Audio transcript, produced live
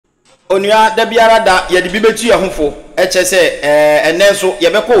onua da biara da ye de bibetu ye hofo eche se enenso ye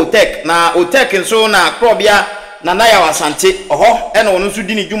beko OTECH na OTECH nso na krobia na na ya wasante oho ena ono nso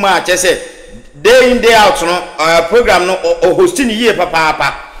di ni dwuma ache se day in day out no program no hosting ye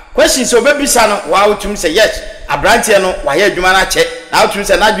papa question so bebisa no wa utum say yes abrantie no wa ye adwuma na che na utum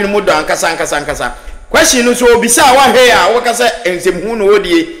say na dwene mu do ankasa question no so obisa wa hwe a wo kasa ensem hu no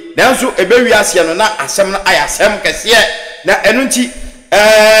odie nanso ebewi ase no na asem no ayasem kese na enu nti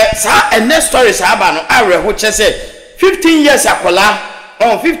sa ene story sa aba no awe ho che se 15 years akola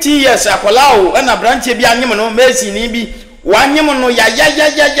 15 years akola o na branche bi anyem no mesi ni bi wanyem no ya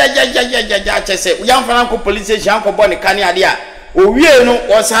che se uyamfana ko police station ko boni kane ade a owie no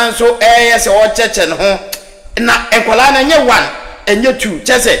osan so se o cheche no ho na enkola na nye 1 enye 2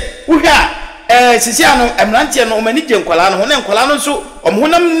 che se uhwa sisi ano emrantie no omani je enkola no ho na enkola no so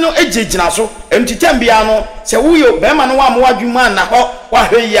omhonam no ejegina so entitem no se wuyo be ma no wa mo adwuma na ho wa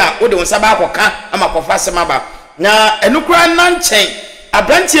hwe ya wo de wonsa ba akoka ama kofa sema ba na enukura na nchen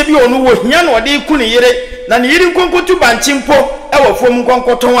abrantie bi onu wo hia na ode ku ne yire na ne yire nkonkotu banchimpo wo fom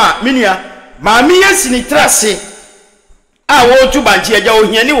nkonkoton a menua maami yasini trase a wo tu banchi agya o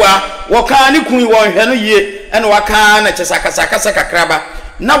hia ni wo ka ne kun wo hwe no yie ene waka na chesakasa kakraba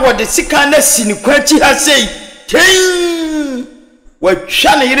na wo de sika na sini kwachi ha sei ten wa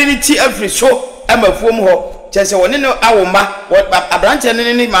twa ne yire ni ti afri so amafom ho chese woni no awoma abrantie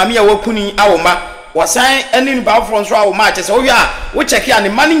ne maami ya wakuni awoma wasan eni ni ba front so awoma chese wo hia wo check ya ne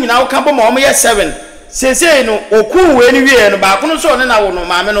mani nyina wo ka bo ma wo ye 7 sese no okun we ni wie no ba kono so ne na wo no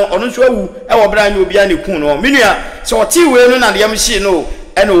maame no ono so awu e wo bra nya obi a ne kun no menua so oti we no na de yam hye no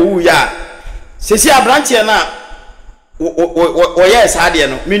e na owu ya sese abrantie na o yes ade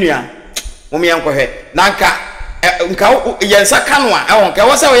no menua wo me yankɔhwɛ na nka yensa kanwa e won ka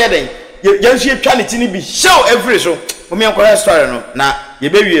wo se wo ye den yensu etwa ne tini bi show every so wo me yankɔhwɛ story no na ye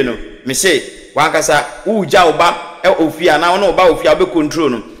bewie no me say wankasa wo ja oba e ofia na wo oba ofia be control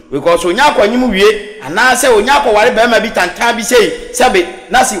no because onya akwanyim wie ana se onya akware ba ma bi tantan bi sei sebe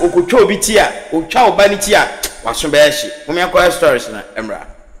na si okotwa obi ti a otwa oba ni ti a waso ba ehye wo me yankɔhwɛ stories na emra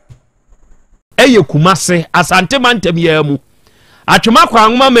eye kumase asante mantem ya mu atwema kwa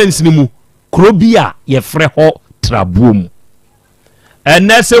nwoma mansini mu krobia ye frɛ ho trabuom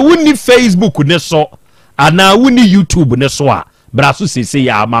ene se wuni Facebook ne so ana wuni YouTube ne so a braso sese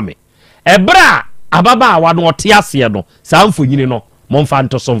ya amame ebra ababa awa no otiase no samfonyini no momfa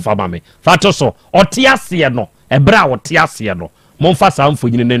ntoso mfa mame fatoso otiase no ebra otiase no momfa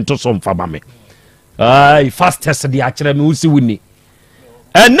samfonyini ne ntoso mfa mame ai fastest dia akere me usi wuni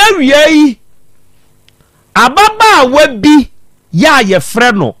ena wiei ababa wabi ya ye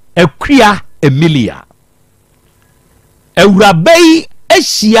frɛ no akua Emilia Ewurabai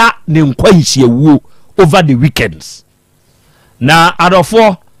ehia ne nkwanhyiawuo over the weekends na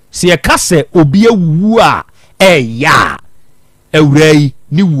adofo se ye kase obi awuo a ya ewurai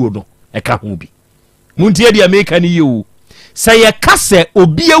ni wuo no eka ho bi muntie dia meka ni ye se ye kase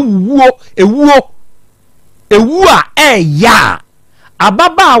obi awuo ewuo a ya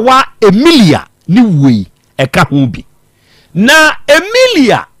ababaawa Emilia ni wuo eka ho bi na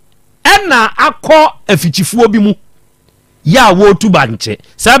Emilia ena akọ afichifuo bi mu ya wo tubanche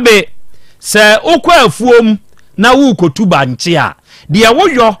sabe se okọ afuom na wo kotu banche a de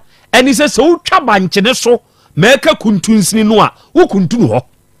woyo eni se wotwa banche ne so meka kuntunsini no a wo kuntunu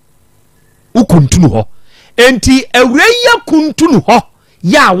ho enti awreya kuntunu ho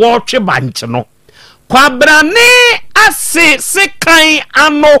ya wo twe banche no kwabrane ase sekan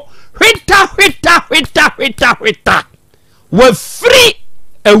ano hwita wa free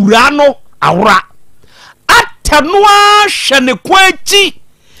awrano awra atanoa hwene kwachi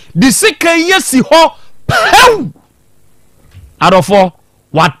de sekan yesi ho pew adofo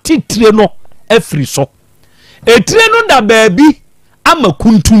watitire no afri so etire no da baabi ama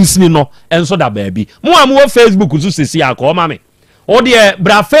kuntunsini no enso da baabi mo amwo Facebook so sesi akọ ma me o de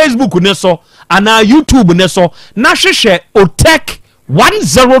bra Facebook ne so ana YouTube ne so na hwehwe OTECH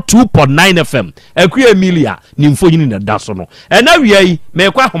 102.9 FM akua Emilia ni mfonyini na da so no ena wiai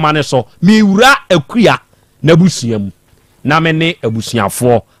me kwa homa ne so mi wura akua na busuam na me ne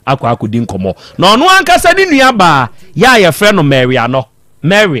abusuafo akwa akodi nkomo na ono ankasa ni nua ba ya ye frɛ no Mary ano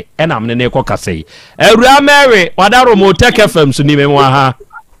Mary ena me ne ko kasei awura Mary wadaro mo OTECH FM so ni me wa ha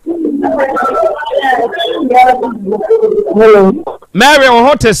hello Mary o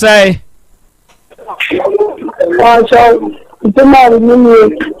hote say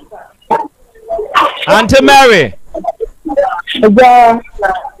Auntie Mary.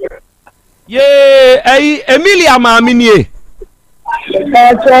 Ye, Emilia maami nie.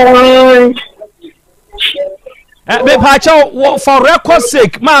 Me pacho for record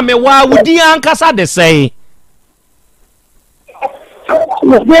sake, mama, why would you ankasa the say?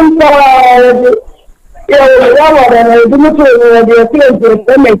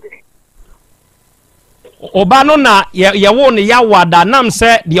 Obano na ya won ya wada nam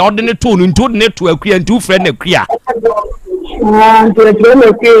say the ordinary tone into network and two friend akua.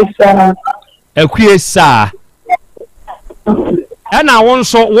 Akua sa. Ena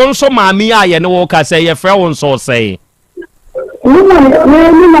wonso maami aye ne wo ka say ye frɛ wonso say.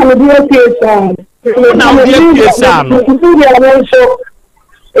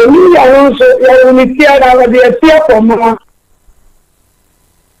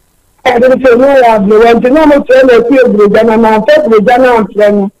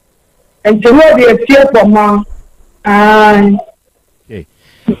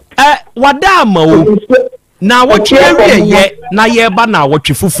 Wadama na wotwe ye na ye ba na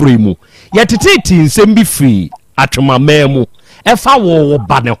wotwe fufuru mu ye teteti nsem bi firi atwema mu efa wo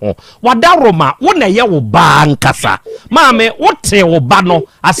ba ne ho wadaroma wo na ye wo ba nkasa maame wote wo ba no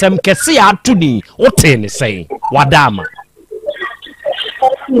asem kese ya atuni wote ne sei wadama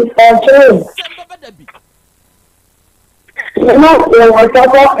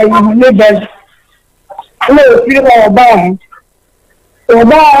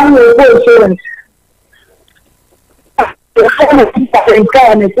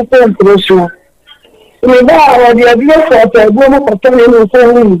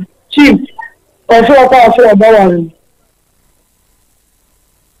Chief,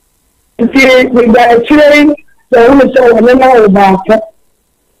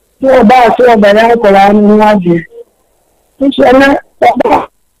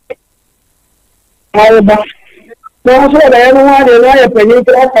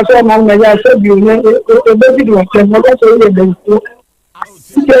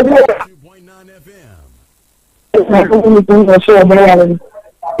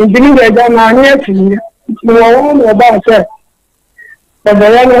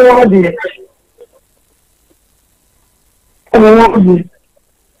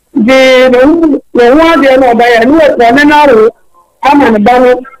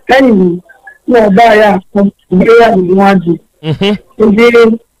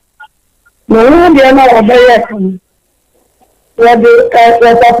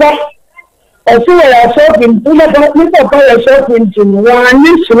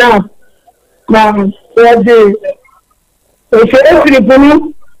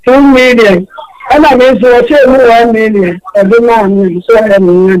 and I mean, so I say 1 million every morning, so I and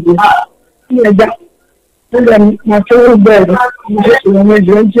then my phone bed, about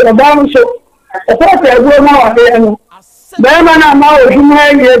so I thought I go now. Then I'm out, you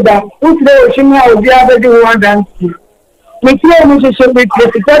may that. Who's there? She might be able to do one dance. We feel we should be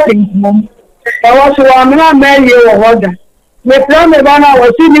participating. I was not married or order. We plan about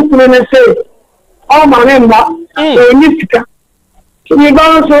our city to say, oh, my name, a mystica. We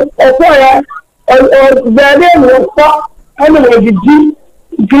go to a fire. Then anyway,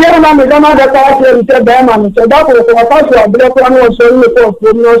 Pierre Mamma the party and said, Bama, so that was a party of black one was so no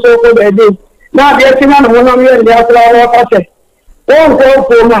so for the day. Now, the Etiman, 1 year, the after don't go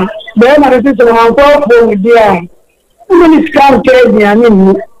for man. Bama is on call for dear. Who is come to me? I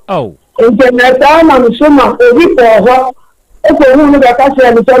mean, oh, internet time and summer, a week or what? Okay, who the castle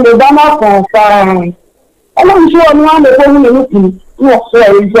and tell the Bama for fine. I'm sure one the woman looking. No,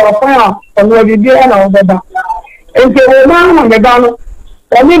 sorry, your fire on what you did and all that. And the woman on the gun,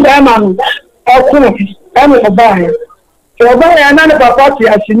 only the man, or cook, and a buy. So buy another party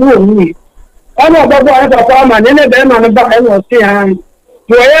as you know me. I'm not about a farmer, and then the man about and was saying,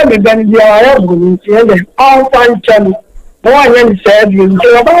 you are the Bendy, all fine channel. One young said, you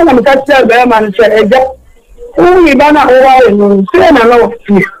so about them catch the man said, who we ban over, say, I know,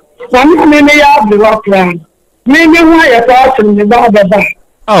 some may have the rock land. Maybe why a person in the Baba.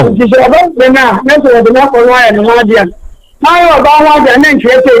 Oh, it is about the now, that's what the Napa and the Guardian. Now about and then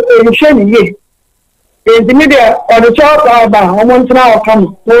create a shame ye. In the media or the church about 1 hour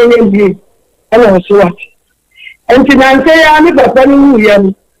come, no name ye. And I was what. And to say, I'm not a funny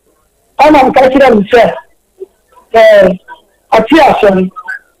young. I'm not catching them, sir. A tear,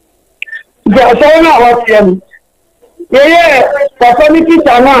 they are saying about them. Yeah, community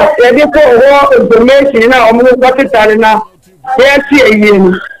sana edi ko wo information na omo ko titare na yes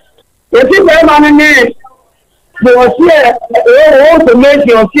yin eti be man ni do sie wo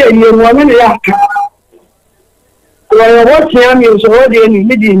information o sie yin wo ni ya wo tia mi so wo de ni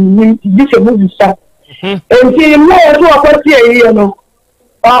di di se bu sa enti mo wo ko tie yin no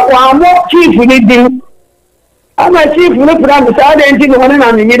wa mo chief ni din I'm a chief look at the side engine one and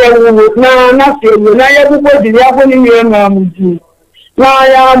I'm in the now nothing. Now you have to the apple in your mom. Now I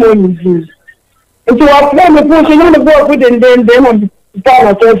am on you. And so I plan the pushing on the board within then I'm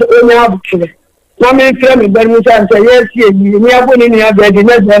only actually. Now me friend, but me say yes, you have one in your bed,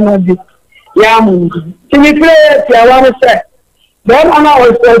 never Yamu. Can you play? I want to say. Then I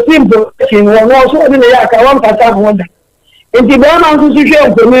was simple. She was also in the yak. I want to wonder. And the man to share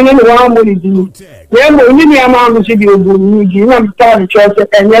the meaning of one money. Then only a man to see you. I'm tired of church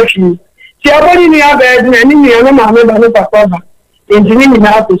and yes, you. She already in your bed and any other man never papa. And the meaning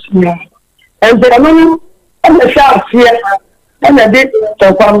of this year. And the woman and the sharp here and a bit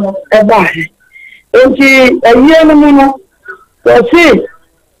of a body. And she a year minute was see.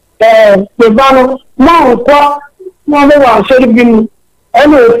 The banner, now, what? No, I should have been. I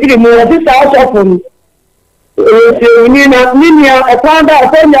know it's this house of Nina, a found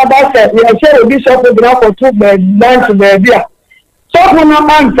out when your basket, you share a bishop of the for 2 bed, down to the beer. So, when I'm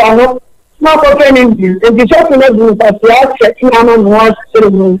on, not offending you, and the shop will do as the outset, and was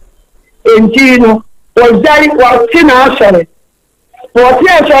ceremony. And Gino was very well seen actually. For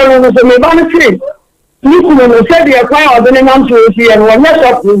theatre was a mechanic. You said the account of the name to see and one yes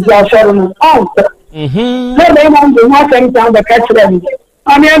of the shadow answer. So they want to not send down the catch them.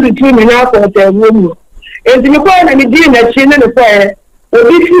 I mean, the 2 minutes of the woman. And the point and the dinner, she never say, well,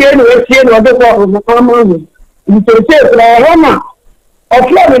 this year, we're seeing what the problem of the morning. You can say, Roma, or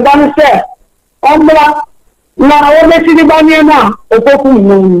Flavin Banner said, Ombra, now, all the city banner now, or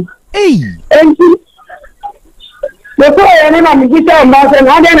Pokum. And the poor animal, the guitar master, and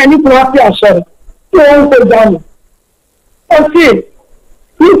I didn't need to have your show. So down. I see.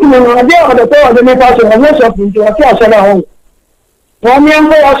 You know, I dare the power of the master of most of you to a cash at home. One young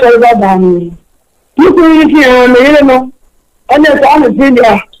boy, I shall go down. You can hear me, and there's only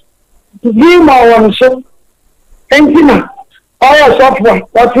Julia to give my one show. Thank you now. All software,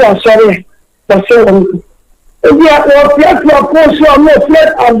 what you are sorry. That's so. If you are flat, of course, you are not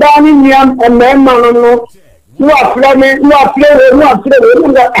flat and down in Yam and man. You are flaming, you are playing, you are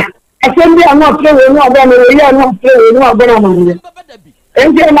playing. I said, we are not playing, we are not playing, we are going to.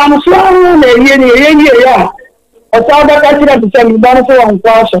 And then I'm sorry, yeah. I saw that I should have been done for one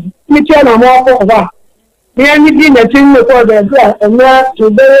person. We turn a more for that. The only thing that you know for the and that to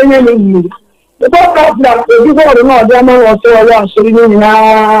very many. The book of that, if you go to know, the man was so around, so you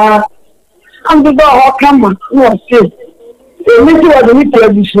know, I'm the dog, how come on? No, see. The little of the little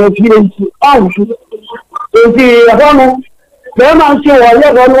additional feeling to the Honor. The man said, I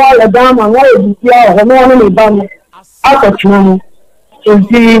never know a dam and why you see a woman in Bama. Out of China. And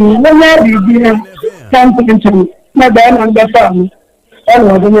the lady something to my band and the family. And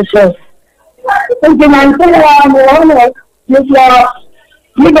was in itself. And the man said,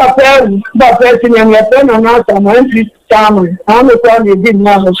 you got that person and your friend and us and I'm family. I'm the one you didn't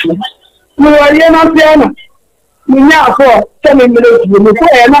know. You are not piano. You now for 7 minutes before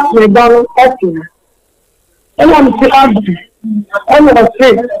I not my down asking. And I'm still I'm going to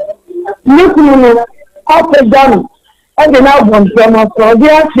say, look, up and down. I can have one from us. So they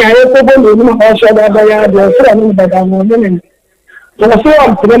are saying, I'm going to show that I have a friend that I'm a minute. So I'm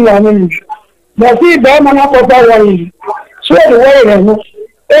saying, I'm but see, them and up of our way. So the way,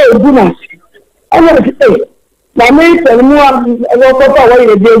 hey, goodness. I'm going to say, my mate and more, I walk up away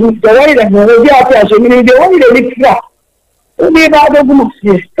the way that we are passing in the way they live flat. Only about the goodness,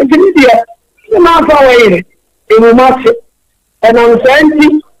 yes. It's an idiot. You're not away. In must and I'm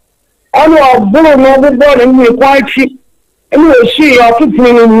saying, I know a bull of the and we're quite cheap. And we'll see our 15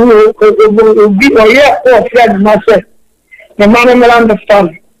 will be a year or friend myself. The man will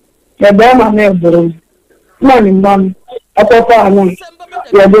understand. The damn I never money, I thought I want.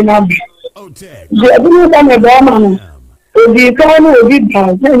 You're being happy. The other than a damn will be kind of be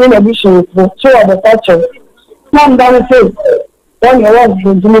down, in addition to so the toucher. Come down and say, when you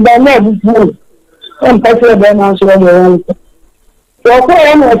want to me by never. I'm passing them answer on your own. So, I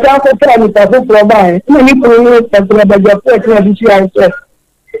am a self family for provide. Many people that your person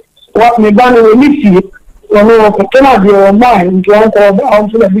what me done will miss you. When you cannot be your mind, you want to go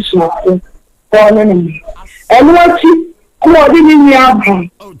to the business for an enemy. And what you didn't have,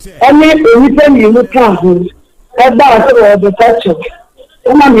 only anything you look at about the toucher.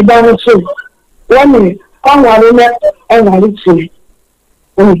 And I'm done so. 1 minute, I'm not see.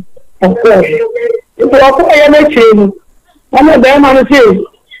 Okay. If I am a chain, one of them on the field.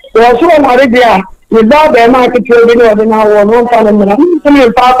 There was so much there without their market trading or the now one parliament. I'm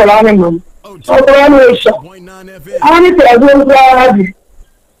a powerful animal. So, I need to go to our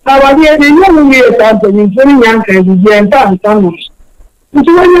dear, the young years after you very young and young. It's when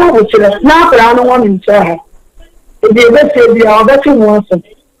you have now, I don't want to say. the best be our better ones. And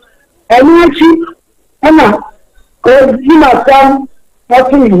you Anna, go my son,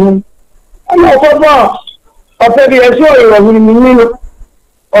 watching him. And I after the assuring of him,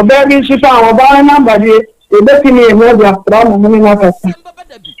 or baby, she found a bar number, the best in the media from Minneapolis.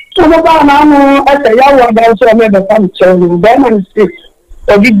 So about now, as a young one, I saw never come to them and stick,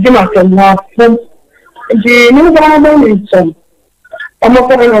 or did Jim and now. The new government is some. I'm a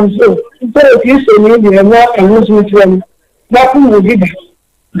friend of you. So if you say me, the work and lose me to them, nothing will be there.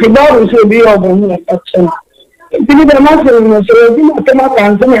 The Bible will be over me at that time. If you need a master, so you can come up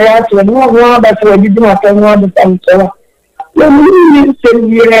and come here to no more, but you did not tell me all the time. So you send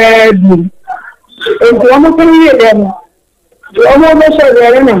me ready. And one of them, the almost said, or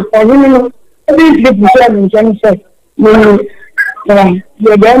you at least if you tell me, can say,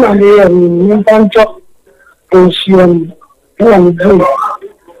 you're done on the can't talk.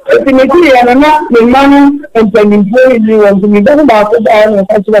 Ultimately, I'm not the money and can employ you and to be done about it. I am a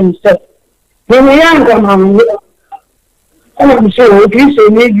mistake. When we are come I'm sure if you say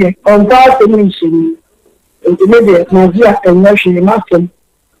media on that commission, intermediate, Nigeria, and national market.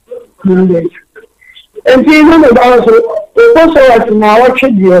 And people also, in our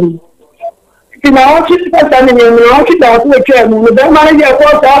children. In our children, in our children, with the manager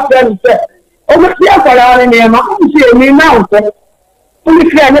for that, over the other in the amount of me now. Only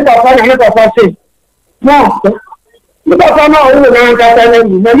clear the papa say. No, the papa know who the man got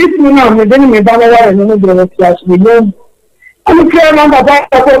me now, we didn't make Bama and the class. We know. Only clear number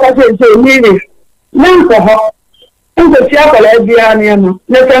papa say, me. None for her. And the Seattle Adriana,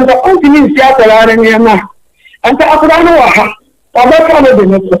 let them go on to me Seattle Adriana. And to Afrano, or better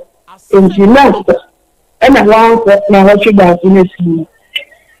than it. And she knows. And I want now what she does in this.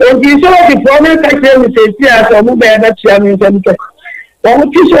 And you saw the problem that you say, yes, or move that Champion Center.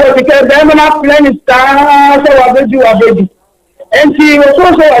 One teacher because them not playing stars or you are baby. And she was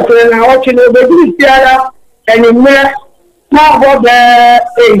also watching the baby theater and in there, not about the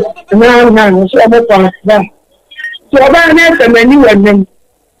 9 so much that. So about that, and many women.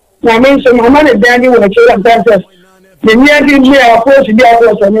 I mean, so my money Danny will show up dancers. The near here, of course, the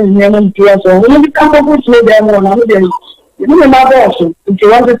other one is near to us. So when you come up with them on you know my boss, if you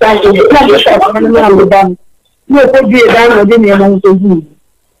want to thank you, you put the down within your own to do.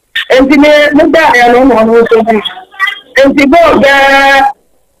 And the die alone on also. And the board there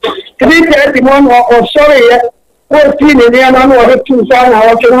 3:31 or sorry, 14 in the end or 2 sound, I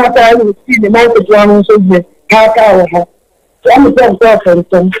watch how time see the market one so the car. So I'm a person.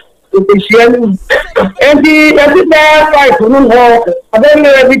 And the bad fight for no more. I don't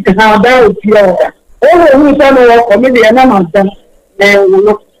know every time down here. Oh, we saw no committee and I'm done.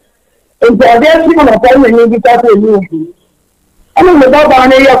 And they're seeing a problem in the movie. I don't know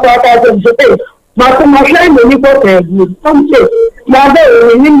about any of the day. But my friend, when you got there, some say, now they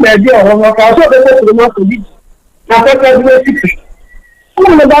will in the deal of our so they go to be. Now, that's the secret. I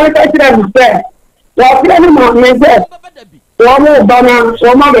don't know about it. I said, well, planning my best. One more banner,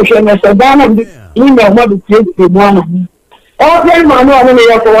 some other channels, a banner, in the mother takes the one. All them are not only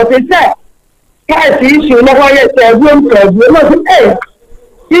for what they said. Guys, you never yet said, room club, you must say,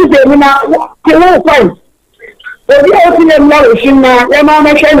 you say, we're not, you won't find. But the ultimate knowledge, your mama,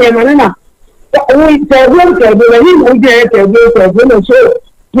 Shania, we said, room club, but he won't get a room club, so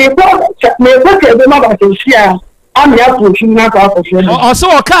we thought, may look at the mother to share. I'm here to shoot not off of you. Also,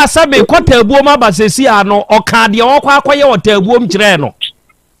 a car, some may quote a woman, but say, no, or can't you all quite what a womb treno.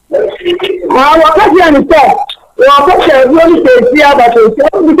 What can you understand? Well, I really say, yeah, but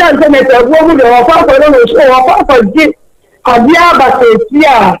we can't make a woman or papa or papa get a dear, but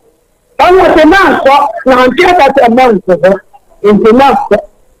yeah. I was a man, so I'm just at a month in the master.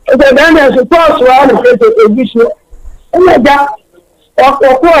 The man is supposed to have a vision. Oh, my God.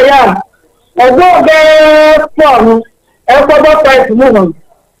 Oh, yeah. Although they form a proper price movement,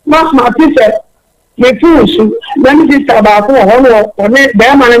 not my teacher, the tools, then this about one or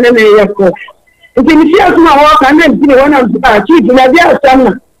them and then they have course. If you see us now walk and then see one of the chief in a dear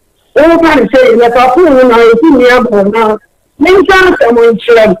summer, all can say that a fool and I see me up now. Many times someone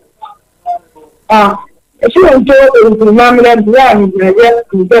said, if you don't go into Mamma,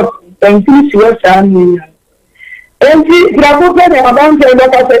 thank you, your son. And see, the Apple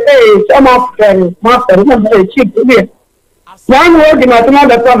about the some of them, master, cheap to me. One word in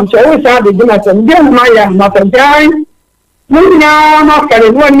another problem, so always had the dinner, and then my mother died. Moving on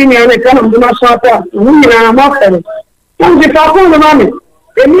after 1 million, I come to my shop, moving on after. Once if I pull the money,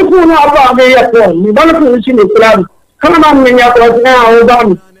 then you pull out of the airport, you want to see the club. Come on, when you're now,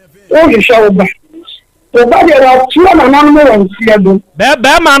 done. Oh, you show back. The body of children and animal and season.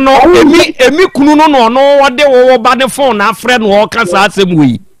 Bema no, emi kunu no what they were by the phone, our friend walk as I say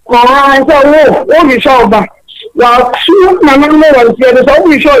we. I said, oh, you show back. Well, children and animal and season, so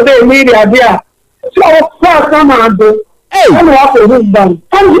we show the media there. So, first, come on, hey, I'm not a good done.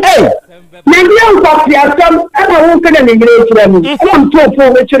 Hey, maybe I'm talking to some, and I won't get any great to them. I'm too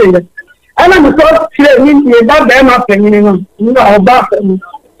full of children. And I'm so clear, about them up and you know, about them.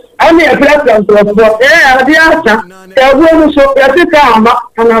 I mean, a president of the answer. There was so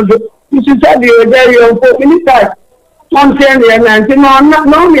and I do. You should tell you very own minister. I'm saying, and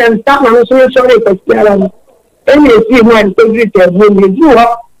no, me and stop on so sorry for Stella. Any see one to greet them when you do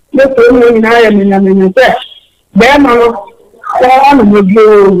up. Look for me in Ireland and in the then I'm with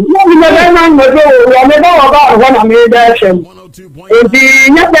you. No, we never about when I made action. If the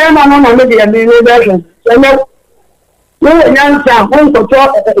young man on the version, no answer, one to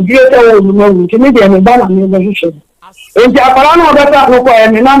talk a greater woman, Canadian and Banana musician. In Japan, better no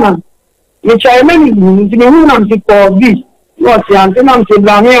for which I mean, to call B. What's the antenna to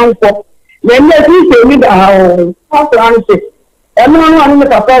Ghanaian for? Then let me say me the how everyone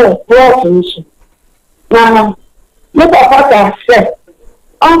with a power of process. Now, look at what I said.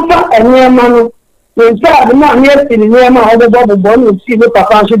 Answer a near man. In fact, not near to the near man of the bubble bone will see the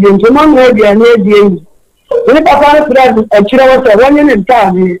papa should be into one way and near the end. When papa said a child was running in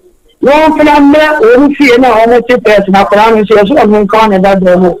time, no family only see now almost a person after I'm sure someone can't that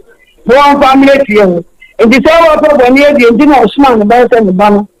demo. No family feel. In the hour of near the engine of smart about the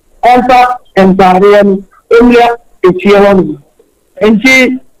banner, answer and Barian, India, it's here on. And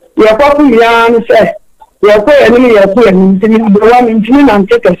see, your papa young said, your poor enemy, your poor enemy, the one in June and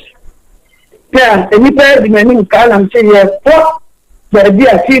tickets. Yeah, and you pay the many can and say, yes, what the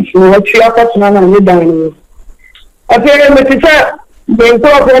idea seats what you are cutting on the dining. I tell you, Mr. The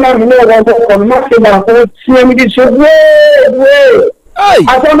important one, know what for nothing about CMD should way.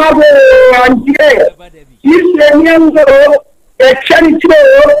 I don't know, and you say, young girl, a charity,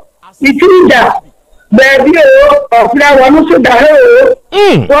 it's in that. Baby, of one should die.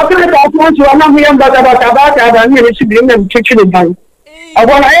 What can I want to one of them about and you should bring them kitchen time. I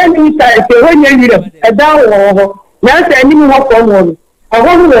want to end inside when you need a down or not any more from one. I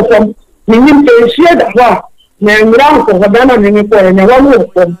want to from meaning to share the war. Name round for Havana Minipo and a one more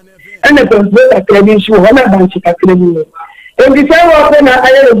from. And the complete accreditation one of them to accredit. And the same one I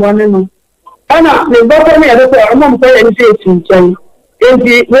had one. Anna, the bottom of the among parents in China. In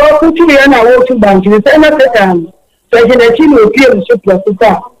the war put you and I walk to bank in the same time. So I can will appear to support the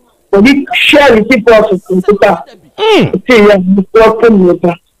car. For this share the people to the car. See, welcome with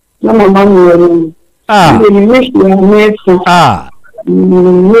that. No money.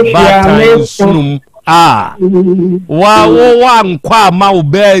 Wow, kwa ma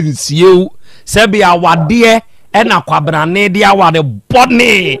bensi you. Sebi awade ena kwabrane dia awade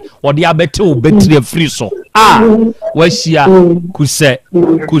bone odi abete betire free so washia kuse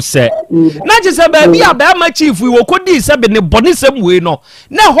na je se ba bia ba ma chief wo kodi se be ne bone sem we no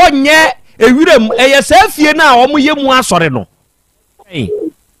na ho nye ewirem eye se afie na omoye mu asore no efie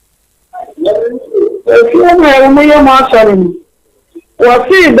na omoye mu asore no wo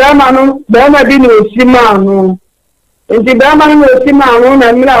si da ma no da ma bi no osima no enti da ma no osima no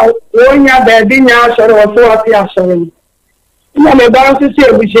na mira wonya ba bi nya asore wo so ati asore no na me ba so se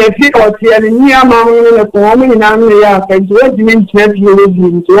ebuche fi oti ani ni ama no ne ko mo ni na no ya ka ji o ji ni ntwe bi o bi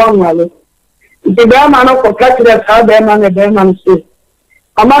nti wa nwale enti da ma no ko kakira ka da ma ne da ma no se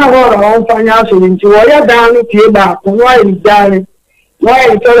amana ho on fanya so nti wo ya da no tie ba ko wa ri dare wa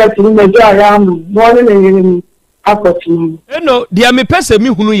ri tore ti ni mejo ara mu wo ne ne yiri ni akotinu eno dia me pese mi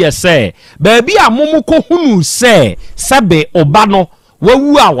hunu ye se ba bi amomu ko hunu se sebe oba no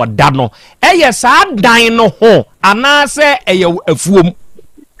wawu a woda no eye sa dan no ho ana se eye afuom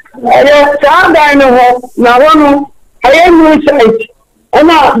eye sa dan no ho na wono eye nu site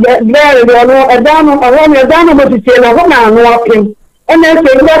ona there no edano awon edano mo ti na ho na anu apim ona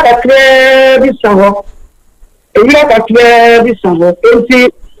se ira kakre bi sanho ira kakre bi sanho enti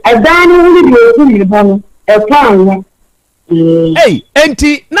edano ni bi oku ni ba no e plan hey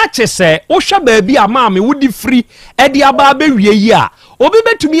enti na chese wo hwa ba bi ama me wudi free e di aba ba wie yi a obi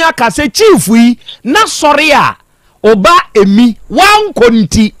betumi aka se chief yi na sori a oba emi wanko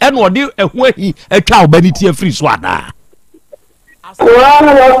nti e no de ehu ahi atwa oba ni tie free so ada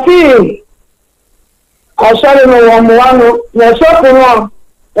wana wasi asale no wamwano na soko no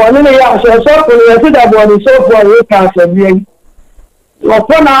wani ne ya soko no yati da boni soko wa ka se bien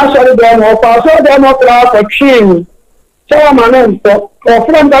wapona asale de no pa so de no kra ko chin so manento o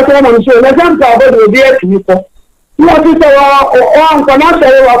from da so man so na jam ka bo de e ti ko no ti so o an ko na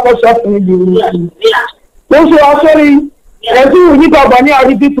se wa ko so ni di Those are sorry. And do you got money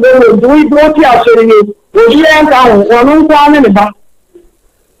out of this room? Do we go to your sorry? We ain't down one in the back.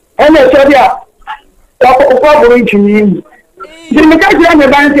 And I said, yeah, probably to you. The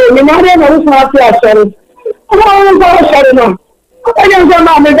mechanic bank, you know, I was not sorry. Oh, sorry, no. I don't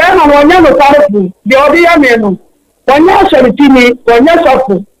know, Madame, I never thought of you. The other man. When you're sorry to me, when you're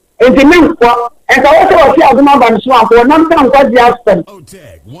suffering, and the men, and I also see a mother and swamp, or not some quite the husband.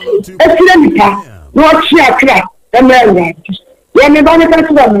 Excellent, not share crack, and then when you're going to catch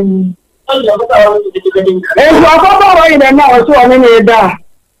them. And you are probably in an hour, so I'm in a day.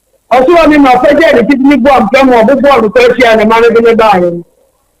 Also, I'm in my project, it didn't go up some more before the first year and the man in the dining.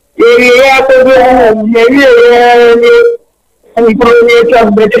 And you probably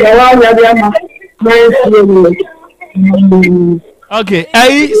have better around okay,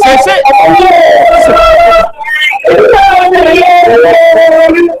 say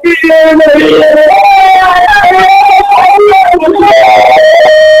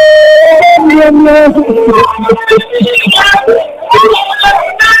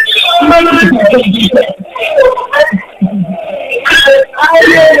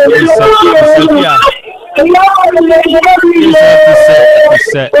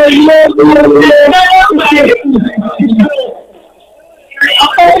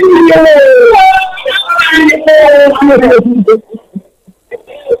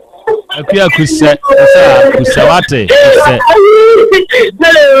Akuya kusa wate.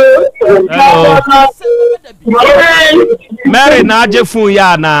 Hello. Mary na ajefu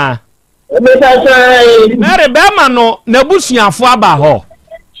ya na. Mary bema no nebusuafo aba ho.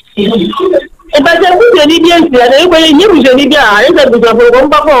 Eba se bu ni bi ensi na egbe ni bu ni bi a ese bu so ko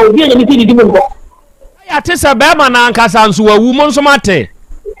mba ko bi ni ti di mu ko. Ya te se bema na ankasa nso wawu mo nso mate.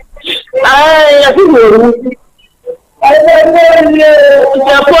 Ya ti wo.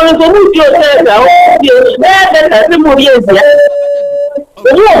 Ya ko ni so mu ti o se ga o bi e se mu bi ensi. O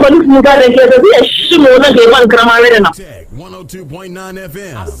ko ni mu ga de ke bi shi mo na ke man krama wele na. 102.9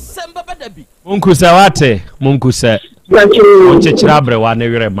 FM. Munkusa wate, munkusa. Monchechira abre wa ne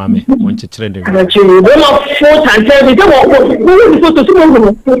were mame, monchechire de. They must vote and tell me. They must vote to see me.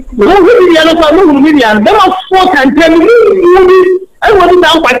 They must vote and tell me. I want to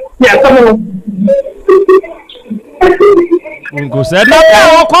down back. Yeah, come on. Munkusa na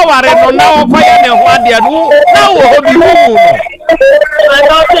kwa kwa ware no na kwa ye ne ho ade no na wo bi mu.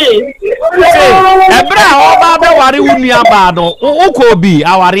 Ebra o ba be ware unu aba no uko bi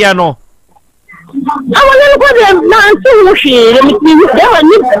aware no. I want to go there now. So she, let me see. There are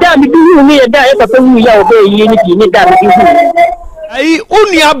new damn you me there. If I tell you you obey, you need damn you. Ai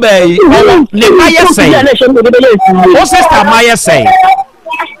unia bay ne maye say. O sister maye say.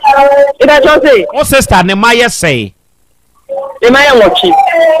 Ida just say. O sister ne maye say. E maye watch.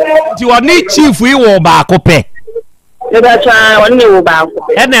 Ti woni chief wi wo ba ko pe. Ida cha woni wo ba ko.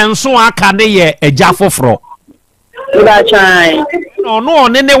 E na nso aka ne ye eja foforo. Ida cha. No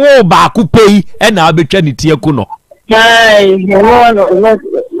ne wo ba ku pei e na abetwa ne tie ku no. No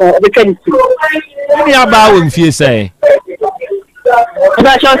betwa ne tie. Ni aba wo mfie sei.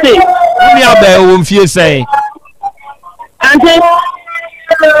 Ida cha say. Ni aba wo mfie sei. Ante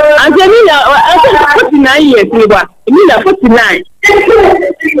me na 49 years ni ba. Me na 49.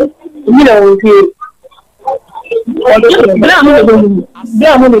 Me na wo mfie. Bra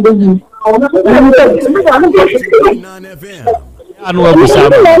mo do. Anu abusa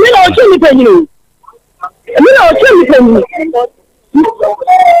ba. Me na o chimi penyi.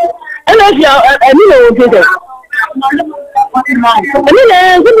 Ela ya me na o tete. Me na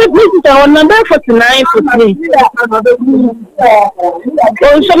good visitor on number 49 43. O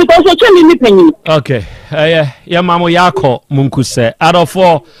so because o chimi ni penyi. Okay. Ya mamo yako munkuse.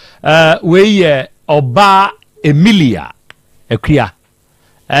 Adofo we ye oba Emilia Ekria.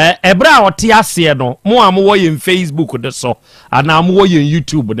 Ebra oti ase no mo amwo ye Facebook de so ana amwo ye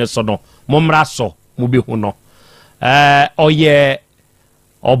YouTube de so no momra so mo be hu no oye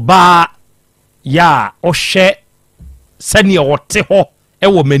oba ya ohye sani wote ho e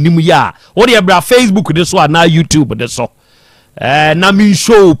wo manim ya wo de ebra Facebook de so ana YouTube de so na mi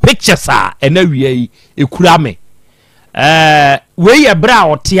show pictures na wie ekura me we ebra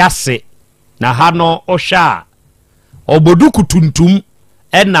oti ase na ha no ohya oboduku tuntum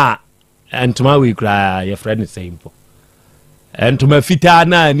ena entuma we kra your friend is saying po entuma fita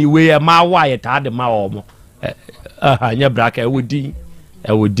na ni we ma wa ye ta de ma omo anya braka e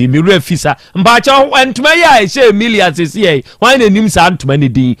wodi mi ru afisa mba cha entuma ya e she millions esi e wan na nim sa entuma ni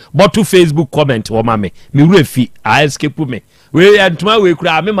din botu Facebook comment wo ma me mi ru afi a escape me we entuma we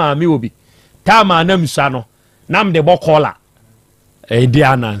kra me ma me obi ta ma na msa no nam de bokola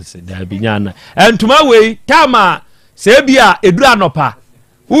Indianans da binyana entuma we tama se bia edura nopa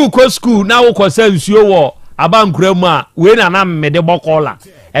wo ko school na wo ko sansuo wo abankram a we na mede bokola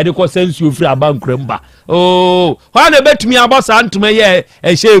e de ko sansuo firi abankram ba oh ho na betumi abosa ntuma ye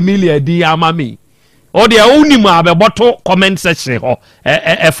ehye Emilia di amami o de unim abeboto comment section ho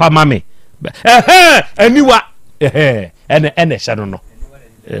fa mame aniwa ene hye no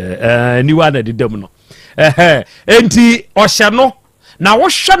aniwa na didam no enti ohye no na wo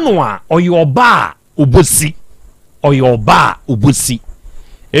hye no a oyoba obosi oyoba obosi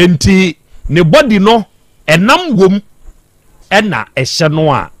enti ne body no enam wom ena ehye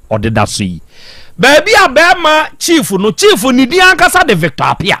no a odeda so yi baabi a bema chief ni di ankasa de Victor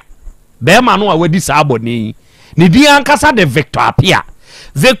Apia bema no a wadi saaboni ni di ankasa de Victor Apia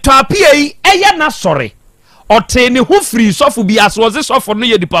yi eye na sore ote ne ho free sofo bi aso ze sofo no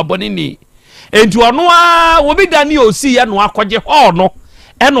ye dipa boni ni enti ono a obi dani osi ye no akogye ho no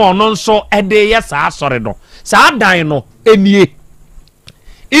ena ono nso ede ye saa sore no saa dan no enie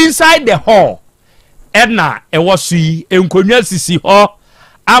inside the hall ena ewosu yi enkonwa sisi ho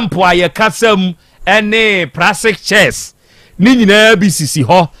ampo aye kasam ene plastic chairs ni nyina bi sisi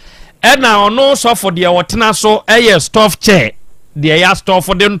ho ena ono sofo de wotena so eye stuff chair de ya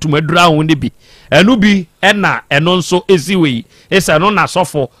stuff de ntomadura ho ne bi enu bi ena eno nso eziwe esa no na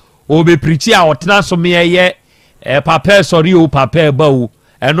sofo obe preachi a wotena so me ye papa sorry o papa ba o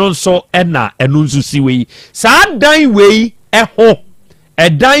eno nso ena eno nso siwe saa dan wei eho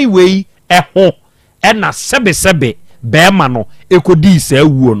edan wei eho ena sebe bema no ekodi se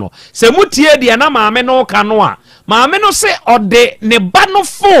wuo no se mutie de na maame no ka no a maame no se ode ne ba no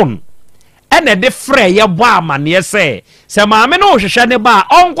phone ene de frɛ ye bɔ amane se maame no hwehwɛ ne ba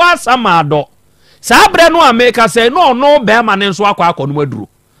onko asamado sa abre no ameka se no bema ne nso akɔ no maduro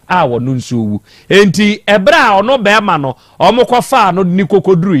a wono nso wu enti ebra ono bema no omukɔ fa no ni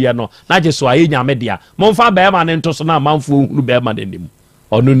kokoduru ye no na gye so aye nyame dia momfa bema ne nto so na amanfo hunu bema ne nim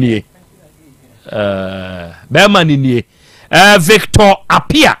ono nie bema nie Victor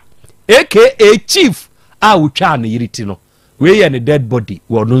Apia aka chief a utwa na yiriti no we ye ne dead body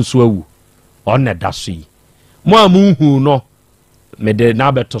wono nso awu on na daso yi mo amunhu no me de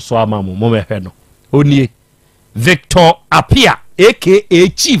na beto so ama mo mehwe no onie Victor Apia aka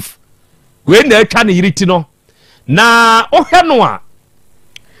chief we na atwa na yiriti no na ohwe no a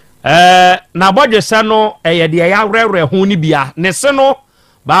na bodwese no eye de ya rere ho ni bia ne se no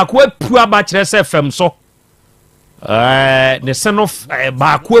ba ko apu aba kire se fam so ne se no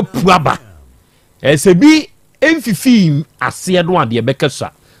ba ko apu aba se bi emfifi ase no ade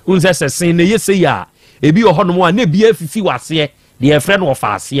bekasa unse se sen ne yese ya ebi ho no a na bi afifi wase de efre no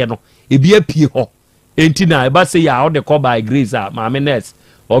ofa ase no ebi apie ho enti na eba se ya o de call by grace a maame nurse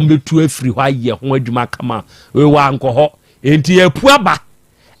on betu afiri ho aye ho adwuma kama we wa anko ho enti apu aba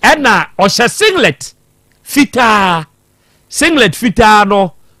ena ohye singlet fita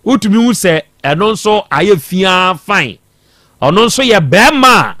no utumi hu se eno nso aye fia fine ono nso ye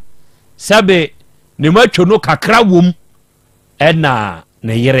bema sabe ne matwo no kakra wom ena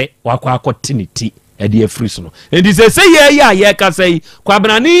ne yere wakwa akotiniti ede afiri no enti se ye ya ye ka sei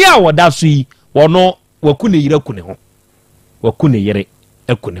kwabrani ya woda so yi wono waku ne yire ku ne ho waku ne yere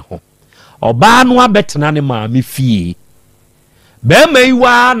eku ne ho oba no abetena ne maame fie bema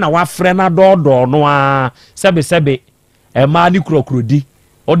yiwa na wafre na dodo no a sebe ema ni krokrodi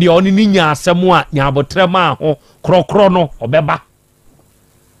odi oni ni nya asem a nya abotrema ho krokro no obeba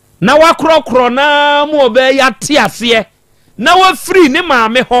na wa krokro na mu obe ya ti ase na wa free ni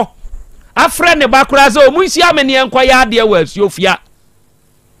maame ho afre ne bakura se omunsi amene enko ya ade wa asuofia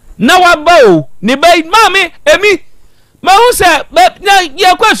na wa bao ni bai maame emi ma hu se na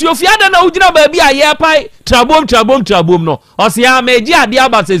ye kwa asuofia da na ugina ba bi a ye pai trabom no o se ya meji ade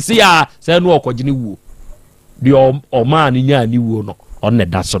abasesi a se no okogine wuo di o man nya ni wuo no on ne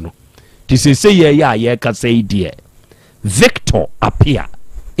daso no ti se ye ya ye ka sei die Victor Apia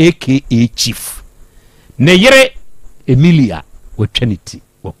aka chief ne yere Emilia Wotwaniti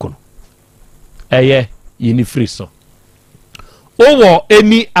wokono eye yini free so owo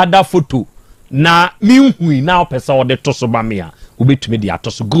eni ada photo na minhui na opesa ode toso ba me a obetumi di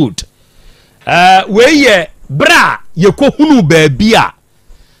atoso good we ye bra ye kohunu ba bia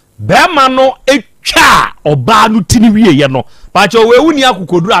bema no etwa oba no tini wie ye no pa cho we wuni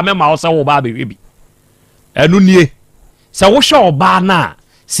akokoduru amema wo se wo ba be bi enu nie se wo hwe oba na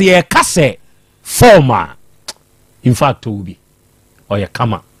se ye kase forma in fact obi oye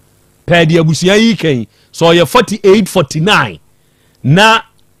kama pedi abusia yi kan so ye 48-49 na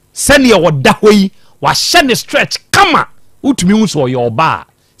sene woda hoyi wa hye ne stretch kama utumi hu so ye oba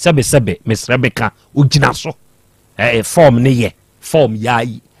sebe Miss Rebecca ogina so form ne ye form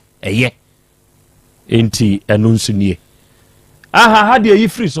yayi eye enti eno nso nie aha ha de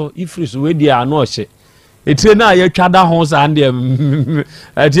yifri so we dia ano ohye etire na ye twada ho sa ande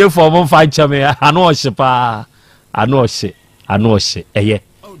etie form fa chame ano ohye pa ano ohye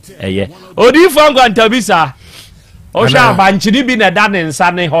eye odi fango antabisa o sha banchi ni bi na da ne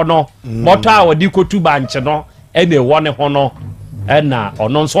nsa ne ho no moto a odi kotu banchi no ene wo ne ho no ena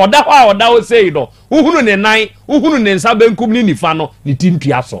ono nso oda ho a oda o sei no uhunu ne nan uhunu ne nsa benkum ni nifa no ni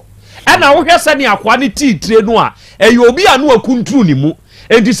tintua so ena wo hwese ne akwa ne titire no a eyo obi anu akuntru ni mu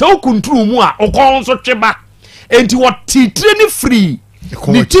enti se okuntru mu a okon so tweba enti wo titire ni free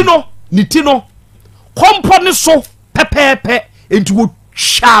ni tino kompo ne so pepepe enti wo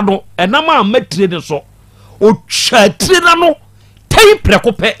shado enama amatire ne so o chatire na no tei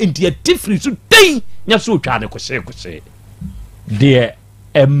prekope enti atifri so tei nya so twa ne kose de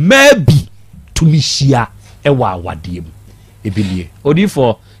emabi tunisia ewa awadiem ebilie odi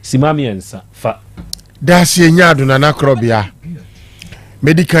for simami ensa fa dasie nyado na nakrobia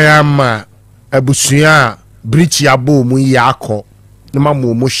medical ama abusua brichi abo mu yakọ ne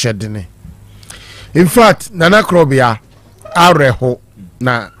mamu mu hyedene in fact na nakrobia areho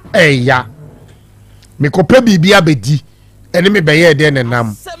na eya mekopa bibia bedi ene me beye de ne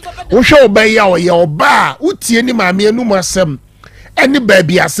nam wo hwe obeya oye oba utie ni maame enum asem ene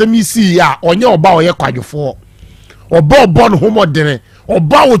baabi asem isi ya onye oba oye kwadwofo oba no homodene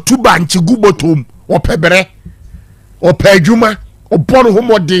oba otuba nchegu botom opebere opajuma oba no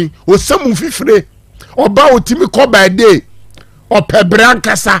homoden osemu fifire oba otimi koba de opebere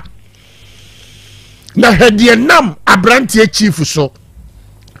ankasa na hedie nam abrantie chief so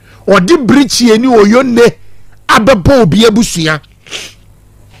odi brichi eni oyonne abebo obi abusua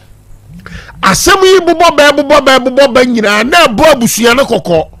asem yi bubo ba nyina na abo abusua no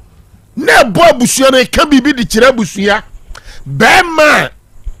kokko na abo abusua no ka bibi di kire abusua bema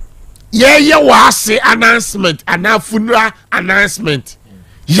ye wase announcement ana funeral announcement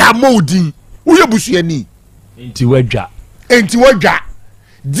ya modin uye busua ni enti wadwa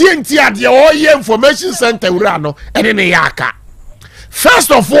di ade oye information center wura no ene ne yaka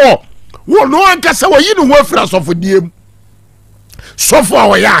first of all wo no anka se wo yinu ho afira sofo diem sofo a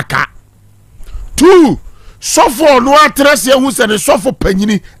wo yaka two sofo no atrese hu se ne sofo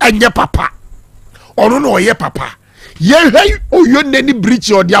panyini enye papa ono no oye papa ye hei oyonne ni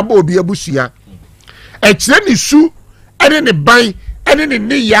brichi odi aba obi abusua e kire ni su ene ne ban ene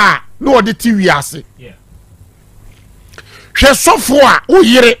ne ya no odi ti wiase hwe sofo a wo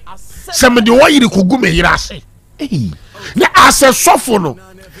yire se me de wo yire kogu me yire ase na ase sofo no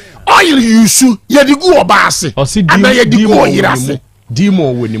oil yusu ye digu oba ase ana ye digu oyire ase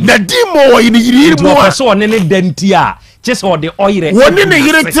dimo wonim na dimo yire mu a so one ne denti a chese ode oyire woni ne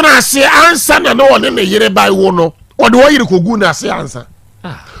yire tena ase ansa na no one ne yire bai wo no ode oyire kogu na ase ansa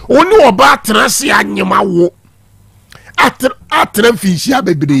oni oba tena ase anyema wo atra finshia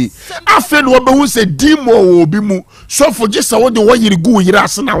bebre afen wo be hu se dimo wo bi mu sofo gisa wo de oyire gu yire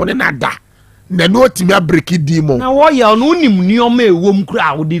ase na woni na da na no timi abreki dimo na wo ya no nim nioma ewom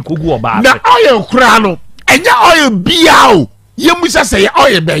kura wo de kogu oba ase na oye kura no enya oye bia o ye musa se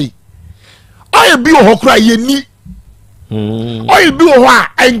oye bai oye bi o kura ye ni oye bi o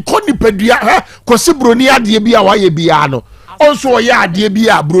ha enko nipadua ha kosi broni ade bi a wa ye bia no onso oye ade bi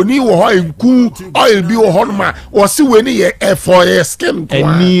a broni wo ho enku oye bi o ho no ma wo se we ni ye for ye skin to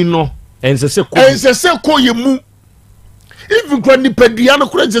eni no ensese ko ye mu even kwa nipadua no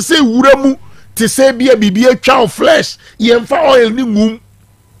kura ensese wura mu te se bia bibia twa flesh ye mfa oil ni ngum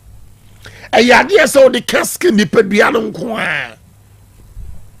ayade se o de kaske nipadua no nko a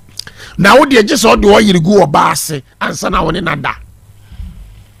na wo de age so de oyire gu oba ase ansa na woni nada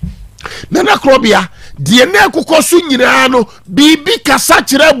na krobia de na kokoso nyina no bibi kasa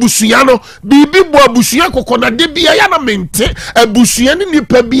kire abusua no bibi bo abusua kokona de bia ya na mente abusua ni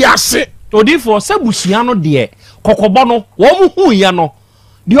nipa bi ase odifo se abusua no de kokobo no wo mu hu ya no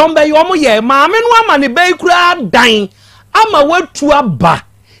de ombe yo mo ye maame no ama ne bai kura dan ama watu aba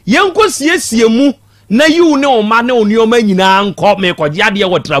yenko siesie mu na yu ne o ma ne oni o ma nyina nko me koje ade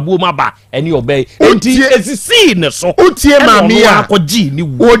wo trabuo ma ba eni obai enti esisi ne so otie maame a akoji ni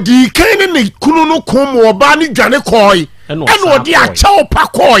odi kan ne kunu no kom oba ne dwane koi eno odi a chaw pa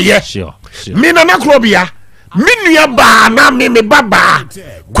koye me na krobia minua ba na me baba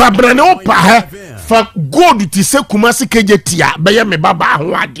kwabra ne opa he fa gold ti se kuma se kejetia be ye me baba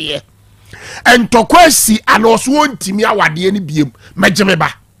ho ade entokwasi anoso wontimi awade ni biem megeme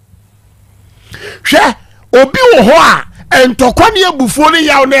ba hwe obi wo ho a entokwa ne abufuo ne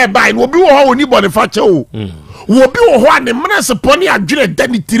yaw na ebai obi wo ho oni bone fa che o obi wo ho a ne mna se poni adwere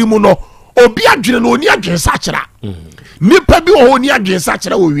dani tirimu no obi adwere no oni adwere sa kira nipa bi o ni adwensa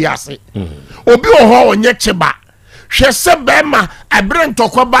kire wo wiase obi o ho onye cheba hwe se bema abre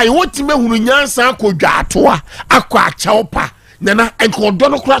ntokwa ba ye wotime hunu nyansa akodwa atoa akwa acheopa nana enko odo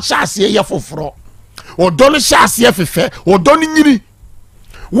no kura hyase ye foforo odo no hyase fefe odo no nyiri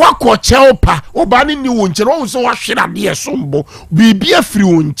wako cheopa obani ni wonche no so wahwera de sombo bibi afiri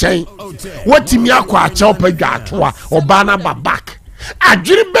wonchen wotimi akwa acheopa dwa atoa obana babak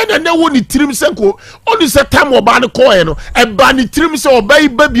adwiri bena na woni tirim senko oni se tam obani koe no eba ni tirim se obai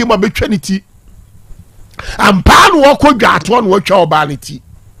babie ma betwa ni ti ampa no wako dwa atoa no watwa obani ti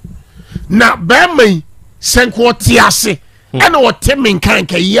na bemai senko tiase ena wotemen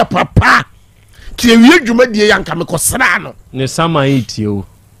kanka ye papa ki ewie dwumadie yanka me kosra no ne sama itio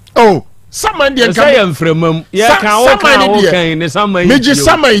oh saman de ka ya mfremam ya ka o kan ne saman itio meji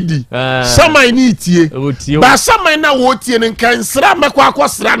saman di saman ni itie ba saman na wo tie ne kan sra mekwa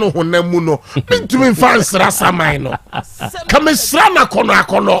akosra no honam mu no ntumi mfa nsra saman no ka sra na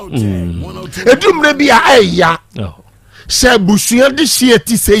kono edumre bia aya se busua de hie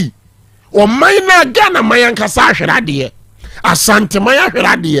ti sei o man na Ghana man kasa ahwerade asante man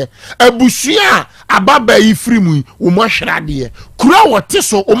ahwerade abusua ababa ifrimu o mo ahwerade kura wote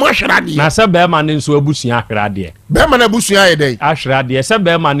so o mo ahwerade na se be ma ne nso abusua ahwerade be ma na abusua ye dey ahwerade se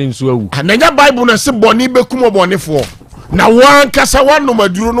be ma ne nso awu ananya bible na se boni bekum obonefo na wan kasa wanu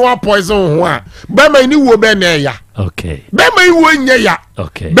maduro no poison ho a be ma ni wo be na ya okay be ma iwo nya ya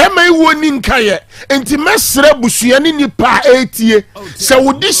okay be ma iwo ni nkaye enti mesra busua ni nipa etie se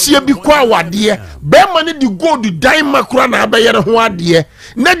wodi hie bi kwa wade be ma ni di gold dan makura na abeyere ho ade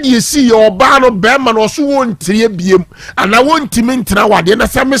na die si ye oba no be ma no so wontie biem ana wontimi ntra wade na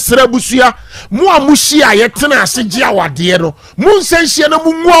se mesra busua mu amuhia ye tena ase gia wade no mu nsanhie na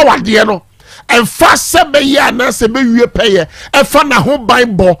mu nwa wade no enfa sebe ya na sebe wie peye efa na ho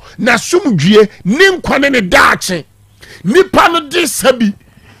bible na sumdwie ni nkwane ne daache nipa no de sabi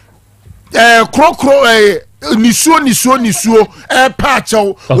krokro nisuo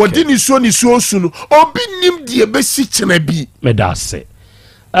pacho wodi nisuo sunu obi nim de besi kina bi medase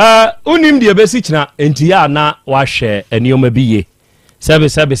unim de besi kina enti ya na wahwe enioma bi ye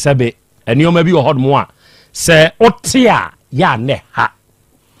sebe enioma bi wo hodmo a se otia ya ne ha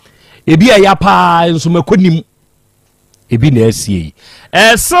ebi ya pa nso makonim ebi na asie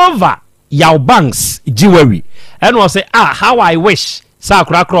silver yaw banks jewelry and was say how I wish sa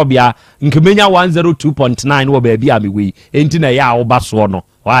krakrobia nkemenya 102.9 wo ba bia mewe enti na ya wo baso no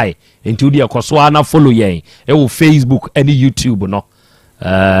why enti odi ekoso na follow yen e wo Facebook and YouTube no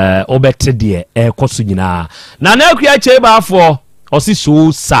obete de ekoso nyina na akua cheba afo osi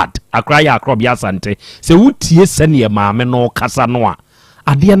so sad akra ya akrobia sante se wutie sene maame no kasa no a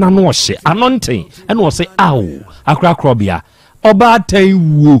ade na no hye anonten ene wo say akra krobia oba tan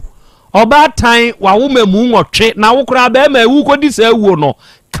wuo oba tan wa wo mamu nwotwe na wo kra ba ma wu kodi sa wuo no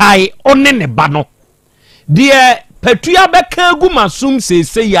kai one ne ba no de patua beka agu masum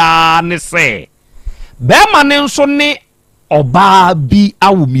sese ya ne se be ma ne nso ne oba bi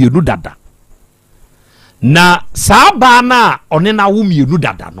awo mienu dada na saa ba na one na wo mienu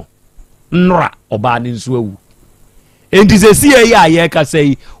dada no nra oba ne nso awu enti sese ya ye ka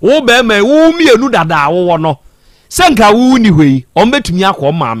sei wo be ma wo mienu dada wo no senka wu ni hwei ombetumi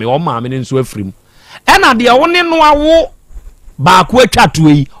akọ maame ne nso afrim ena de wone no awo ba ko atwato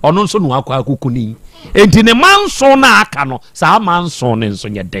yi ono nso no akọ akukuni enti ne manso na aka no saa manso ne nso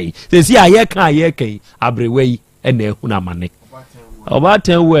nye dai sesi aye kan abrewei ena ehuna mane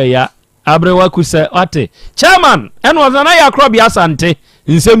obatan we ya abrewa kusa ate chairman ena ozana ya krobia asante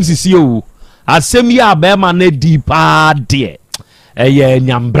nsem sisi owu asem ya ba ma na dipa de eye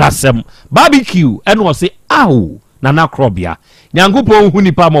nyambrasem barbecue ena o se nana krobia nyankopon hu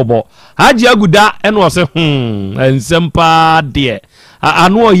nipa mobo haji aguda ena o se ensem pa de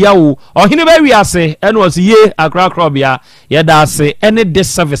anu yawo ohine ba wiase ena o se ye akra krobia ye da se ene de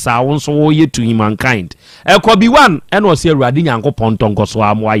service a won so wo ye to humankind ekobi one ena o se awurade nyankopon tonkoso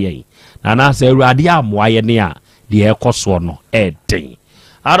amoaye nana se awurade amoaye ne a de ekoso no eden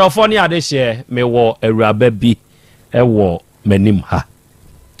arofo ni ade hye me wo awuraba bi ewo manim ha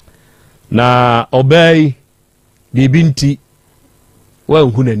na obey bibinti wa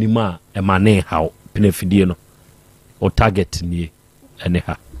hu nanim a emane haw penafidie no o target nie ene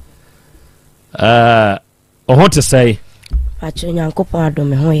ha ohote say acho nyankopon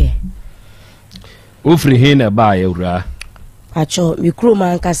adome hoye ofri he na ba ya wura acho mikro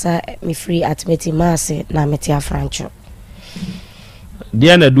mankasa mi free atmeti mase na meti afrancho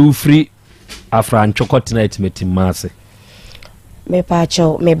dia na du free afrancho kotena atmeti mase me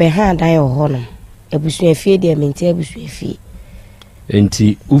pacho me be handa yo hono ebusu efie de menti ebusu efie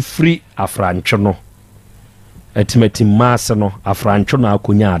enti ufri afrancho no etimeti mass no afrancho na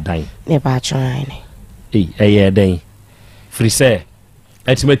akonya adan me ba chane eye den free say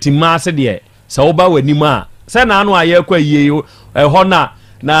etimeti mass de se wo ba wanim a se na anu aye kwa yie ho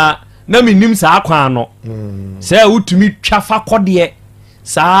na minim sa akwa no se utumi twafa kode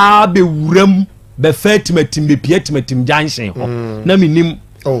sa be wuram be fatimatim be piatimatim junction ho na minim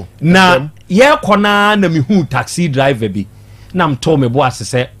na ye kona na mihu taxi driver bi na mto me bo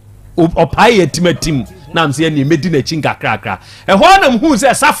asese opaye timatim na mse ni medi na chinga krakra ho na mhu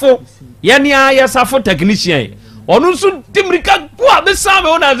se safo ye ne ya safo technician onu so timrika kwa be same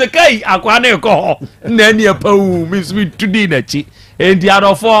ona ze kai akwa na ko na ni apawu miswi tudi na chi endi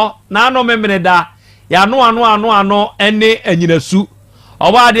adofo na no memene da ya no ene anyinasu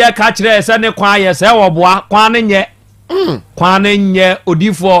oba de ka kire se ne kwa ye se woboa kwa ne nye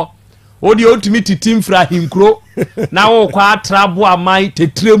odifo odi otumi titim fra hinkro na wo kwa trabo amai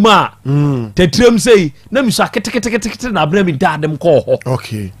tetrem a tetrem sei na miso aketekete na abrem dadem ko ho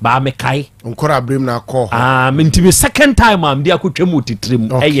okay ba me kai onkora abrem na ko ho minti second time am dia akotwam tetrem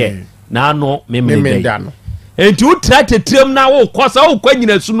eye na no memene da no enti utra tetrem na wo kosa wo kwa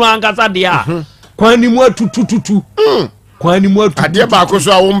nyina su no angasa de a kwani mu atutututu kwani mu atutu ade ba ko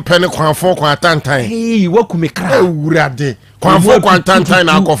so a wo mpene kwanfo kwa tantan wakume kra ewurade kwanfo kwa tantan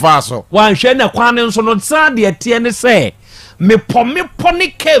na akofa so wanhwe na kwane nso no sade etie ne se mepo ne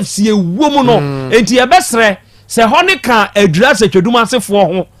caves ye wom no enti ye besre se hone ka adura se tweduma sefo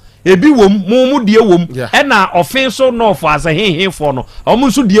ho ebi wom mu die wom na ofin so no fo ase henhenfo no omo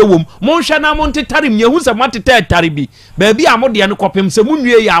nso die wom mo hwe na mo ntetare myehu se mo ntetare bi ba bi amode ne kopem se mu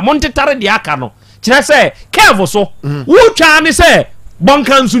nwie ya mo ntetare de aka no kire se kevo so wo twa ne se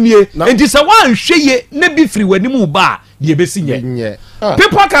bonkan so nie enti se wan hweye ne bi firi wanimu ba ye besi nye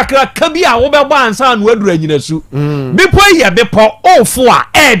people kakra kabi a wo be bo ansa no adura nyinasu bipo ye bipo ofo a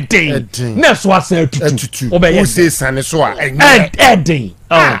eden na so asa atutu wo be ye say sane so a eden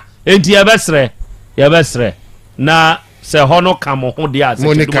enti ye besre na se hono kamo ho dia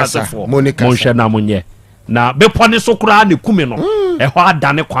se tumasefo mo hwe na monye na bipo ne so kura ne kumi no ho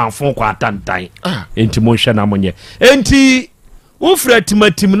adane kwanfo kwa tantan enti mo hwe na monye enti ufra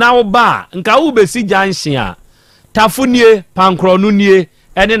timatim na wo ba nka wo besi janhye a tafunie pankronu nie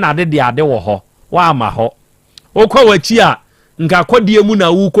ene na de ade wo ho wa ama ho okwa wachi a nka kodie mu na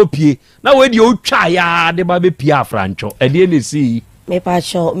wu kopie na we de otwa ya de ba be pie afrancho ede ne si me pa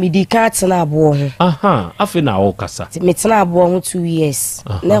cho mi di kat na abo ho afi na wo kasa me tena abo ho 2 years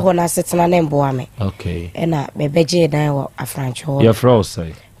na ho na setena na mbo ame okay ena me beje dan wo afrancho your fro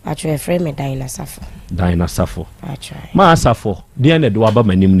say acho e frame me dan na safo acho ma safo de ne do aba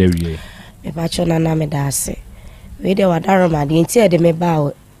manim na wie me pa cho na me da ase we de wadaroma de nti e de me ba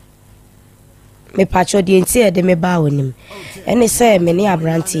o me pacho de nti e de me ba o nim ene se me ni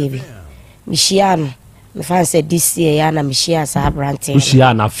abrantie bi mi hia no me fan se this year ya na mi hia sa abrantie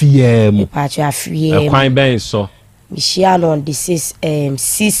hia na fie mu pacho afie kwan ben so mi hia no on the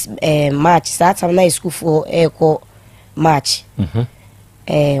 6 March start time na school for echo March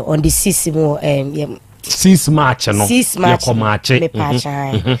on the 6 mo 6 March no ye ko March me pacho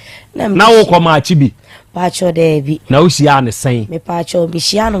na wo ko March bi pacho de bi na usia ne sen me pacho mi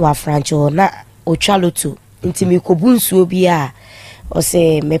hia no wa francho na otwaloto nti mi kobunsuo bi a o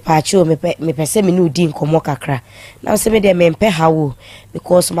se me pacho me pese me no di nkomo kakra na o se me de me mpe hawo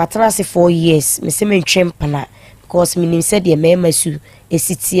because matrase 4 years me se me ntwempana because me nim se de me masu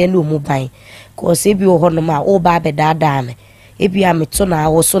esitie no mu ban because ebi wo hono ma o ba be dada me ebi a me to na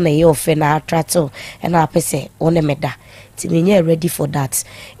wo so na ye ofe na atrato e na pese one me da ti me nye ready for that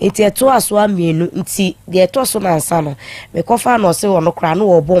enti eto aso amienu nti de eto so na nsa no me kofa no se wono kra no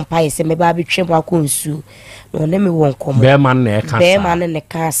wo bom pa ese me ba bi twem akonsu no ne me won komo be man ne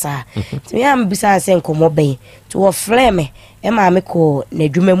kasa ti me am bisa se nkomo ben ti wo fleme e ma me ko na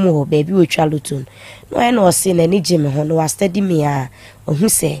dwuma mu ho ba bi wo twa lotun no e no se na ni je me ho no wa study me a ohu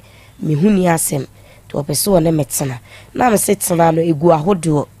se me huni asem to opeso ne metena na me se tena no egu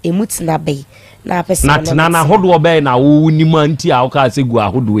ahodo emutina bei na pese na ahodo be na wo nimu anti a wo ka se gu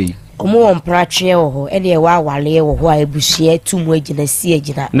ahodo yi omo won pratwe wo ho ene wa awale wo ho a ebuhie tumu agina si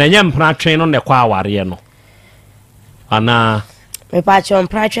agina na nya mpratwe no ne kwa aware no ana me pa chon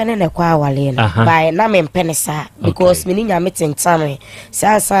pratwe ne kwa awale no by na me mpene sa because me ni nya metentame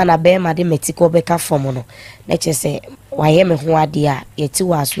sa na be ma de metiko be ka fom no na chese waye me ho ade a yeti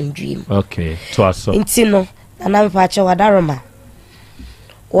wa asundwim okay to aso nti no na me pa che wadaroma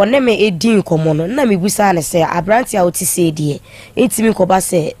wone me edin komo no na me busa ne se abranti a oti se die enti mi koba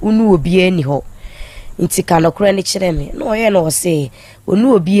se unu obi ani ho nti kanokra ne kire me no ye no se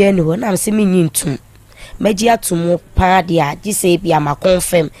unu obi ani ho na me se me nyintum meji atumo pa dia gise bia ma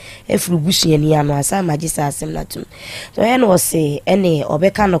confirm efuru busuani anu asa ma gise asem na tum so ene o se ene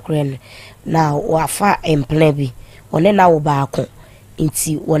obeka nokre na wafa emple bi one na wo baako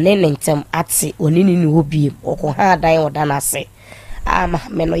nti one ne ntem ate one ni obi okọ ha dan oda na se ama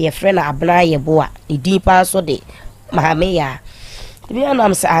me no ye frɛ na abna ye boa ne din pa so de ma me ya bi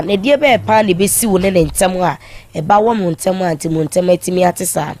anam sa na die be pa ne be si wo ne ntem a e ba wo mo ntem a ntem ntem atimi ate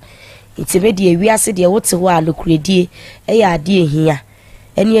sa nti me de wiase de wote ho a lokuredie e ya ade ehia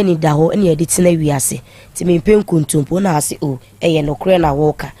ene ani da ho ene ade tena wiase ti me pen kontompo na ase o e ye nokre na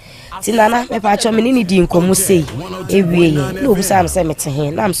woka ti nana me pa cho me ni di nkomu sei e wie ye na obu sam se mete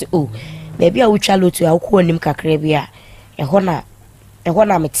he na am se o be bia wo twa lotu a wo ko nim kakra bia e ho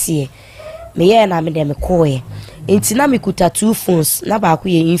na metie me ye na me de me ko ye nti na me kuta two phones na ba ko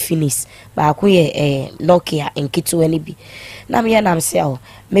ye Infinix ba ko ye Nokia enketo ani bi na me ye na me se o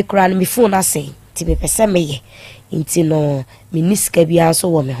me kura no me phone ase ti be pese me ye nti no me niska bia so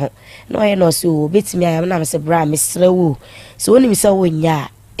wo me ho no ye no so betimi ayam na me se bra me srewo so oni me se wo nya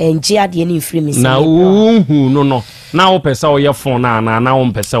enje ade ni free me se na uhu no na wo pese wo ye phone na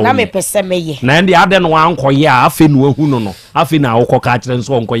wo pese wo na me pese me ye na ndi ade no ankoye a afi no ahu no afi na wo koka kire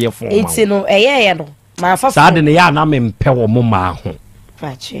nso onkoye phone nti no ye no ma fa sa de ne ya na me mpe wo mo ma ho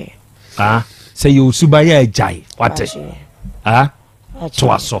fache se yo suba ya jai wate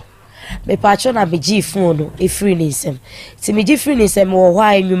twaso me pacho na beji phone no e free nisem ti me ji free nisem wo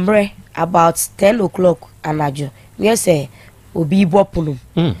hwa enwumre about 10 o'clock anajo me say obi bopunu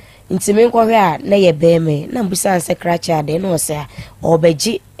nti me nkwohwe a na ye beme na mbusa anse kracha de no se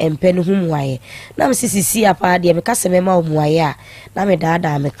obeji empe no humwaye na msisisi apa de me kase me ma humwaye a na me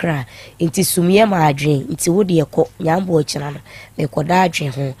daada me kra nti sumye ma adwen nti wode yekọ nyambo ochina no me koda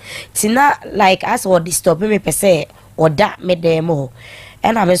adwen ho tina like as what disturb me pese oda me de mo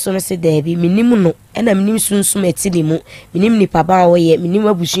ena me so me se de bi minimu no ena minim sunsum etili mu minim ni papa wo ye minim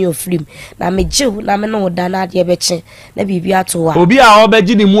abusun ofrim na me jew na me no da na de beche na bibi ato wa obi a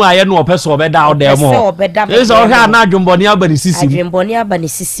obeji ni mu aye no opeso obeda oda mo eso o ha na adwumboni abani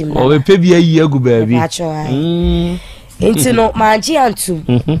sisim o be pe bi ayi agu ba bi enti no manji antum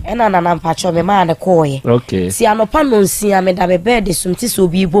ena na mpacho me ma ne koye si anopa no nsia me da be bed sumti so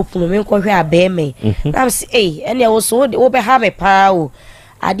bi bopunu me nkohwe abeme na me say ene wo so wo be ha me pa o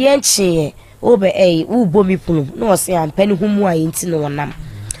ade enchi wo be wo bomi punu no se ampani humu ayi enti no wonam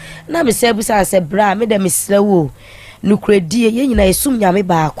na me se busa se bra me da me srawo nukredie ye nyina esum nyame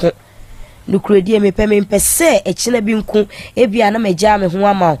baako nukredie me pese echina bi nku ebia na magya me ho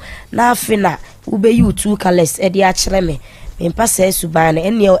ama na afina ube you two colors e dia kire me mpasa esuban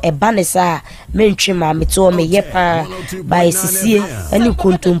ene eba ne sa mentwe ma meto me yepa ba esisie ani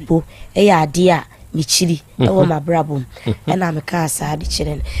kontompo e ya ade a michiri e wo mabrabom e na me ka asa ade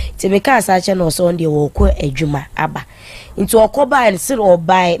kire ne ti me ka asa che no so nde wo ko adwuma aba nti okoba en sir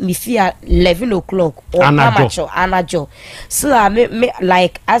obai mi fia 11 o'clock o anajo so me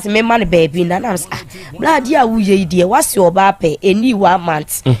like as me man baby na na blood ya wuye ide wase oba pe eni 1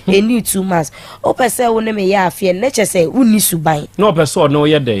 month eni 2 months o pese wo ne me ya afie ne che se uni suban no pese no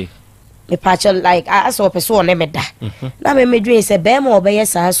ye dey me patch like as o pese wo ne me da na me medwen se be ma obe ye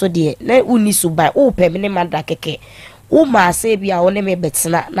sa so de na uni suban o pe me ne manda keke o ma se bia wo ne me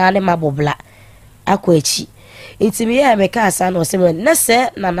betina na ne mabobla akwachi enti me ya me ka asa no se na se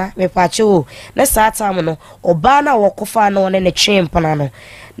nana me pache o na sa time no oba na wokofa na one ne twempana no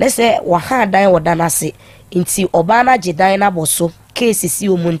na se wa ha dan woda na se enti oba na gidan na boso case si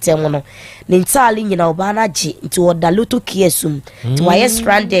o muntem no ne ntali nyina oba na gi enti woda loto kiesum enti wa yes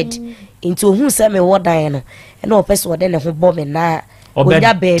stranded enti ohun se me wodan no na opese wode ne ho bo me na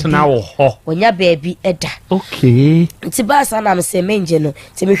onya baby eda okay nti ba sa na me se menje no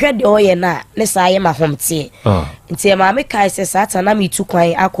ti me hwede oye na ne sa ye ma homte nti ma me kai se sata na me tu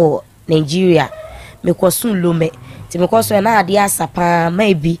kwan akọ Nigeria me kwasun lome ti me kwaso na ade asapa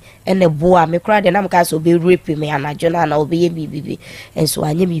maybe ene boa me kra de na me ka so be rape me anajo na obe ye bibi enso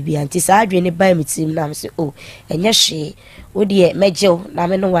anye bibi anti sa adwe ne ba me tim na me se o enye hwe wo de meje na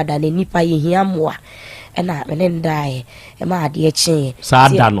me no wada na nipa ye hia moa ena me ndai e ma ade chi sa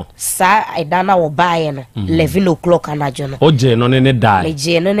da no sa ida na wo baaye no 11 o'clock anajo no oje no ne dai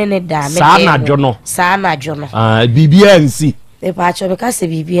meje no ne dai me sa anajo no bibi ansi e pa cho me ka se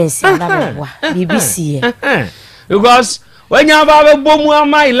bibi ansi na me wa BBC because when you have a bomu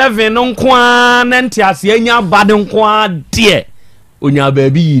ama 11 no nkoa na ntiase anya bade nkoa de onya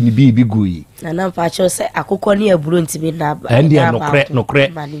baby ni bibi goyi na pa cho se akokọ ne aburo ntimi na ba ende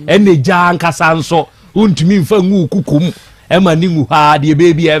nokre ene ja nkasa nso untimi mfa ngu kukum ema ni ngu ha de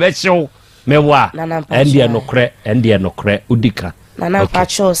baby e be hyew mewa ende nokre udika Nana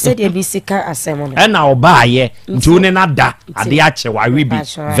Pacho said you be sick assemble. And now buy ye June na da ade ache wa we be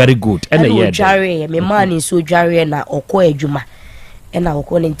very good. And a jare me man is so jare na okọ adwuma. And na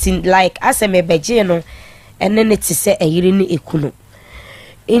okọ ntin like aseme beje no ene ne ti se eyire ne ekunu.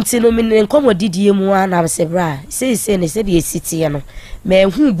 Nti no me nkomo didie mu na se bra se ne se de city no me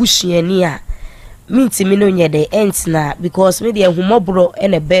hu busuani a minti me no nye de entina because me de ehumobro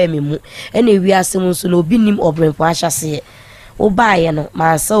ene be me mu ene wiase mu so no obi nim obrempo ahyase wo baaye no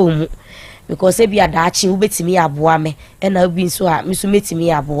ma sa omu because e bia daachi wo betimi aboa me ena obi nso a me so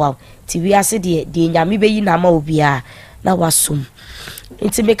metimi aboa ti wiase de nyame beyi na ma obi a na wasum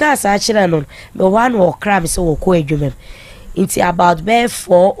nti me ka sa akire no me wa no okra me so wo ko adwumem nti about be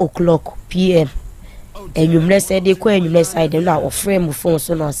 4:00 PM enyumre said de ko enyumre side na ofre mu phone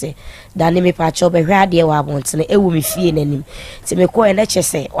so no say dane me pa cho be hwa de wa bontene ewu me fie nanim ti me ko ene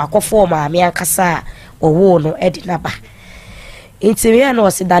chese wakofo ma me ankasa owo no edi na ba nti me na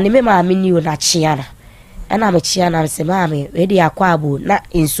say dane me ma me ni o na chia na ana me chia na se ma me we de akwa abu na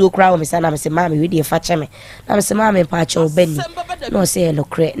ensuo kra wo me sa na me se ma me we de fa che me na me se ma me pa cho bani no say no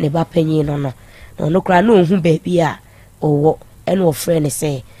kre ne ba panyi no kra no hu ba bi a owo ene ofre ne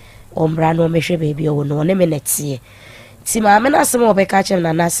say ombra no mehwe baby o no ne menetie ti ma me na se mo be ka chem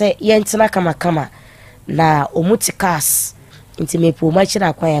na se ye ntina kama na omutikas nti me po ma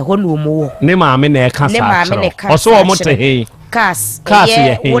chira kwa ya ho no mo ne ma me na e ka sa chiro oso o mote he kas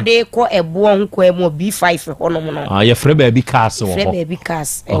ye wo de ko ebo ho ko emo B5 ho no no ye frɛ baby kas wo ho frɛ baby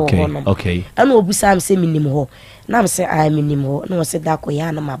kas e wo ho no okay ana obusa am se minim ho na me se I minim ho na wo se da ko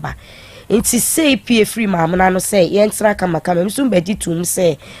ya na maba nti say pie free maamuna no say ye ntra kama msum bedi tum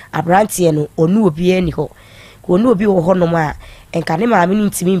say abrantie no onu obi ani ho ko onu obi wo ho no ma enka ne maame no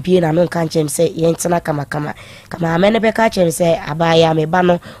ntimi mpie na no nka nchem say ye ntra kama ame ne be ka chem say abaya me ba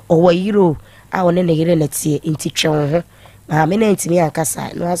no owo yiro a woni ne yire na tie nti twon ho maame na ntimi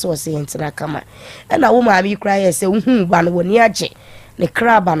ankasa no aso say ye ntra kama na wo maame kra ye say hu ba no woni age ne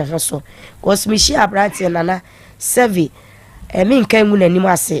kra ba no ho so cause me shi abrantie na sevi emi nkan mu nanim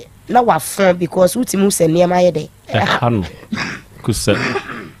ase na wafon because utimu se niema ye de hanu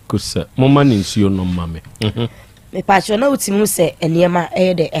kusa mama ni nsuo no mame me pacho na utimu se niema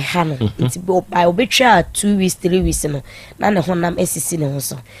ye de hanu nti by obetwa 2 weeks 3 weeks no na ne honam esisi ne ho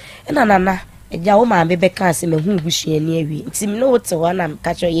so na nana eja wo ma be ka se me hu busuani awi nti me no wote ho na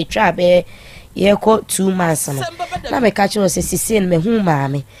kacho ye twa be ye ko 2 months no na me kacho se sisi me hu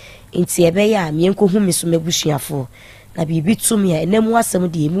maame nti ebe ya me enko hu me so me busuafo na bibi tumi a enemu asem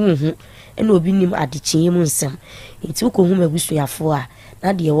de emu hu ena obi nim adekye mu nsem nti uko hu mabusuafo a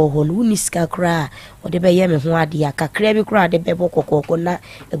na de wo ho no uni sika kra o de be ye me ho ade akakra bi kra de be bokokoko na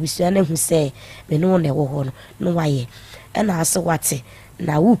abusua na hu se me no na wo ho no waye ena ase wate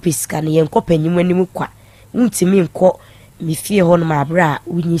na wu pesika ne ye nkopanyim anim kwa ntimi nko me fie ho no ma bra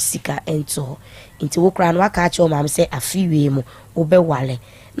uni sika ento nti wo kra no aka acho ma se afiwe mu obe wale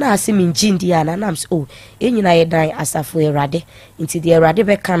na ase min jindi ana na ams oh enyina ye dan asafo erade nti de erade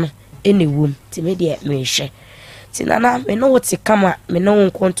be ka no enewum ti me de me hwe ti nana me no wote kama me no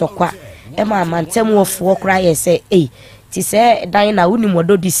nkontokwa e ma mantem wofo kra ye se ti se dan na uni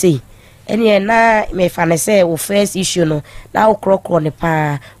mododi sei ene na me fa ne se wo first issue no na wo krokro ne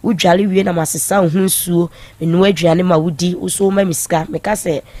pa udwale wie na masesa hu nsuo me no aduane ma wudi uso ma miska me ka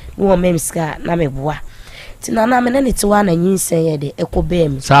se no ma miska na me boa tinana me ne tiwa na nyinsen ye de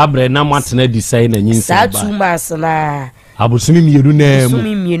ekobem sabre na matena design na nyinsen ba sa 2 months na abusumi mienu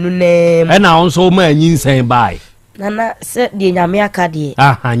na e na onso ma nyinsen bai nana se de nyame aka de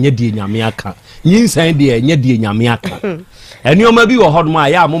nye de nyame aka nyinsen de nye de nyame aka eni o ma bi wo hodom a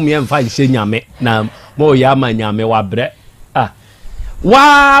ya mom ye mfa nhye nyame na mo ya ma nyame wa bre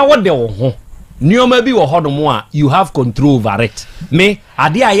wa wo de wo ho ni o ma bi wo hodom a you have control over it me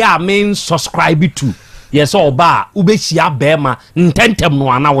ade a ya me subscribe to yes oba ubehia bema ntentem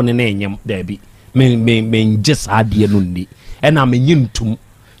no ana woni na enyem da bi me njis ade no ni ena me nyintum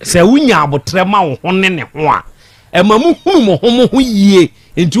se wunya abotre ma wo ho ne ho a emamu hunu mo ho yie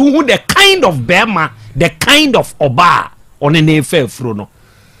enti hu the kind of bema the kind of oba one na efe afro no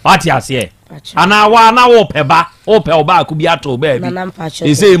ati ase ana wa na wo peba oba ku bi ato ba bi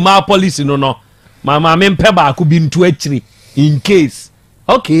e say ma police no mama me peba ku bi ntu akiri in case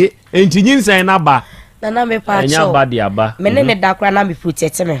okay enti nyinsan na ba nana me pa cho mene ne dakra na me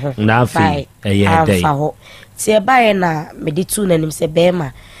protect me ho na afi eye dey ho ti e bae na me di tu nanim se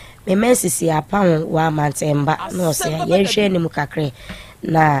bema me mensisi apa ho wa mantemba no se ye hwe nim kakre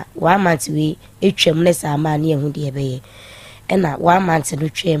na wa manti we etwam ne sa ma ne hu de beye ena wa manti no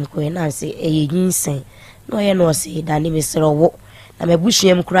twam ko na se eye nyinsen no ye no se da ne me sero wo na me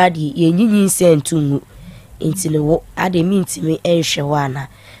buhiem kra di ye nyinsen tungu intini wo ade mi ntimi enhwe wana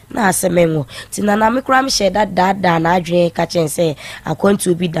na asemenwo ti na me kura me sheda da na adwen ka chen say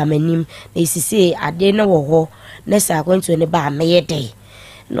akwantu bi da manim na isisi ade ne wo ho na sa akwantu ne ba meye dey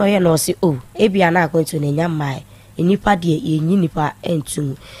no ye no si o ebia na akwantu ne nyamai enipa de yenyi nipa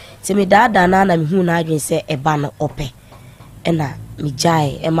entum ti me da na me hu na adwen say eba no ope ena mi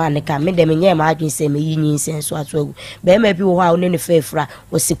jai e ma ne ka me de me nye ma adwen say me yinyi nsenso atogu be ma bi wo ha one ne fefra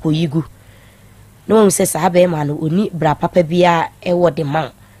wo sikoyigu no se sa be ma no oni bra papa bia e wo de man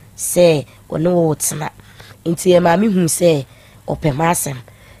se ono wo tsena nti e ma me hu se opemasem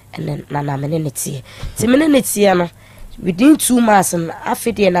ene na me ne tie ti me ne tie no within 2 months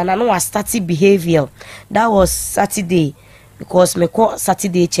after na no was started behavior that was Saturday because me call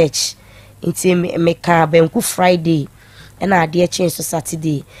Saturday church nti me ka benku Friday ena ade change so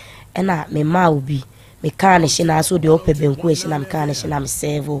Saturday ena me ma obi me ka na she na so de ope benku e she na me ka na she na me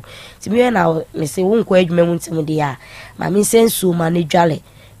serve ti me na me se wo nko adwuma mu ntim de ya ma me sensu ma ne dwale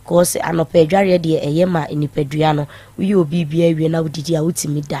cause anope dware de eye ma enipadua no wi obi bia wie na wodidi a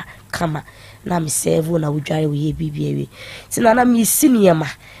wotimi da kama na me serve na wodware we bibia we ti na me siniema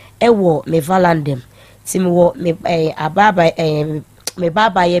ewo me valandem ti me wo me ababa me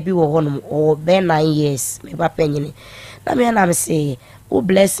baba ye bi wo honom o be 9 years me ba panyini na me say o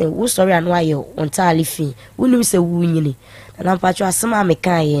blessing wo sorry anu aye on talifi wonu se wunyini na mpacho asema me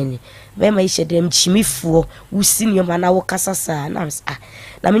kan ye ni be ma ishe dem chimifuo wo siniema na wo kasasa na me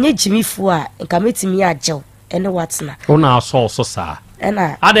na menye chimifuo a nka metimi ajew ene watna ona aso sa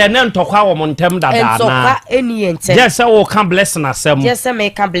ena ade ne ntokwa wo montem dada na ntokwa eni ente yes wo kan blessing asem yes me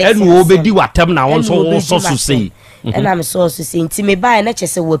kan blessing enu obedi watem na won so wo so sei ena me so sei nti me bai na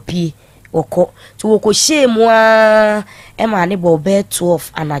chese wapie woko to woko shemu a e ma ne bo be 12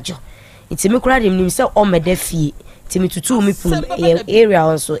 anajo nti me kura dem nim se o meda fie nti me tutu mi pum area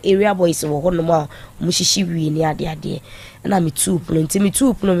also area boys wo hono ma mu shishi wi ni ade ena me tu pum nti me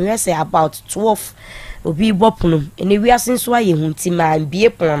tu pum me say about 12 obi bopun ene wi asenso aye hu nti ma bie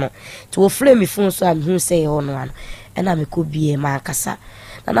pon no to ofre mi fun so am hu say ono ano ena me ko bie ma kasa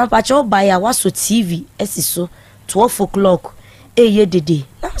na pa cho ba ya waso TV esiso 12 o'clock eye dede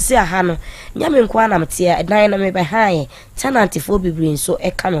na se aha no nyame nko ana mte dan na me ba han tenant fo bibrin so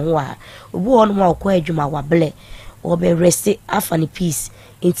e ka me ho a obu ono ma okwa adwuma wa ble obe rest afani peace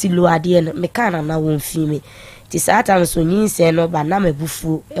nti lo ade no me kana na won fi me ti satan so nyinse no ba na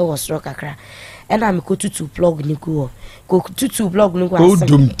mebufu e wo soro kakra ena me ko tutu plug ni ko tutu plug ni ko asem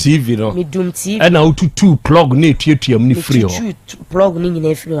dum TV no me dum TV ena o tutu plug ni tuatuam ni free ho tutu plug ni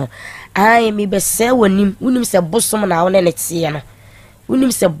nyina free ho ai me be se wonim unim se bosom na wona ne tie no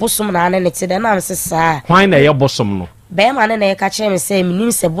unim se bosom na ne tie na am se saa kwan na ye bosom no be ma ne ka che me se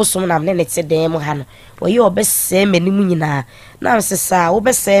minim se bosom na ne tie dem ha no oye obese menim nyina na am se saa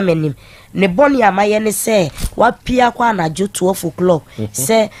obese menim ne boni amaye ne se wapia kwa na jo 12 o'clock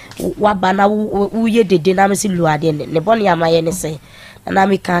se wabana uye dede na me se luade ne boni amaye ne se na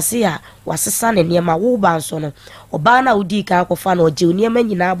me kan se a wasesa ne niema wo ba nso no oba na udi ka akofa na oje niema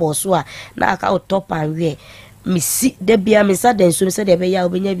nyina aba so a na aka top and we misi de bia me sa den so me se de be ya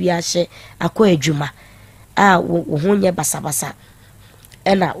obenya bi ahye akọ adwuma a wo honye basabasa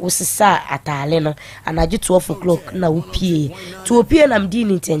ena wosesa atale no anaje 12 o'clock na wopie to opie na mdi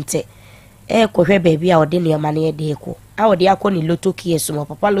ni tente kohwe baby a ode niema na ye de ko a ode akọ ni loto kiesu mo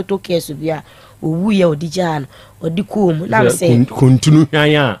papa loto kiesu bia owu ye odi jan odi kom na se kontinu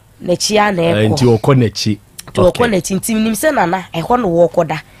hwan na chi a na eko nti okọ na chi to okọ na chi ntim nim se nana eho no wo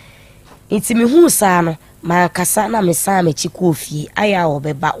koda ntimi hu sa no ma kasa na me sa me chi ko fie aya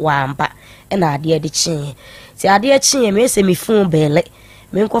obeba wamba na ade de chi ti ade chi me se me fun bele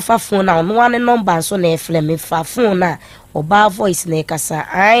me nkofa fun na no ane number so na efle me fa fun na oba voice na kasa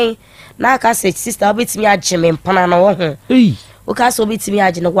ai na aka se sister obetimi agye me mpana na wo ho o ka so obetimi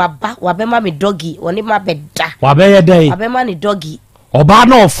agye no waba ma me doggy woni ma beda waba ye dai waba ma ni doggy oba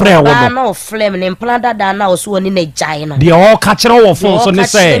na ofre wo no na ofre me mpana dada na oso woni na jai no de o ka kire wo fon so ne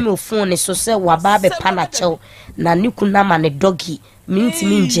se me fon ne so se waba be pana chew na niku na ma ne doggy minti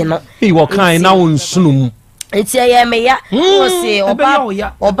mi nje no wo kan na won sunum enti ya me ya o se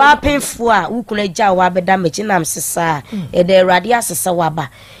oba penfu a wukuna ja wa beda mechi na msesa e de radi asesa waba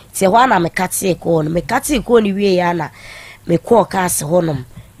ti ho na me kate ko no me kate ko ni wie ya na me ko ka ase honom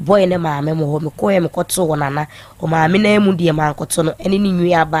boy ne ma me mo ho me ko ye me koto wonana o ma me na emu de ma koto no eni ni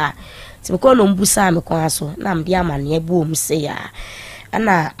nwi aba ti me ko no mbusa me ko aso na me de amane bu o mse ya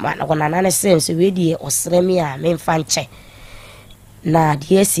ana ma na wonana ne sense we die osremi a me mfa nche na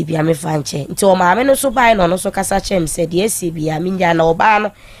DSC bia me fanche nti o maame no so bai no so kasa chem se DSC bia me nya na oba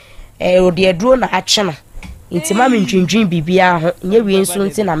no ode aduro na ache no nti ma me ntwintwin bibia ho nye wi nso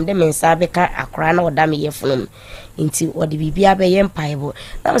nti na mde mensa beka akora na oda me yefunu nti odi bibia be ye mpaebo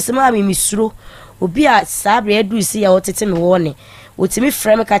na se ma me misuro obi a sabre adu si ya otete me wone otimi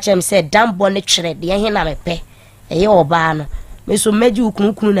frame ka chem se dambo ne twere de he na mepe eye oba no me so meji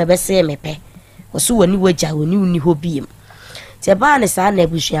ukunu na be se mepe oso wani waja wani uni hobiem te ba ne sa na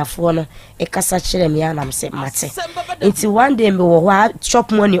abusuafo no e kasa kire me anam se mate nti one day me wo ho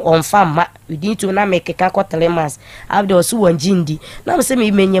chop money on farm within to na make ka ko 3 months after oso wanjindi na me se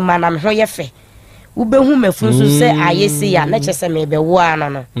me menye ma na me ho ye fe ubehu mefunso se ayesi ya na chese me be wo ano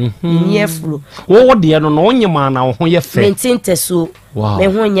no ni afuro wo de no no onyema na wo ho ye fe mentinte so me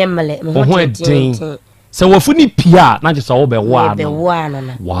ho nyemele me ho tin se wofuni pia na chese wo be wo ano be wo ano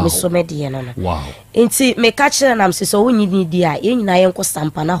no me so me de no no wow nti me ka kire na mse so wonyi ni di a yenyina yenko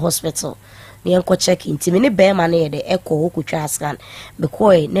Sampana hospital me yenko check nti me ne be ma na ye de eko okutwa scan be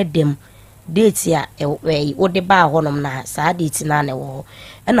koy ne dem date ya wo de ba honom na sa date na ne wo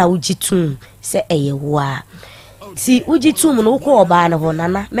na ujitum se eyewa ti ujitum no ko oba na ho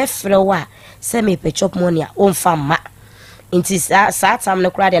nana me frɛ wa se me pe chop money a onfa ma nti sa tam ne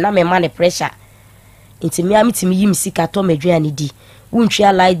kra de na me ma ne pressure nti me amitimi yim sika to medwane di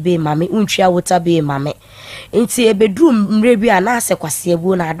untwa light bay mame untwa water bay mame nti ebedu mre bi ana se kwase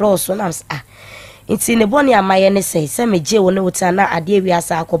abu na adoso na nti ne boni amaye ne se meje wo ne wuta na ade wi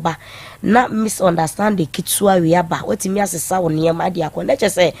asa akoba na misunderstand the kitwa wi aba wetimi asesa wo ne ma ade akọ na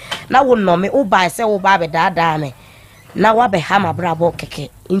che na wo no me wo ba se wo ba be dada me na wa be ha ma brabo keke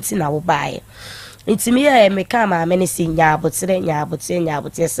nti na wo ba ye nti me ya me ka ma me ne si nya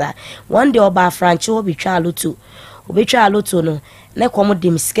abotre sa one day oba franchi obi twa aloto no na komo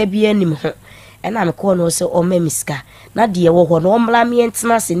dem sika bi anim ho ena me ko no se o ma miska na de wo ho no omla me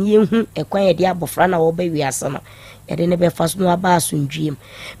entena se ne yehu ekwan ye de abofra na wo ba wiase no ye de ne be fa so no aba asundwiem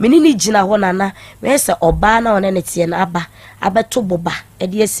me ni gina ho nana me se oba na one ne tie na abeto boba e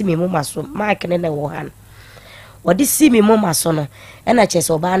de asi me moma so mark ne wo han wodi si me moma so no ena che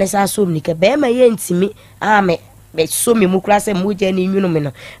se oba ne sa so ni ke be ma ye ntimi a me so me mu kra se mu je ni nwunu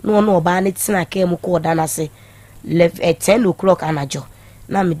me no oba ne tina ka mu ko da na se 10 o'clock anajo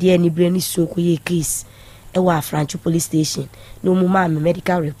na me de ani bre ni so ko ye case e wa Franchu police station no mu ma me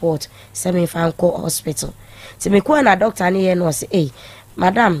medical report se me fa nko hospital ti me ko na doctor ni ye no se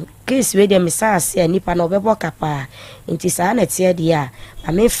madam case we de me sa ase nipa na obebo kapa nti sa na tie de a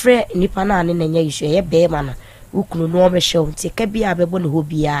me frɛ nipa na ne nya issue ye be ma na ukunu no me hwe nti ka bia bebo ne ho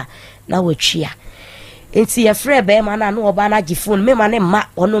bia na watwia nti ye frɛ be ma na no oba na gi phone me ma ne ma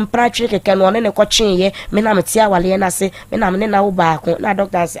ono mpra twe keke no ne ko twenye me na me tia wale na se me na me na wo ba ko na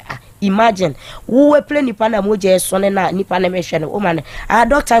doctor say imagine wo play nipa na mo je so ne na nipa na me hwe ne o ma ne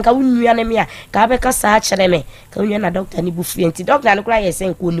doctor nka wunua ne me a ka be ka sa kire me ka wunua na doctor ni bu fie nti doctor ne kura ye se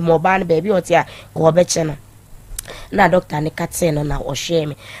nko ni mo ba ne ba bi o tia ko be che no na doctor ne kate no na o hwe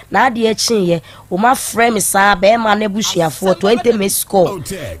me na ade a chin ye o ma frɛ me sa be ma na busuafo 20 me score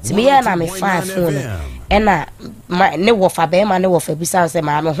ti me ya na me 5 phone ena ne wofa be ma ne wofa bisa se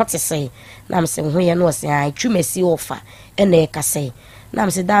ma me hote se na me se ho ye no se ai twumesi wofa ena e kase na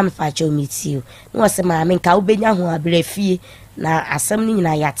me se da me fa cho mitio no se ma me nka obenya ho abrafie na asem ni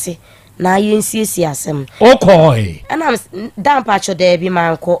nyina yate na yensiesi asem okoi ena da pa cho de bi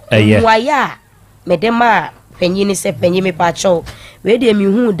manko waya me de ma penyini se penyimi pa cho we de mi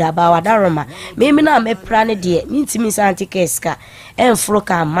hu da ba wadaroma me na me pra ne de ntimi santi keska enfro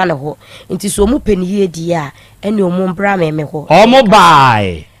ka ma ne ho nti so mu peniye di a ene omu mbra me ho omo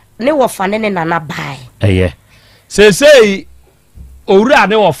bai ne wo fa ne na na bai sei owura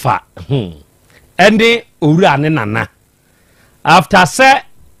ne wo fa ende owura ne nana after se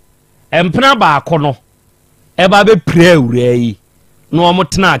empna ba akono e ba be pray owura yi no omo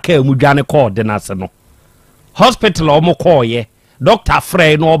tena ka mu dwane ko de na se no hospital omo call ye doctor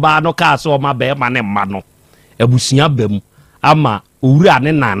frey no ba no ka so ma be ma ne ma no abusia bam ama owura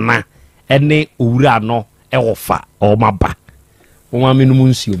ne nana ene owura no e wofa o ma ba won amenu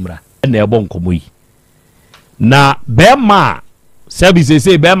nsiomra na ebo nkomo yi na be ma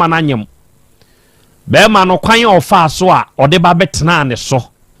service be ma na nyem be ma no kwan ofa so a ode ba betena ne so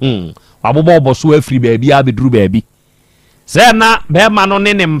wabobo oboso afri ba bi abeduru ba bi se na be ma no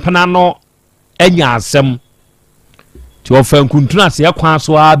ne mpena no anya asem ti ofa nkuntuna se yakwan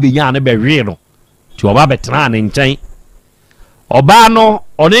so a benya ne bewe no ti oba betena ne nkyɛn oba no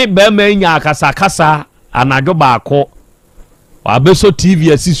one be ma nya akasa anadwo baako wabeso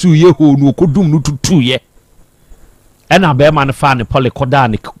TV asisu ye ho no kodum no tutu ye ɛna be ma ne fa ne polycoda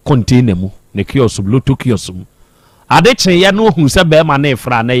ne container mu ne kiosk bluetooth kiosk mu ade kyen ye no hu se be ma ne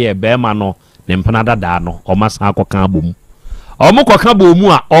fra na ye be ma no ne mpana dada no o ma san akoka abom o mo koka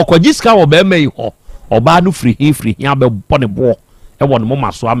bomu a o kwagiska wo be ma yi ho oba no free here be bone bo e won mo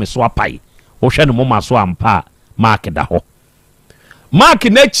maso ameso apai wo hwe ne mo maso ampa mark da ho mark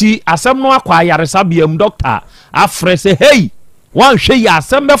nachi asem no akwa yaresa biam doctor afre say hey wan hwe ya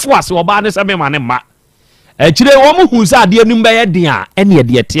asem befo ase oba ne se me ma ne ma akire wo mu hu sa ade anum be ye den a ene ye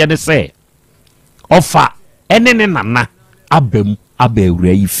de te ne se ofa ene ne nana abam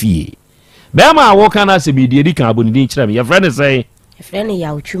abawura yi fie be ma wo kana se bi de di kan aboni din kire me ye friend say ye friend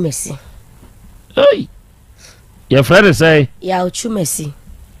ya Ochumesi hey ye friend say ya Ochumesi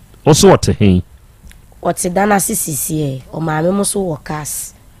oso what he what's dana sisi o maame mo so wo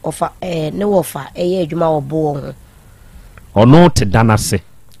cars ofa ne wofa ye adwuma obo ho ono te dana se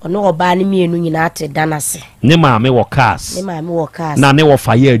ono oba ne mienu nyina te dana se ne maame wo cars na ne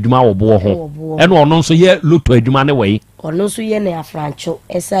wofa ye adwuma obo ho ene ono nso ye loto adwuma ne we ono nso ye ne afrancho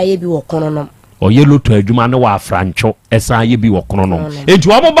esa ye bi wo kononom o ye loto adwuma ne wa afrancho esa ye bi wo kononom enti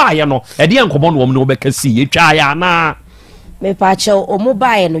wo mo ba ye no e de enkomo no wo no bekasi ye twa ya na me pa che o mo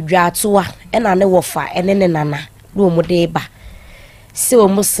ba ye no dwatoa ena ne wofa ene ne nana no mo de ba se o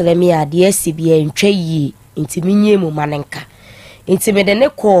muslimi ade asibi antwa yi nti minye mu manenka nti me de ne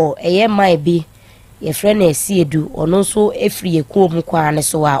ko eye mai bi ye frɛ na asiedu ono nso efri eko mu kwa ne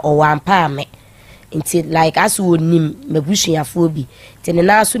so a o wampa ame nti like aso onim mabusuafo bi te ne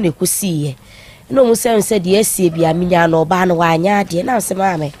na so ne kosiye no mu se de asiebi aminya no ba no wanya ade na se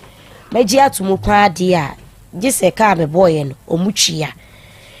ma me magi atomu kwa ade a gise ka me boy no omutwia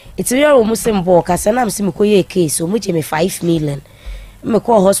itiri o mu se mbo ka se na me se me koye case o mu je me 5 million me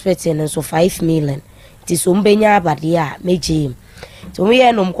ko hospital no so 5 million ti so mbenya abade a meje to me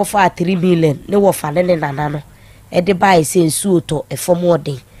ye no mkofa 3 million ne wo fa ne nana no e de bai se nsuo to e fom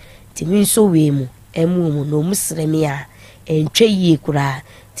odin ti mi nso we mu emu mu no musremi a entwe yie kura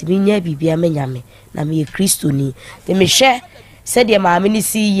ti mi nya bibia menyame na me Kristo ni te me hwe se de maame ni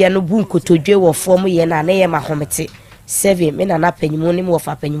si ye no bu nkotodwe wo fom ye na ne ye mahomete 7 me na panyimu ne mo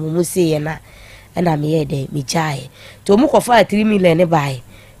fa panyimu mu se ye na na me ye de me jae to mu kofa 3 million ne bai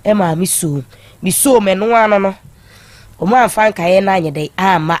e maame so mi so me no ano no o ma fan kaye na anye de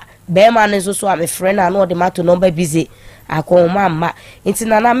ama be ma ne so a me friend na no de mato number busy akọ ma nti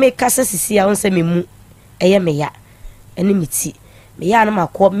na me kasa sisi a onse me mu eye me ya eni miti me ya na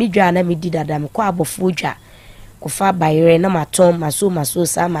makọ me dwa na me di dada me kọ abofo dwa ko fa bayere na maton maso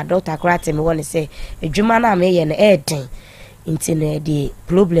sa ma doctor krate me woni se edwuma na me ye na eden nti na de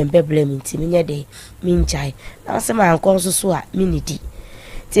problem nti me nye de me njai na se ma nkọ so a me nidi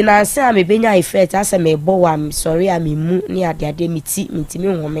tina se a me benya effect asa me bo wa me sorry a me mu ni ade miti me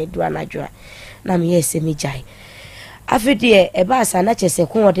home do anadwa na me yese me jai afide e ba sa na chese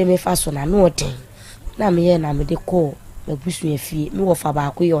ko ode me fa so na no ode na me ye na me de ko me busu afie me wo fa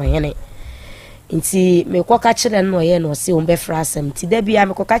ba ko ye ohene nti me ko ka kire no ye no se o be fra asem ti da bia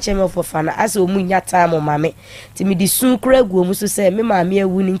me ko ka kire me fofa na asa o mu nya time mame ti me di sun kra gu mu so se me mame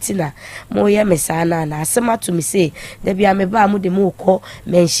awu ni nti na mo ye me sa na asem ato me se da bia me ba mu de mo ko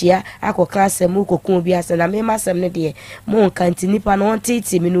menhia akoka asem mu kokun bi asa na me masem ne de mo nka nti nipa no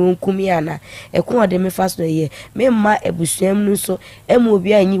titi me no nkumi ana e ko de me fa so ye me ma ebusuam nu so emu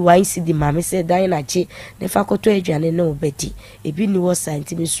obi anyi wan si di mame se dan na che ne fa koto adwane na obedi ebi ni wo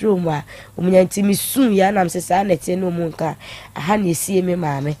santi me suro mu a omunyanti mi sun ya na msesa na te no mu nka aha na esie me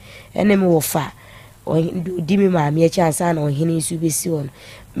maame ene me wo fa di me maame e chansa na ohene nsu besi won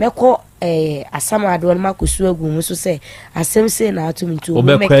meko asama ado no makosu agu mu so se asem se na atum ntu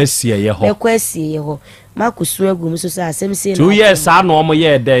obekwa asie ye ho meko asie ye ho makosu agu mu so se asem se na 2 years ano omo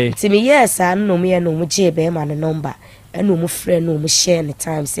ye dey ti me yes ano me ye no mu je be ma ne number eno mu frɛ no mu share ne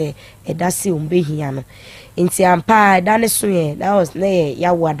time se edase ombehia no nti ampa da ne so ye that was na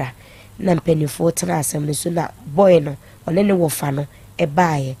ya wada na mpenifo tena asem ne so na boy no one ne wofa no e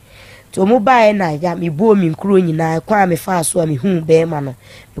baaye to mu baaye na ya me bo mi nkuro nyina kwa me fa so a me hu be ma no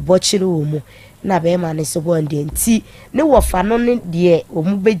me bo kire wo mu na be ma ne so bo ndi nti ne wofa no ne de o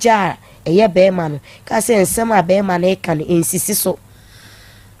mu beja eye be ma no ka se nsem a be ma ne ka no ensisi so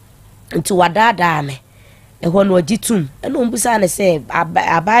nti wadada me ehọ no agitum eno mbusa ne se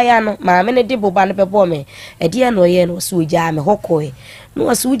abaya no maame ne de boba ne bebo me ede no ye no so gya me hokoe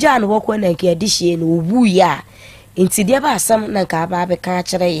no so gya no hokoe na nke adihie no obu ya nti de ba asam na ka ba be ka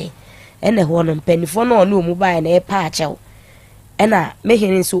kire ye ene ho no mpanifo no no mu ba na e pa achew ena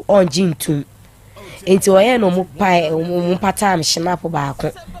mehene so onji ntum nti oye no mu pa mu patam shinapo ba ko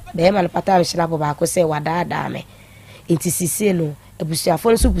be ma no patam shinapo ba ko se wadada me nti sisi no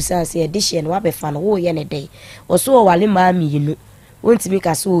ebusuafo nso busa se edition wa be fa no wo ye ne dey oso o wale ma mi yinu wontimi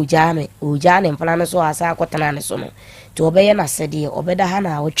ka so oja ne mpana no so asa akotana ne so no to obeye na sede obeda ha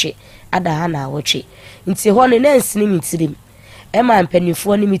na awotwe ada ha na awotwe nti ho ne nansini mitirim e ma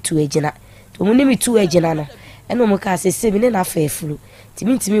mpanifo ne mitu agina to mu ni mi tu agina no eno mu ka se mi ne na fa afuru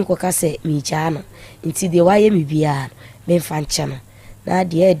timi nkoka se mi gya no nti de waye mi bia me mfa nche no na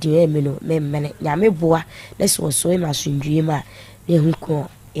de edi emi no me mene nyame boa na so so ma sundwie ma na hu ko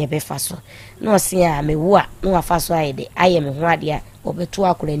ye be fa so na osi a me wo a na wa fa so ayede aye me ho ade a obeto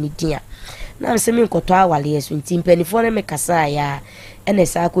akora ni dia na se mi nkoto awale yesu nti mpanifo na me kasa ya ene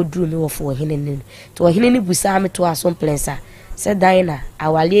sa akoduru me wo fo hene ne to hene ni busa me to aso plensa se dan na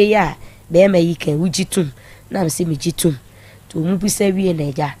awale ya be ma yi kan wujitum na se mi jitum to mu busa wie na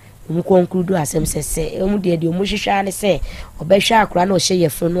eja mu conclude asem se mu de mu hwehwa ne se obehwa akora na o hye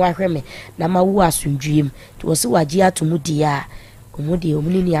yefro no ahweme na ma wu asundwiem to wo se wagi atomu dia mu de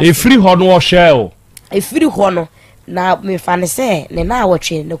omuni ni efiri ho no o hye efiri ho no na me fa ne se ne na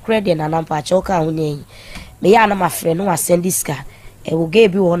awotwe ne credit na nampa cha o ka ho ne me ya na ma frɛ no wa send diska e wo ge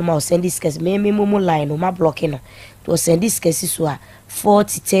bi wo no ma o send diska me mu line no ma block no to send diska si so a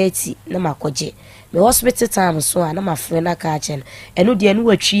 40-30 na makoje me hospital time so a na ma frɛ na ka chen eno de enu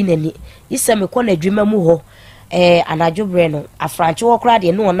watwi nani ise me kɔ na adwuma mu ho anadwo bre no afranche wo kra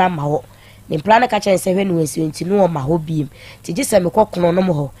de no na ma ho ne plan ka chen se hwe no wesi nti no ma ho biem ti gise me kɔ kono no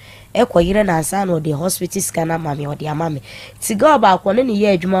mo ho ekoyire na ansa no de hospital scanner ma me o de ama me ti go ba akɔ ne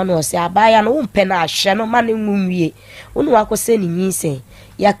ye adwuma no se abaya no wo mpɛ na ahwe no ma ne nwunwie wonu akɔse ne nyinsen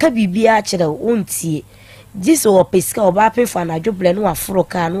ya ka bibia kyerɛ wo ntie jiso o peska o ba pe fa na dwoble no aforo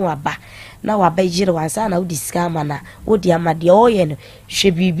ka no aba na wa ba jire wansa na udi skama na odi amade o ye no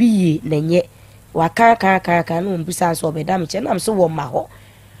hwe bibi na nye wa ka no mbusa so obeda me che na so wo ma ho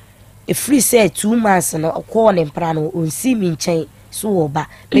e free say 2 months no ko ne mpra no onsi mi nchen so wo ba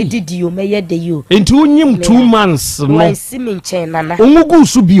me didi o me ye de yo enti unyim 2 months no onsi mi nchen nana ongugu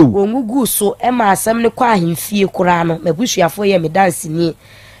so bio ongugu so e ma asem ne kwa ahemfie kura no mabusuafo ye me dance ni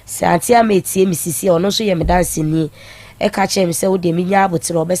santia metie misisi ono so ye me dance ni e ka chem se wo de mi nya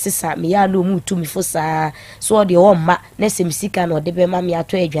abotere obesesa me ya no mu tu mi fo saa so o de o ma na se misika na o de be ma mi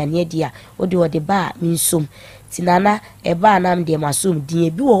ato adwane dia o de ba mi nsom tinana e ba na m de masom din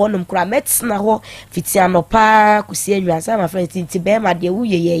bi wo honom kura metsna ho fitianopa kusi anwansa ma friend tinti be ma de wo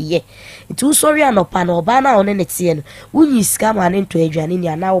ye nti wo sori anopa na oba na one ne tie no wunyi sika ma ne nto adwane ni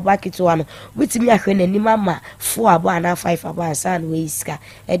ana wo bakito ano witimi ahwe na nima ma 4 abo ana 5 abo ansa na we sika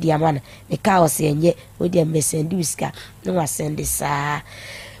e de ama na me ka o se enye wo de mesendi sika no wa send sa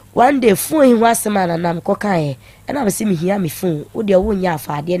one day phone hi wasema na nam kokae na be se mi hia mi phone wo de wo nya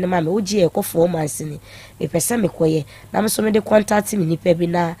afaade ne ma me wo gie ko 4 months ni me pese me koye na me so me de contact mi nipa bi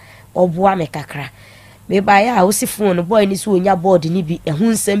na oboa me kakra me ba ya wo si phone boy ni so onya board ni bi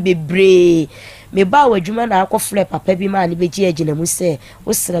ehun nsem bebre me ba wadwuma na akofle papa bi ma ni be gie agina mu se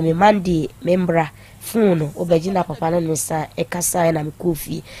wo sra me mandi membra phone obagina papa na no sa e kasa na me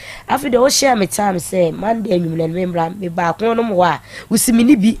kofi afide wo share me time say mande anwumle membra me ba ko no mo wa usi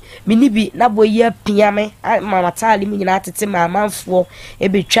mini bi na boye pia me mama tali mi nyina tete mama mfo e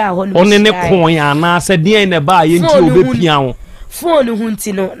betwa ho no one ne kon ya na se den ne ba ye nti obepia ho phone hu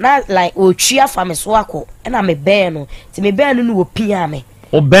nti no na like o twia fa me so akọ na me ben no ti me ben no wo pia me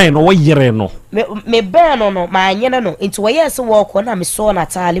o ben no wo yire no me ben no ma nyene no nti wo yes wo ko na me so na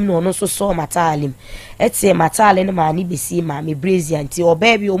talim no no so matalim etie matale ne ma ni besi ma me brazia nti o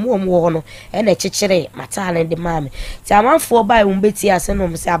ba bi o mu wo no e na chechire matale de ma me ti amanfo ba e umbeti ase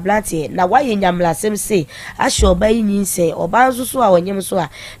no se ablante na waye nyamla sem se ahwe oba yi nyinse oba nso so a wonyem so a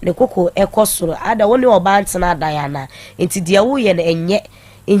ne koko ekosoro ada woni oba ntena dayana nti de wo ye na enye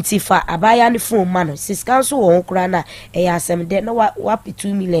intifa abaya ne phone mano siskanso wo kura na e ya asem de na wa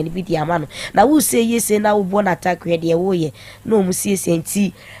 2 million bi di amano na wo se yese na wo bona attack we de wo ye na o mu sie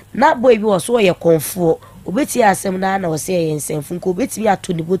senti na boy bi wo so ye konfo obeti asem na na wo se ye nsenfu ko obeti bi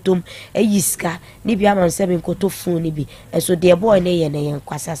ato ni botom eyiska ni bi amano se bi nkoto phone ni bi eso de boy ne ye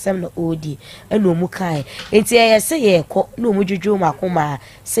nkwasa asem na odi ena o mu kai enti ye se ye ko na o mu dwodwo makoma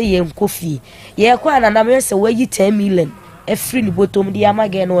se ye nkofi ye ko anana me se wayi 10 million efri ni botom di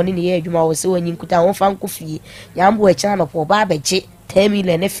amage no ne ye adwuma wo se wanyi nkuta won fa nkofie nyambo e kira no po ba beje 10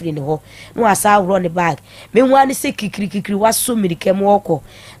 million efri ni ho no asa awro ne bag me hu ani se kikiri waso mirike mo okọ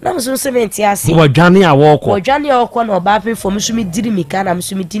na mso se menti ase wo dwane a wo okọ wo dwane a okọ na oba pe fo mso mi diri mika na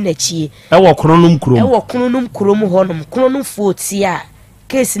mso mi di na chie e wo kronum krom honum kronum foti a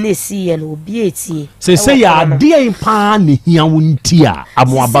case na esi ye no obi etie se ya de pa ne hia wonti a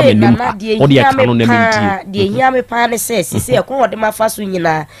amoaba menim o de ka no na menti de hia me pa ne se se ko wode ma fa so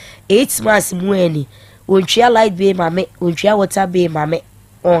nyina 8 months mu ani ontwia light be mame ontwia water be mame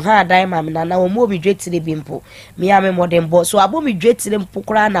on ha dai ma me nana o mo mi dwetire bi mpo me ya me modern bo so abo mi dwetire mpo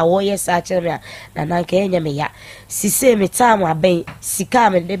kra na wo ye sa kire me nana nka enya me ya sise me time aben sika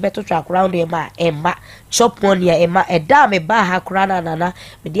me de beto twa around e ma emma chop money e ma e da me ba ha kra na nana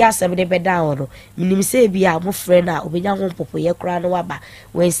me di asem de be da ho minim se bi a mo frɛ na obenya ho popo ye kra no waba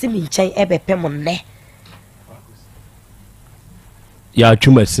wensi mi nkyɛn e be pem nne ya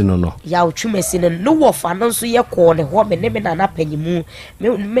twumasi no ya twumasi no wo fa no so ye ko ne ho me ne me nana panyimu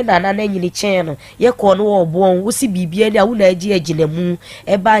me nana na nyini kyɛn no ye ko no wo bo wo si bibia ni a wo na agi aginamu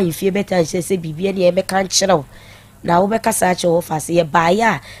e ba ahifie beta nhyɛ se bibia ni e me kan kyerɛw na wo be kasa kye wo fa se ye ba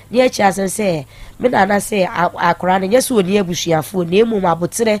ya ni a kyi asen se me nana se akora ne yeso oni abusuafo na emu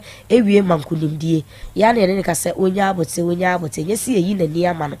mabotere ewie mankunimdie ya na ne kasa onya abote yesi eyi na ni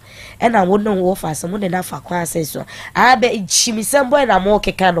ama no e na wo no wo fa se mo ne na fa kwa asen so a be chimisem boy na mo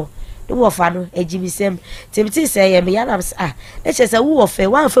keka no wo fa no ejimisem temti se ye me ya na e che se wo fa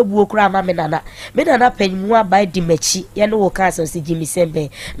wan fa buo kura ma me nana panyimu abai di machi ye no wo ka se jimisem be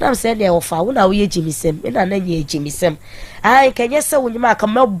na se ne wo fa wo na wo ye jimisem me nana nye jimisem ai kenye se wo nyima ka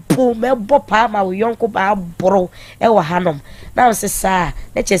mebo pa ma wo yonko ba boro e wo hanom na se sa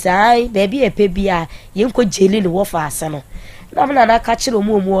ne che se ai baby e pe bia ye nko jeli ni wo fa ase no na me nana ka kire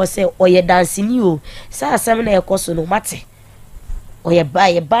omu se oye dancing o sa asem na ekoso no mate oye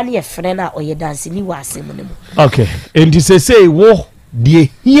ba ne efre na oye dancing ni wa asem ne mo okay enti se wo die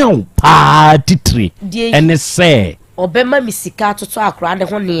hian pa titire ene se obema mi sika toto akra ne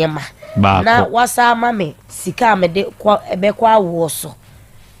ho niema na wasa mame sika me de ebe kwa wo so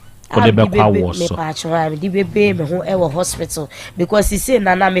ode be kwa wo so me pa chwa me di bebe me ho e wo hospital because he say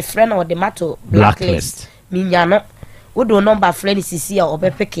na me friend o de mato blacklist mi nya no wo do number friend sisi a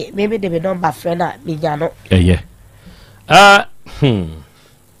obepeke maybe de number friend na mi nya no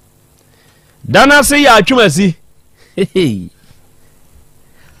dana se ya atwumasi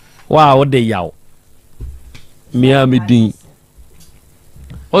wow de yaw mia me din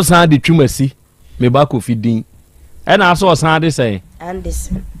o san de twumasi me ba ko fi din e na so o san de say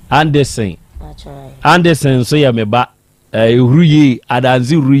Anderson so ya me ba ruye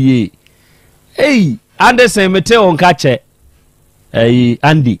adanzi ruye Anderson mete on ka che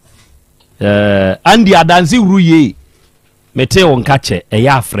Andy adanzi ruye mete on ka che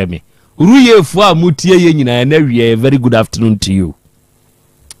ya afre me ruye fu a mutie ye nyina na wie very good afternoon to you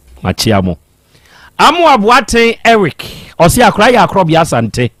machiamo amu aboaten Eric osi akra ya akrobia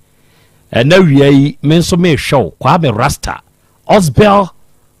asante na wie yi menso me show kwa me rasta Osbel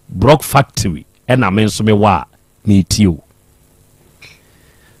Brock Factory ena menso me wa ni tio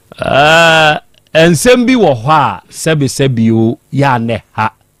ensem bi wo ho a sebi o ya ne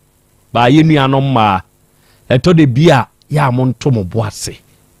ha ba ye nuanom ma eto de bia ya monto mo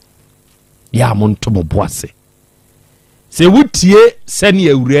boase se wutie sani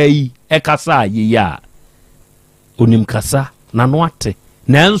awura yi ekasa ye ya onim kasa na no ate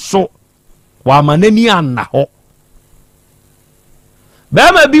nanso wa manani anna ho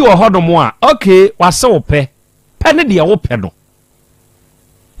bema bi wo hodom a okay wase wo pe ne de wo pe no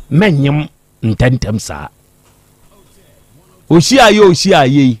menyem ntentem saa osi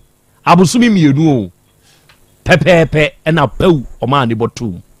aye abusumi mienu o pepepe na pau o ma ne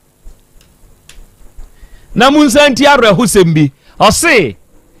botum na munsanti arahusem bi o se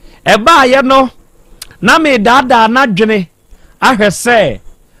eba ye no na me dada na dwene ahwese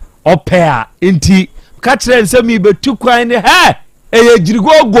opea enti ka kire nsem mi betu kwan ne eye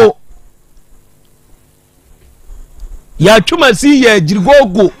jirigogo ya twumasi ya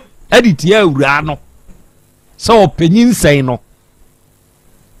jirigogo editi ya ura no so openyin sen no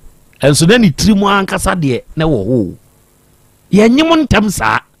enso na ni trimu ankasa de na wo ho ya nyim ntem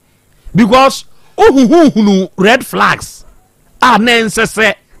saa because ohuhuhunu red flags na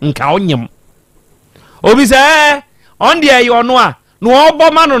nsese nka onyim obi se on de yo no a no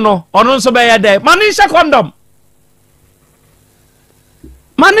obo ma no ono nso be ya de manisha condom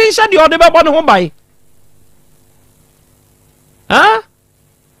manisha di ode be bo ne ho bai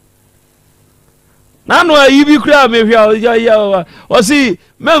nanu ayibi kura me hwia ya o si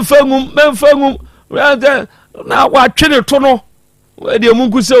memfangum na wa twene to no de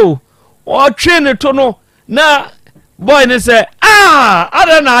munku se o twene to no na boy ne se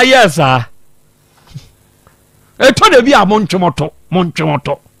ada na yesa e to de bi a montwemoto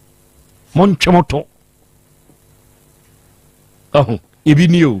ibi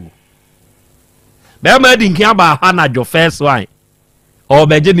ni o be ma di nkia ba ha na jo first one o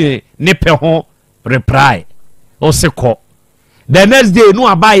be je ni pe ho reply o se ko the next day no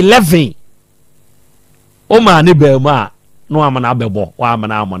about 11 o ma ni be ma no ama na bebo wa ama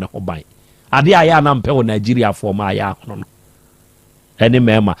na amone ho ban ade aya na mpe wo Nigeria for ma ya hono no ene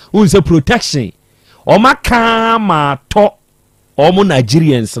mema unse protection oma ka ma to omo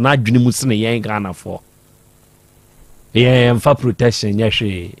Nigerians na adwene mu sene yen Ghana for yen fa protection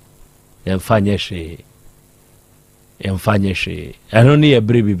nyehwe yen fa nyehwe eno ne ye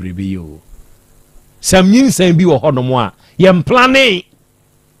brebi yo sam nyinsan bi wo honom a yen planning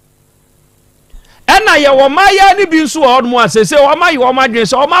ena ye wo maya ni bi nso wo honom a sese wo mayi wo madwen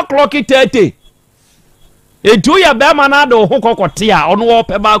se wo ma clock 30 etu ya be ma na do ho kokote a ono wo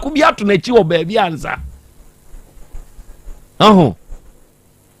pe ba ku bi ato na chi wo ba bi anza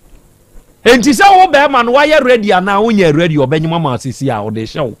enti se wo be ma no wa ye ready ana wo nya ready obenyuma ma sisi a wo de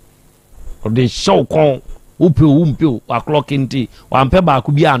show kon umpe wa clock nti wa mpe ba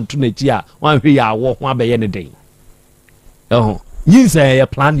ku bi anto na chi a wa hwe ya wo ho abaye ne den yinsa ya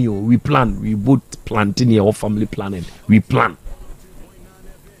plan yo we both planting your family planning we plan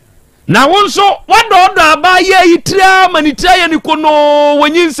na wonso wadodo abaye yitira manitira ye ni kono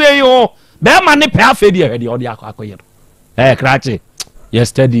wonyinse yo be ma ne pe afedi e hwede odi akoye krache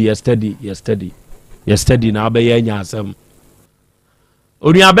yesterday na abaye nya asem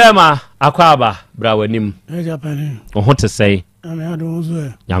oni abema akwaba bra wanim ho te sei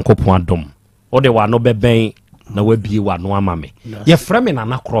yankopon adom ode wa no beben na wabie wa no amame ye frame na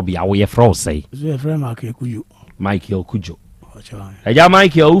nakrobia wo ye fro sei ye frame Michael Kujo eja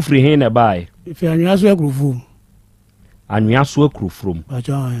Michael ufri hin na bai ife anwaso akrofrom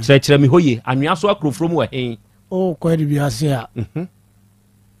kire mi hoye anwaso akrofrom wa hin o kwadi biase a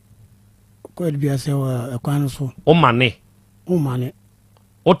wa kwano so o mane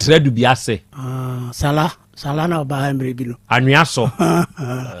o trade biase sala na ba emre bi no anwaso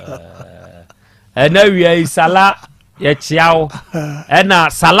ena wi sala ye chiao ena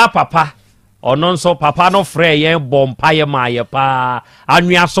sala papa ono nso papa no frɛ yɛn bompa ye ma ye pa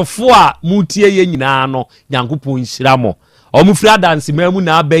anwiasofo a mutie ye nyina no nyankopon hyira mo omufira dance mamu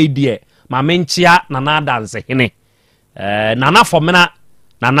na abai de ma menchia na na dance hene nana fomena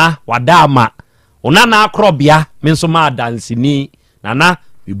nana wadama ona na akrobia menso ma dance ni nana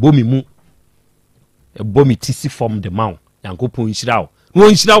ebomi mu ebomi tisi from the mount nyankopon hyira wo no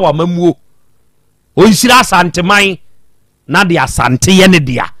hyira wa mamuo o hyira asanteman na de asante ye ne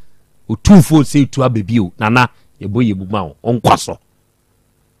dia otufo se tu abebio nana eboye buma onkwaso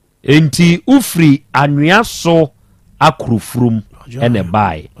enti ufri anwiaso akrofrom ene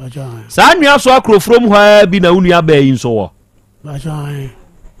bai sa anwiaso akrofrom ha bi na unu abai nso wo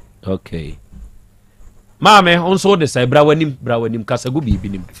okay mame onso de sai bra wanim kasago bi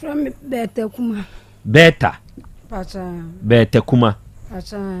nim from beta kuma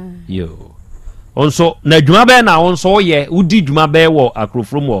yo onso na djuma be na onso ye udi djuma be wo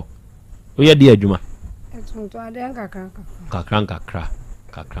akrofrom wo oye di adwuma etunto ade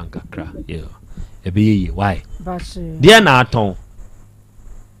kakra yo ebe ye why dia na aton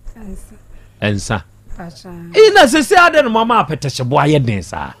ensa ina sese ade no mama apetese bo aye den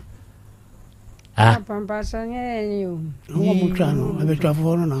sa pampasa nye yo wo mutwa no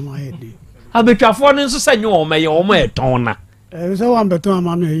abetwafo no na ma yedi abetwafo no nso senye o meye o mo eton na so wan beton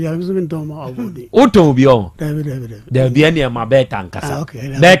ama me ya so me ton ma obodi oton bi o David bi ene ma beta nkasa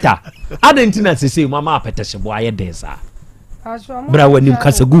beta adentina sese mama apetese bo aye den sa bra wanim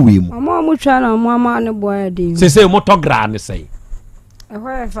kasagu wi mu mama mutwa na mama ne bo aye den sese motogra ne sei e ho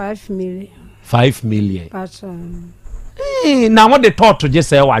 5 million na what the thought to just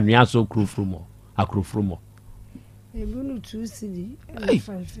say wa nwa so akrofrumo ebunu 2 cd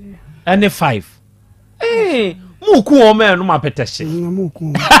and 5 muku o me no mapeteshe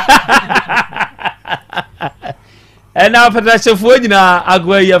muku and now peteshe fo nyina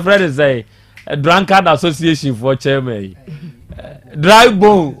agwa your friend say drunkard association for chairman dry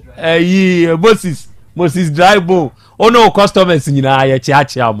bone Moses dry bone ono customers nyina ya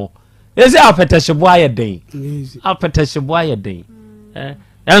chiachia mo ese apeteshe bo aye den apeteshe bo aye den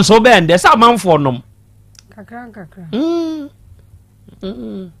enso be ende sa manfo nom kakra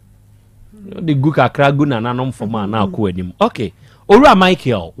the gu kakra gu na nanom for ma na akọ anim okay Owura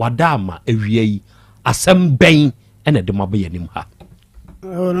Michael wadama ewie yi asem ben ene de mabe yanim ha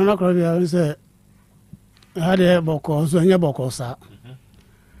no na kro bia se ha de boko so nya boko sa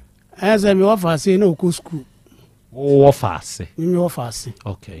eze mi wafase na oku school wafase mi wafase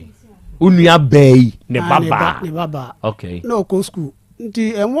okay unua bay ne baba okay na oku school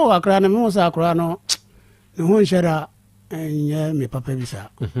nti enwo wakra na mi sa akra no ne ho nshera enye me papa bisa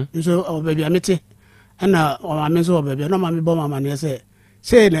so obabi amete na o ma me so obabi na ma me bo mama ne se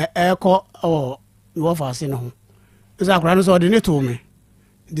na eko o wafase no ho so akra no so de ne to me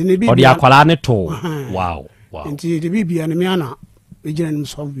de ne bi o de akwala ne to wow nti de bibia ne me ana me gina nim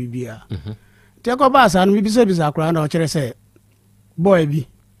so bibia te ko ba sa no bi bisa akra na o kire se boy bi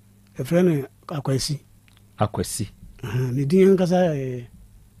a friend akwasi ne din kasa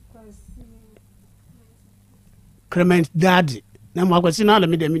Clement Daddy na mo akwasi na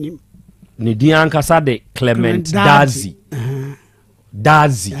me de minim ne din ankasa de Clement Dazi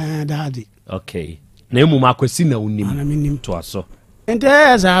Daddy okay na emu makwasi na unim to aso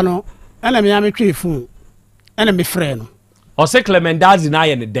ente za no ana me ya me twe fun ana me frɛ no o se Clement Dazi na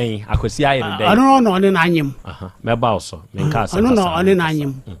ye ne den akwasi aye ne den ano no ne na anyim me ba oso me nka asa ano no ne na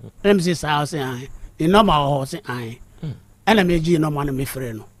anyim em se sa o se an e no ma ho se an ana me gi no ma no me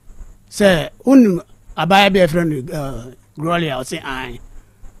frɛ no se un abaya be frɛ no Gloria o se an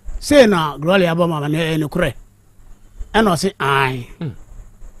se na Gloria ba ma ne kure ana o se an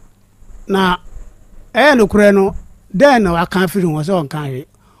na no kure no den na wa kan firi wo se on kan he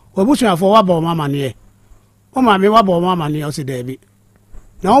obusuafo wa ba mama ne o ma me wa ba mama ne o se da bi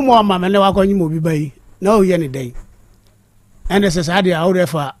na o mo mama ne wa kwanyi mo bi bai na o ye ne den ene se sa dia o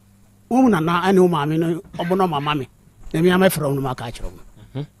refa o na na ane o ma me no obo no mama me na me ama fra no maka kire mo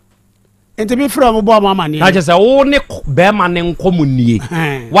ente bi fra mo bo mama ne na je se wo ne be ma ne nkomunie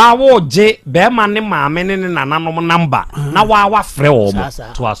wa wo je be ma ne maame ne nananom namba na wa frɛ wo mo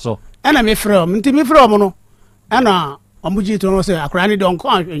to aso ena me frɛ mo ente mi frɛ mo no ena omuji to no se akra ne don ko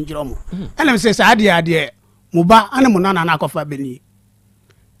anjiro mo ena me se sa ade mo ba ane mo nana na akofa beni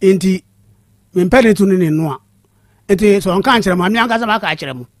enti me mpede tu ne no a enti so nka ankyere mo ami anka sa maka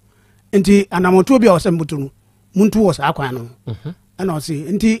akere mo enti anamoto bi a osem butu no muntu wo sa akwan no ena o se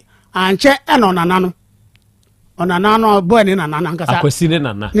enti anche ena onana no boy ne nana anka sa akwasi ne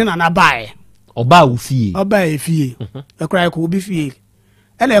nana bae oba wo fie fie ekra ko bi fie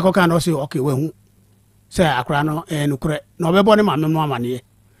ena ekoka no se okay we hu se akra no nukure na obebo ne mamme no amane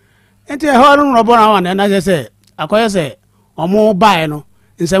enti ho no bo na wana na se akoye se omo bae no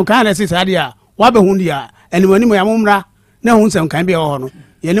nsem kan na se sade a wa be hu dia animani mo ya momra na hu nsem kan be ho no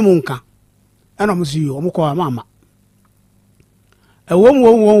ye ne mo nka ena mo si omo ko mama wo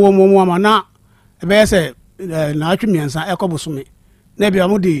mama na be se na atwi miensa ekobosome na bia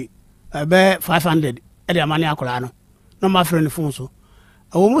mo di be 500 e de amane akra no na ma frɛ ne fon so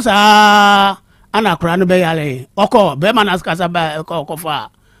wo mu sa ana akra no be yale okọ be ma na skasa ba okọfa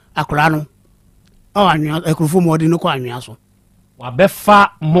akra no o anwa akrofo mo di no kwa anwa so wa be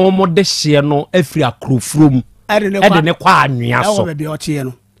fa momo de hye no afiri akrofrom e de ne kwa anwa so e wo be o tie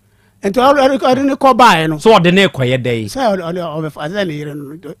no ento o de ne ko bae no so o de ne koye dai say o be fa say ne yire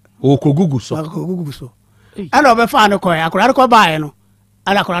no o kogugu so ana o be fa no koye akra no ko bae no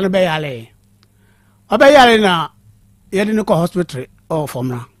ana akra no be yale o be yale na ye de ne ko hospital o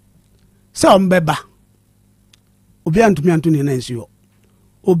fomna se o mbeba obi antumi na nsuo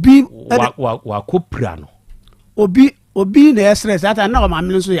obi wa kopra no obi na stress ata na o ma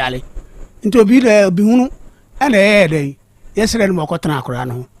me nso yale nti obi da obi hunu ana ye dey yesere no mokotana akora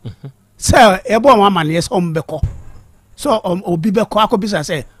no se e bo mama na yeso mbeko so obi beko akobisa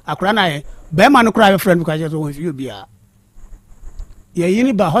se akora na ye be ma no kra be friend ka je so won fi obi a ye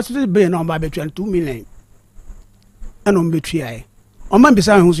yini ba hospital be na ba be 2 million ana mbetua ye o ma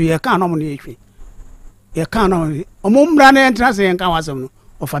bisa hu so ye ka na mo na yetwe ye ka na o mo mra na entra se ye ka wasem no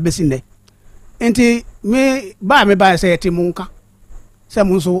o fa besi ne enti me ba se yeti mu nka se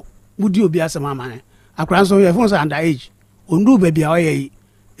mu so budi obi asem amane akora so ye fun so under age ondu ba bia o ye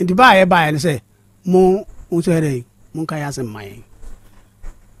enti ba ne se mu utere mu nka ya asem mai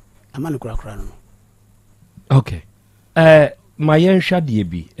amane kura no okay mayen hwade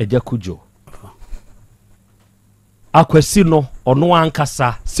bi ejakujo akwasi no ono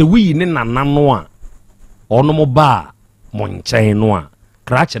ankasa se wiyi ne nanano a ono mo ba mo nkyɛn no a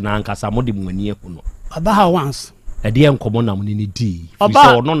krache na ankasa mo de mwani ehu no aba ha once de enkomo na mo ni di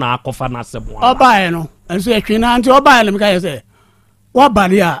so ono na akofa na asɛm aba no enso etwe na anti aba no meka yese wa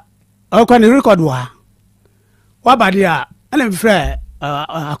bade a akwa ni record wa bade a ana mfrɛ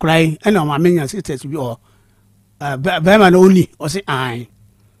akrai ana ma menya sisters bi o be ma no oni o se an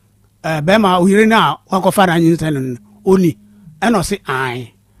be ma ohire na wakofa na nyin sen oni ana o se an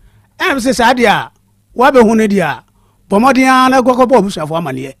em se sade a wa be hu ne dia bomodin na gokobo obusuafo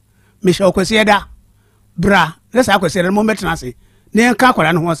amane me hye okwese da bra le sa kwese mo metena se ne nka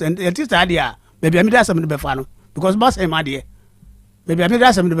kwara no ho se enti sade a be bia me da asem ne be fa no because boss e ma de be bia me da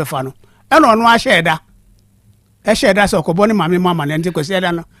asem ne be fa no ana ono a hye da se okobo ne mame mama ne enti kwese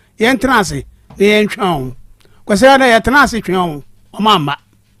da no ye ntrance ne ye ntwan kwese da ye trance twan o mama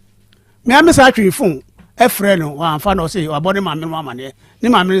me amisa twi fun e frɛ no wa amfa no se wa body mame mama ne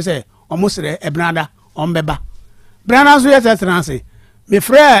mame se o musre ebnada o mbeba brana so ye trance me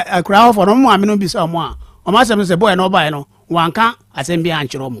frɛ akra ho for no mame no bi se o mo a o ma se boy no buy no wanka asem bi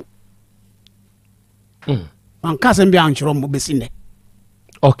ankyero mo wanka asem bi ankyero mo besinde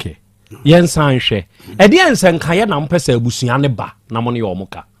okay yen san hwe e de ensen kan ye na mpesa abusua ne ba na mo ne yo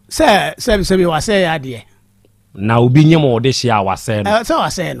muka se bi wase ya de na obi nyemo de hia wase no se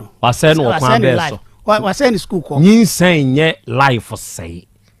wase no kwa be so wase ni school ko nyinsan nye life say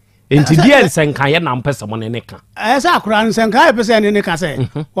enti de ensen kan ye na mpesa mo ne ka se akura ensen kan ye pesa ne ka se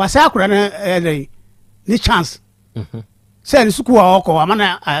wase akura ne ni chance se ni school wa ko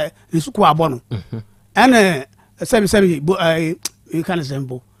amana ni school abo no ene se you can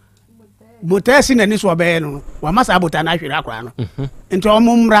sembo botesi na ni so be no wa masa bota na hwere akora no enti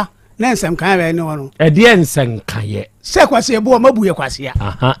omumra na nsem kan be ne wono e de nsem kan ye se kwase ebo mabuye kwase ya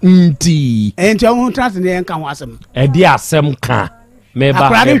nti enti omu trans ne nka ho asem e de asem kan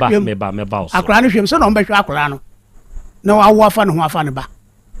meba o akora no hwem so no mbehwe akora no na wa wo afa ne ho afa ne ba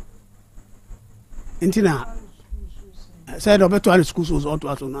enti na se do beto an school so to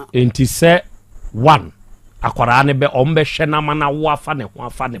aso na enti se 1 akwara ne be ombe hwe na mana wo afa ne ho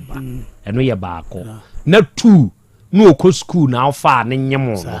afa ne ba eno ye baako na 2 no okọ school na afa ne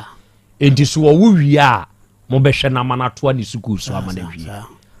nyemo no enti so wo wia mo be hwe na mana to ani school so amana wi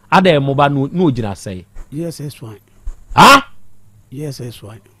ada mo ba no ogina sei yes it's fine yes it's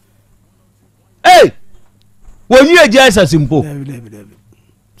fine woni eja esa simpo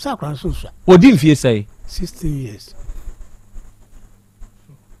sakra so odi mfie sei 16 years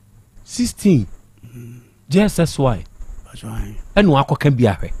 16 Jesus why enu akoka bi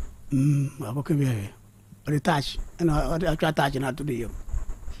ahwe akoka bi ahwe o de touch enu o de atwa touch na to de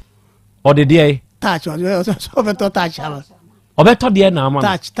o de dey touch o be to touch ala o be to de na ama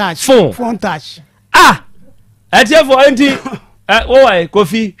touch phone touch etie for enti why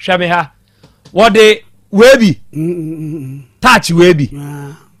Kofi hwame ha wo de webi touch webi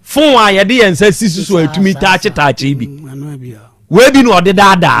phone a ye de yensa sisu so atumi touch bi webi no o de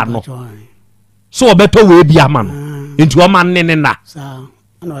da no so obeto we bia ma no enti o ma nne na sa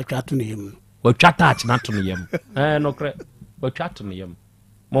ana wa twa to ne yem wa twa touch na to ne yem no kre wa twa to ne yem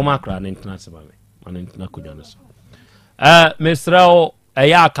mo ma kra na international ba me ana international kunya no so mesrao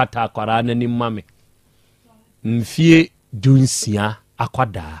eya akata akwara na ni mame mfie dunsia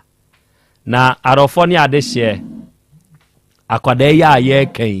akwada na arofo ne ade hye akwada ya ye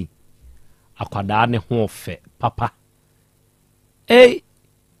kan akwada ne ho fe papa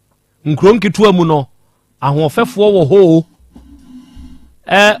nkrom kitua mu no ahofefo wo ho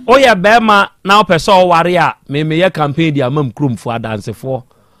oya bema na opese o ware a memeye campaign di amam kromfo adansefo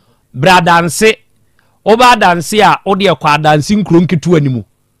bra danse oba danse a ode ekwa danse nkrom kitua ni mu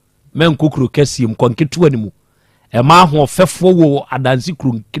men kokro kasiem kon kitua ni mu ma ahofefo wo adanse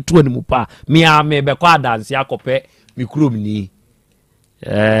krom kitua ni mu pa me be kwa danse akope mi krom ni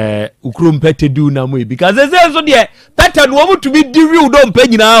ukrom pete du na mu because so de pete no mu to be diwi do mpa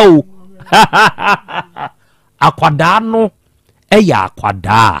nyina o akwada no eya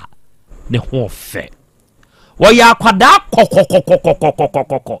akwada ne ho fe wo ya akwada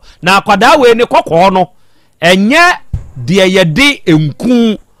kokokokokokokokoko na akwada we ne kokko no enye de ye de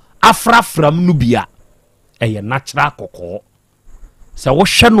enku afrafram no bia eye natural kokko se wo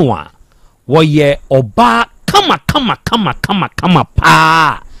hwe no a wo ye oba kama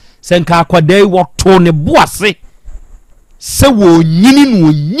pa senka akwada wo to ne boase se wo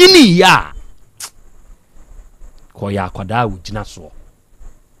nyini ya ko ya akwada wo gina so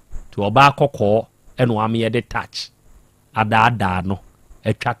to oba kokko eno am ye de touch ada no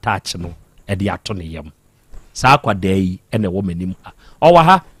etwa touch no e de ato ne yam sa akwada yi ene wo manim o wa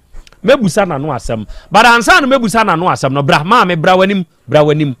ha mebusa na no asem baransa no mebusa na no asem no bra ma me bra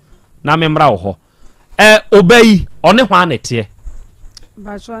wanim na me mra wo ho obai one hwa nete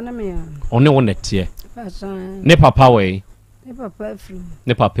ba so na me ya one wo nete ba so ne papa we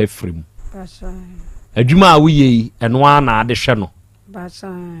ne papa frim ba so adwuma a woyei eno ana ade hwe no ba so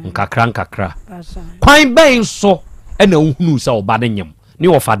nkakra ba so kwan ben so ena uhunu se oba de nyem ne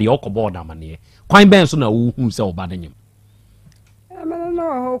ofa de okobo da mane kwan ben so na uhunu se oba de nyem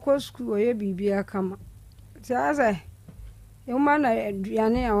no ho ko school ye bibia kama ti aza e uma na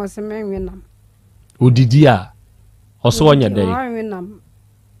aduane a woseme nwenam odidi a oso wonya dai nwenam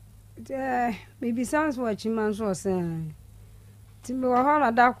bibi sans wa chiman so sen ti me wa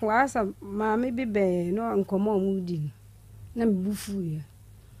na da ko asa ma me bibe no nkomo mudi na bufu ya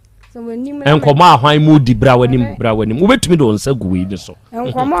so wanim enkomo ahwan mudi bra wanim ubetumi do nsa guwe ni so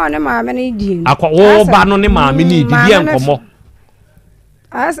enkomo ne ma me ne di akwa wo ba no ne ma me ne di enkomo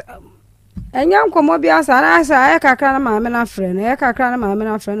as enya nkomo bi asa na asa ya kakra na ma me na frɛ na ya kakra na ma me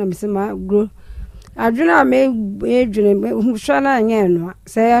na frɛ na bisi ma gro adwuna me edwune hwehwa na anya no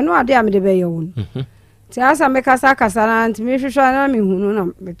sɛ ya no ade a me de be yewon ti asa me kasa na nti me hwehwa na me hunu na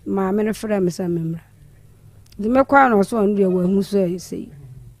ma me no frɛ me sɛ me mra de me kwa na so anu de wa hu so sei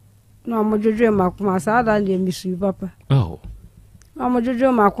na mo dwodwe makoma saa da de misu papa oh na mo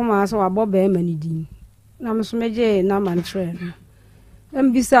dwodwe makoma so wabɔ be ma ni din na me so meje na man friend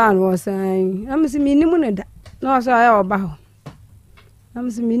am bisa no san am si minimu ne da na so aye oba ho am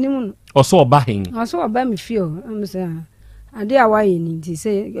si minimu oso oba hen oso oba me fio am si ade a waye ni nti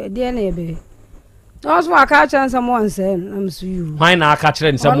se de na ebe na so aka chan some one say am so you why na aka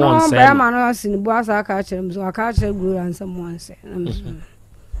chere some one say be ma no si ni bu asa aka chere so aka chere guru and some one say am so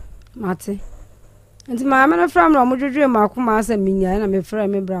mate nti ma me no from no mo dwodwe makoma asa minya na me fra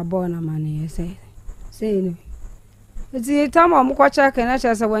me bra bo na mane say ni iti tama mo kwacha kana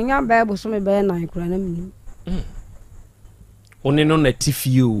cha sa wanya bible so me be na ikura na minim one no na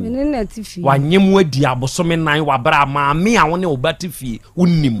tifie o me na tifie wanyem adi abosome nan wabra ma me a wone obatifie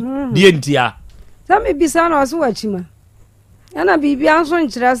unnim die ntia sa me bisa na so wachima ana bibia nso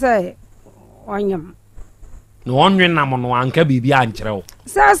nkyira sa wanyam no onwe nam no anka bibia ankyere o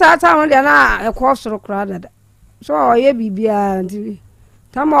sa ta no de na ekosoro kura dada so oye bibia nti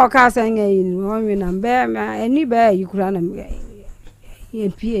tama oka sa nya yi no onwe na be ani be yikura na ye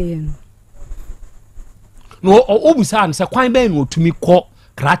pie no no obusa an se kwan be no otumi kɔ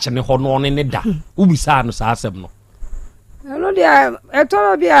krache ne ho no ne da obusa no sa asem no no dia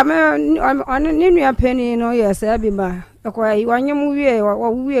etoro bia me on ne nua pani no yes abi ba ekɔ wanyem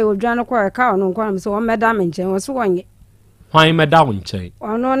wie odwan kɔ ka no nkɔ na so o meda me nkyɛn o so wonye kwan meda wo nkyɛn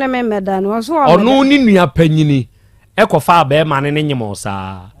ono ne me meda no so ono ni nua panyini ekɔfa be ma ne nyem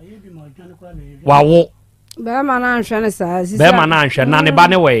saa wawo be ma na nhwe ne saa sisi be ma na nhwe na ne ba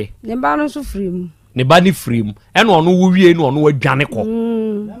ne we ne ba no so firim ne ba ne firim ɛna ɔno wo wie no ɔno wadwane kɔ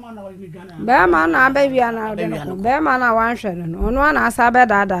be ma na ba wi na de no be ma na wan hwe no ɔno ana asa be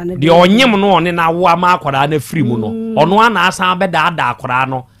daada ne de onyem no ɔne na wo ama akɔra na firim no ɔno ana asa be daada akɔra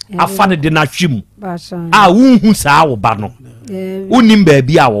no afa ne de na hwim a wunhu saa wo ba no unim ba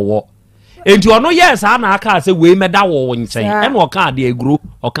bi a wo enti ɔno yɛ saa na aka sɛ wei meda wo nkyɛn ɛna ɔka de aguro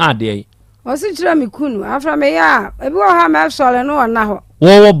ɔka de o si kyerɛ me kunu afra me ya ebi wɔ ha me sɔre no ɔna hɔ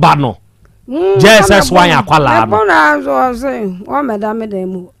wo ba no Jesus wan akwala no na so say o meda me da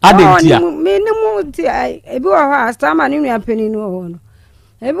mu adentia me ni mu ti ebi wɔ hɔ astama ne nua pani no hɔ no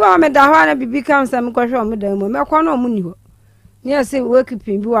ebi wɔ me da hɔ na bibi kam sɛ me kɔhwɛ o me da mu me kɔ no mu ni hɔ ne sɛ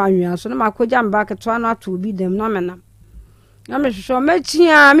wekipin bi wɔ anwea so na makɔgya mba keto na to bi dem na menam na me hwehwɛ me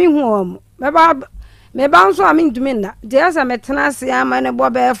chia me hu o mu me ba nso a me ntumi nda de asa me tena se ama ne bɔ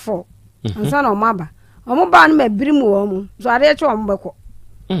bɛ fo ansa na o maba o mo ba no me biri mu o mu so ade che o mo bɛkɔ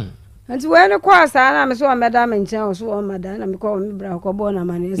nti we ne kwa saa na me so o meda me nkyɛn o so o mada na me kɔ me bra kɔ bɔ na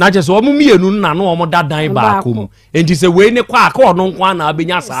mane na je so o mu mienu na no o mo dadan ba ko mu enti se we ne kwa ka ɔno nko na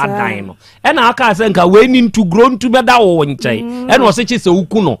abenya saa dan no ɛna aka sɛ nka we ni ntu gro ntu bɛda wo nkyɛn ɛna o se che sɛ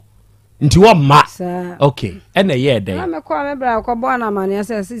uku no nti wo ma okay ɛna ye dɛn na me kɔ me bra kɔ bɔ na mane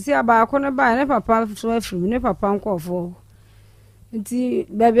sɛ sisi aba ko ne ba ne papa so afiri ne papa nkɔfo nti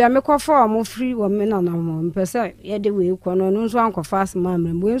baby me kɔfa mo free wo me na na mo mpɛsɛ ye de we kɔ no nso ankɔfa asma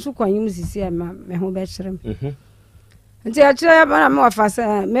amram we nso kɔnyim sisi me ho bɛ kyerem nti a kyerɛ ya ba na me wafa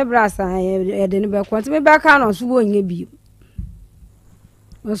sɛ me bra sa ye de ne bɛ kɔ nti me bɛ ka no so wo nye bi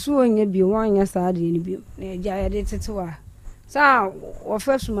so wo nye bi won nya sa de ne bi na ja ye de tetewa sa wo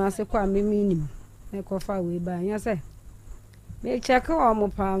fa suma se kɔ a me minim me kɔfa we ba nya sɛ me check o mo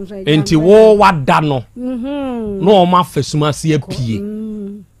pam so enti wo wada no no o ma fasuma se apie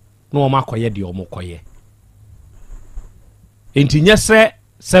no o ma koye de o mo koye enti nyese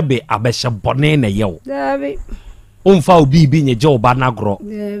sebe abehye bone na ye wo dabi o mfa obi bi nye je oba na gro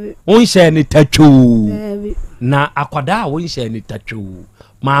dabi o nhye ni tatwo dabi na akwada o nhye ni tatwo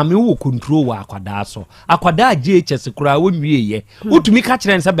maame wo control wa akwada so akwada GHS kura wo nwie ye utumi ka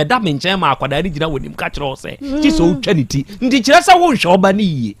kire nse beda me nchen ma akwada ri gina wonim ka kire o se ti so utwa ni ti ndi kire se wo nhwe oba ni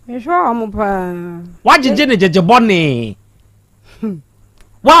yie nhwe omo pa wajeje ne jeje bone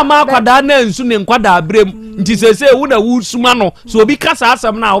wa ma akwada na nsu ne nkwada abrem nti sese wo na wo suma no so obi kasa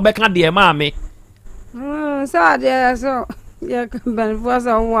asem na wo beka de maame sa de so ya kan fo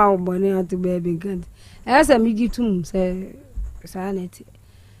sa wo bone ati baby kan esa mi gitum se sa neti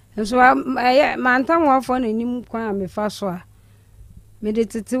so mantam wa fo na nim kwan me fa so a me de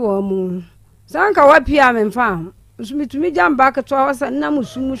tete wo mu sanka wa pia me fa so mitumi jamba ka to wa na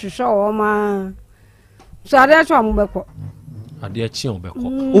musumu hwehwe wo ma so ade cho mo beko ade chi o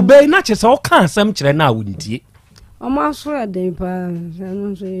beko obey na che se o kan asem kire na wontie o ma so ya den pa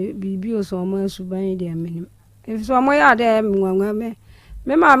no so bibi o so ma suban de menim e so mo ya de nwanwa me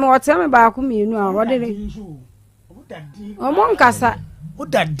ma me o te me ba ko mienu a wo de o mo nkasa o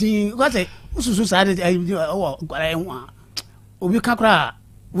dadin ko se ususu sa de o kwara enwa obi ka kra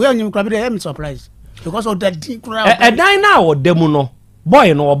we anyim kra be dey me surprise because o dadin kra dan na o dem no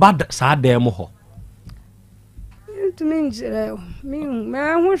boy no oba saa dem ho to me njire me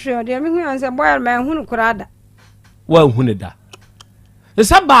hu hwe de me hu anse boy me hu kurada wa hu ne da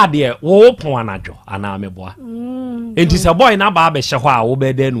esa bad ye wo pon anajo ana me boa enti se boy na ba be hye ho a wo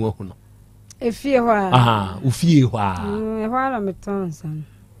be da nu hu no efie ho a aha ufie ho a ho na me ton san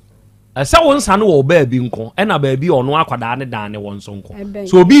esa won san wo ba bi nko e na ba bi ono akwada ne dan ne won so nko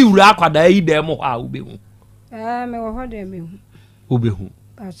so obi wura akwada yi dem ho a wo be hu me wo ho de me hu wo be hu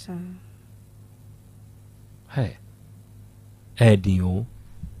acha hey edio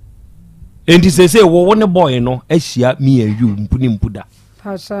enti se wo ne boy no ahia me ayu mpuni mpuda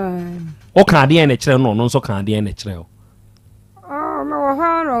acha o kan de ne kire no nso kan de ne kire o me wo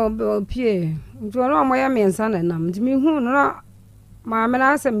ho no pie nto no mo ya mensa na nam nti me hu no ma me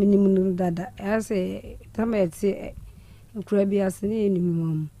na ase minim dada ase tameti kura bi ase ne ni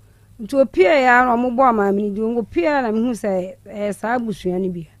mom nto pie ya no mo bo ma me ni ngo pie na me hu se sa abusua ni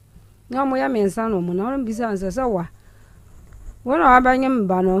bia na mo ya mensa no mo na no bisa anse se wa wona abanye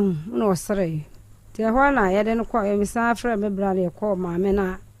mba no no osere te ho na ye de no kwa me sa afra me bra na ekọ ma me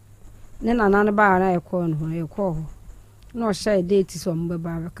na ne na na ba na ekọ no ekọ ho no shy date so mbe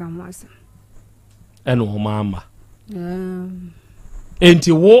ba ka masa eno mama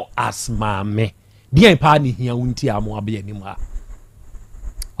enti wo as mame dia pa ni hia wunti amo abe ni ma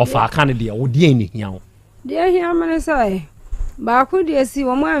ofa aka ne dia wo dia ni hia wo dia hia mane sai ba ko dia si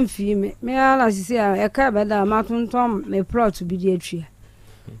wo mo amfi me ala sisi a e ka beda ma tonton me plot bi dia twa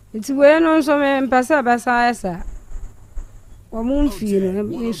enti we no so me mpasa ba sa esa wo mo mfi no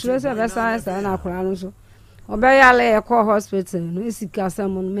me sure se ba sa esa na akora no so obayale e ko hospital no esika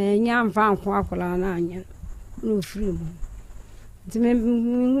samon me nya mfa anko akora na anya no free mo enti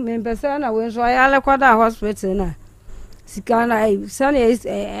me mpasa na we so ayale kwada hospital na sika na sane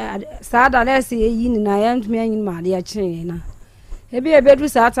sada na se yi ni na ya ntumi anyin ma de a kire na ebi ebedu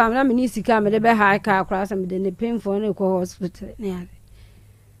sa time na me ni sika me de be ha ka akora sa me de ne painful na ko hospital na ya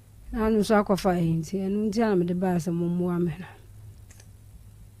na no so akofa enti enu nti na me de ba sa mommo amena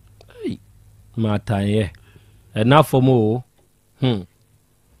mataye enough mo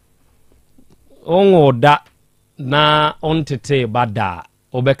onwo da na ontete bada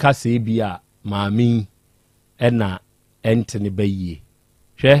obeka se bia maami ena entene baye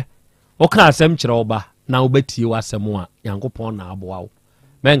hwe oka asem kire oba na obatie wasem a yankopon na aboa wo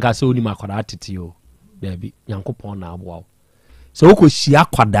menka se oni makwada atete o dabi yankopon na aboa wo se okohia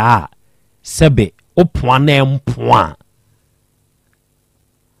kwada sebe opoa na empoa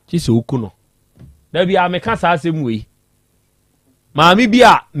chise okuno dabi ameka sa asem we maami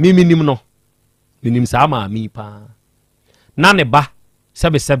bia miminim no minim sa maami pa na ne ba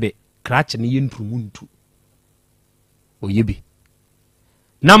sebe krach ne yentumuntu oyebi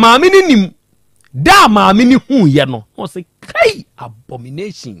na maami ni nim da maami ni hu ye no o se kai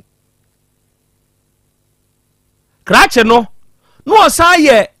abomination krach no no sa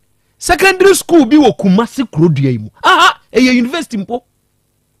ye secondary school bi wo Kumasi Krodua mu eye university mpo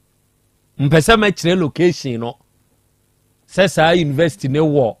mpesa ma kire location no sesa university ne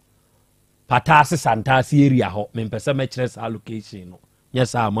wo Patase Santasi area ho mpesa ma kire sa location no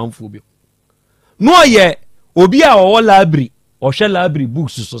nyesa amanfo bi no ye obi a wo library o hwe library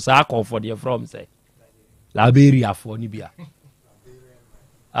books so sa call for the from say library afo ni bia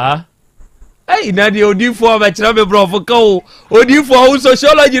na de odifo ba kire me bro fo ka o odifo o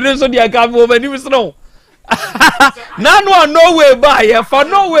sociology ne so dia ka mo mani misno na no way ba ye for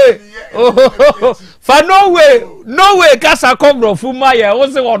no way for no way kasa kobro fu ma ye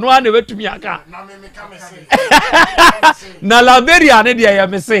o se ono a na betumi aka na me ka me se na library ne dia ye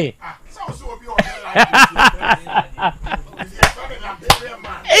me se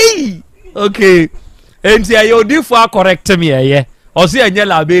okay enti ayo difo correct me ye o se anya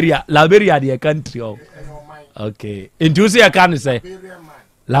liberia the country o okay enti o se kan say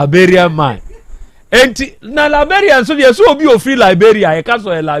liberia man enti na liberia so de so obi o free liberia e ka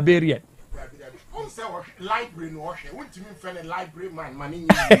so e liberia on say library no hwe won't me fe library man mani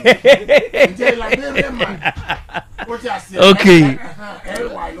enti liberia man okay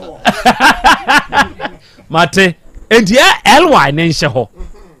mate enti ly ne nhye ho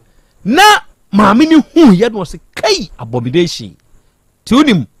na maami ni hu ye no se kai abomination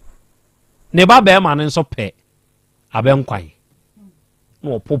tunim ne ba be ma ne nso pe abenkwan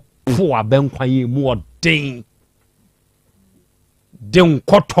no popo abenkwan mu odin den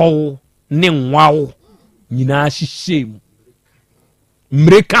koto ne nwawo nyina hyehyem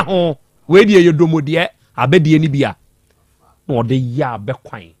mreka ho we de yedomodie abedie ni bia no de ya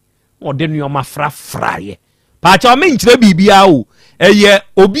abekwan no de nuoma frafraye pa cha me nkyere bibia o eye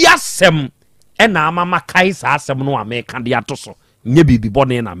obi asem na amama kai sa asem no ameka de atoso nye bibi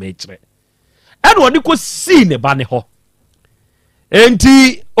bone na mekire ene woni ko si ne ba ne ho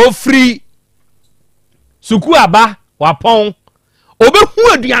enti ofri suku aba wapon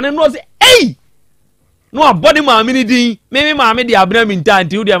obehu aduane no se ei no abodi maame ni din me maame de abna minta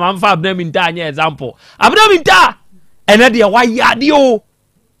nti wo de mamfa abna minta nya example abna minta ene de wayade o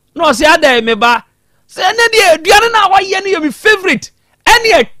no se ada me ba se ene de aduane na waye ne me favorite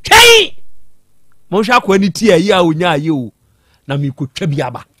ene twɛn mo hwa kwa ni ti ayi a onya ayi o na me kotwa bi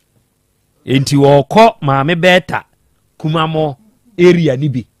aba enti wokɔ maame beta kumamo area ni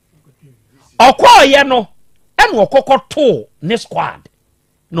bi okɔ ye no ene okɔkɔto ne squad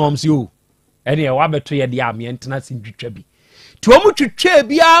no am si o ene wa beto ye de ame entena sin twitwa bi ti omu twitwa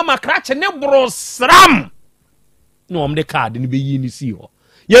bia makrache ne bro sram no am de card ni be yi ni si ho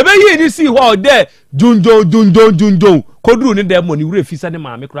ye be yi ni si ho de junjo koduru ni de mo ni wure fisa ne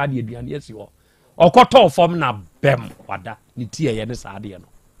maame kra de aduane asi ho okoto fom na bem wada ni tie ye ne saade no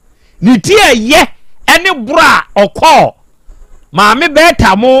ni tie ye ene bra okɔ maame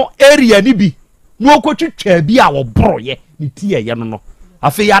beta mo area ni bi no okotwitwa bi a wo bro ye ni tie ye no no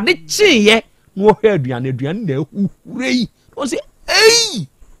afi ya de chi ye no hwe aduane na ehurei o se ei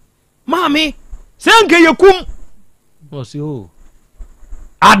maame senke yekum o se o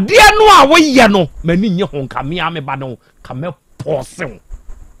ade no a wo ye no mani nye ho nka me ba no ka me pose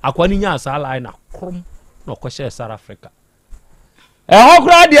akwani nya asala na krom no kwhye South Africa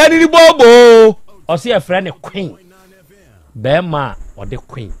hokra de ani bobo o se e frɛ ne queen be ma o de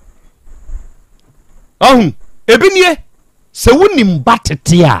queen ohun ebinie se wonim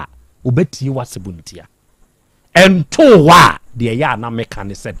batete a obeti wasebuntia ento wa de ya na meka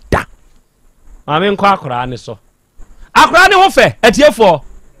ne se da ame nkɔ akora ne so akora ne ho fɛ etiefo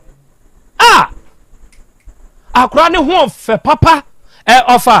akora ne ho fɛ papa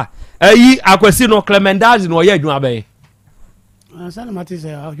ofa yi akwasi no Clemendazi no ye adwuma bɛn sana mati se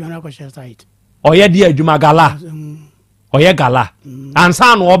adwuma ko share site oye de adwuma gala oye gala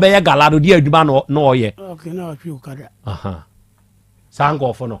ansa no obeye gala do de adwuma no oye okay na atwi ukada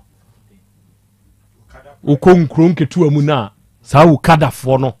sango fo no ukonkron ketua mu na sa ukada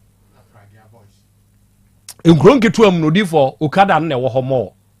fo no nkron ketua mu no di fo ukada no na wo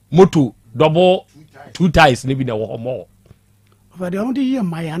homo moto double two ties ne bi na wo homo fa de on di ye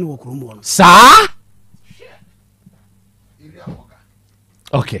maya no okromo no sa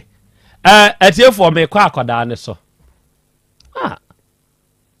okay etie fo me kwa akoda ne so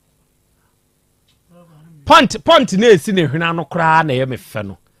pont na esi ne hwena no kra na ye me fe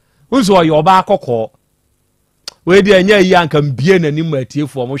no unso oye oba akokɔ we di anya yi anka mbie na ni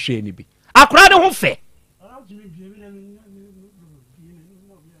matiefo mo hwe ni bi akra ne ho fe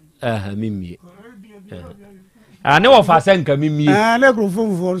mimie ne wo fa se nka mimie na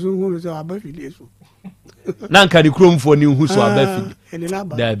krofo so hu so abafile so na nka di kromfo ni hu so abafile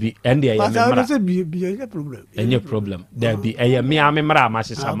dabi ende ye memra enye problem dabi eye me amemra ma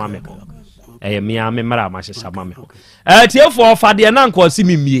hye ma me me amemra ma hye ma me tiefo fa de na nka osi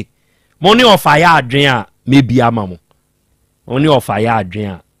mimie mo ne ofa ya adwen a mebia ama mo oni ofa ya adwen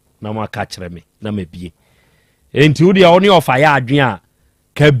a na mo aka kire me na mebie enti wo de oni ofa ya adwen a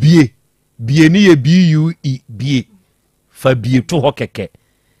ka bie ni ye BUE bie fa bie to ho keke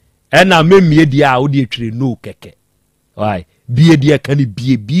ena memie dia a wo de twire no keke why bie dia ka ni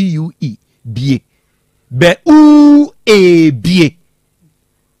bie BUE bie be bie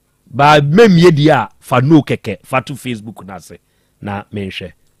ba memie dia fa no keke fa to Facebook na se na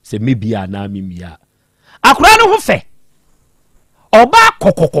menhwe se mebia na mimia akura no ho fe oba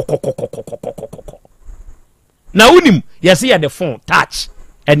kokokokokokokokokokoko na unim yesi ya the phone touch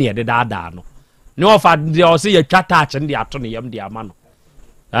ene ye de da no ne ofa de o se ye twa touch ne ato ne yam de ama no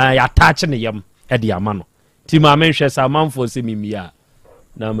ya touch ne yam e de ama no ti ma menhwe sa manfo se mimia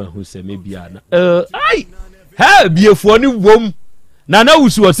na ma hu se mebia na ai ha biefo ni wom na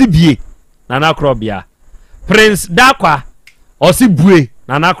wusu o se bie na krobia Prince Dakwa o se bue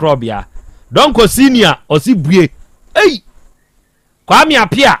na krobia donko senior o se bue ei Kwame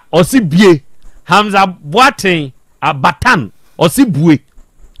Apia o se bie Hamza Boateng Abatan o se bue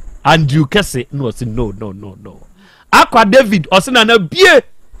Andrew Kese no se no Akwa David o se na bie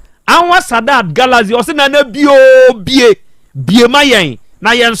Anwa Sadat Galazi o se na bie mayen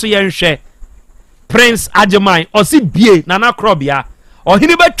na yenso yenhwe Prince Ajemai o se bie na krobia o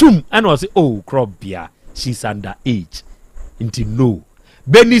hini batum and o se oh krobia she's under age inti no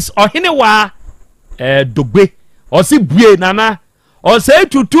Benis o hini wa dogbe o se bie nana o se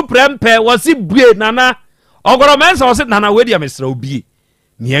tutu prempe o se bie nana ogoro mensa o se nana we dia mesra obie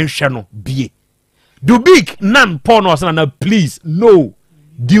mienhwe no bie do big nan porn o se nana please no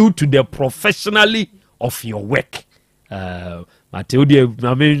due to the professionally of your work Mateo de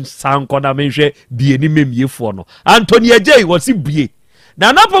na me sanko na me hwe bie ni memiefo no Anthony Ajay wosi bie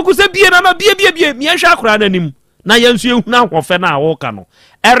na napoku se bie na bie me hwe akora na nim na yensu ehu na ahofe na awoka no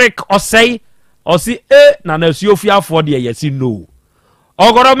Eric Osei osi na nasuofiafo de yesi no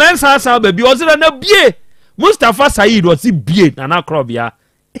ogoro mensa sa baby osi na bie Mustafa Said osi bie na krobia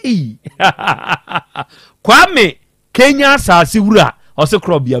Kwame Kenya sasi wura osi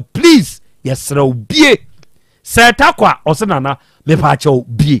krobia please yesra bie Seta kwa osi nana mepa acho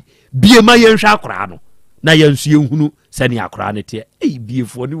bie ma yenhwe akora no na yensu ehunu sani akora ne te bie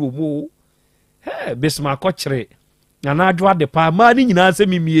fo ni wo mo bisma kochre na adwa de pa ma ni nyina se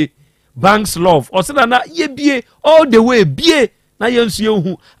mimie Banks Love osi nana ye bie all the way bie na yensu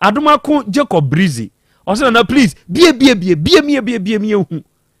ehu adomako Jacob Breezy osi nana please bie mi ehu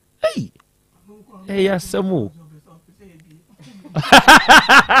ya samu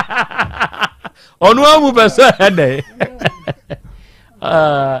onu amu pesa hede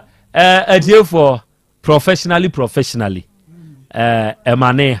adie for professionally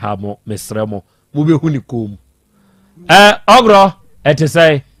emane ha mo mesremo mo be hu ni kom ogro ete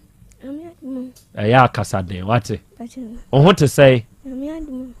say ya kasa den wate ohun te say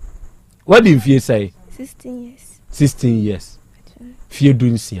what did you say 16 years fie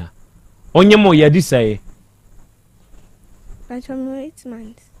dunsia onye mo ye di say 8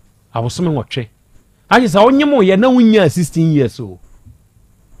 months awosome nwotwe aje sa onye mo ye na wunya 16 years o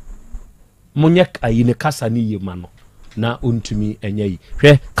munyak ayine kasa ni yema no na ontumi enya yi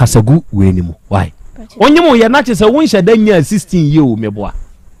hwe kasagu weni mu why onye mo ye na che se wonhye da nya 16 ye o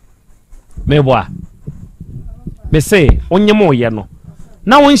meboa me say onye mo ye no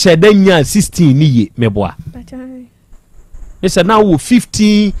na wonhye da nya 16 ni ye meboa esa na wo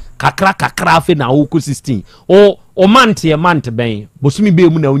 15 kakra afi na wo ko 16 o month ben bosumi be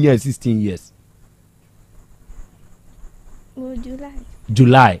mu na wonya 16 years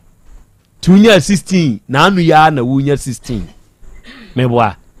July tunya 16 na anu ya na wonya 16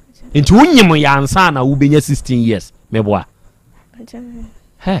 meboa nti wonyim ya ansa na wo benya 16 years meboa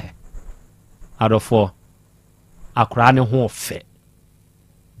adofo akra ne ho ofe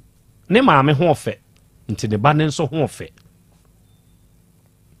ne maame ho ofe nti ne ba ne nso ho ofe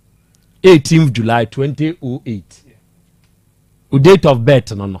 18th July 2008 o date of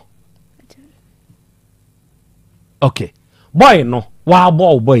birth no okay boy no wa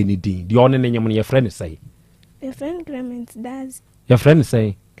boy ni din di on ne nyem no your friend say your friend Clement does your friend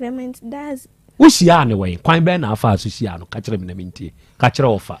say Clement does wo shia ne wen kwan be na afa so shia no ka kire me na mintie ka kire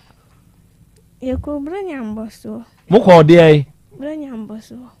ofa ye ko branyamboso mo ko de ai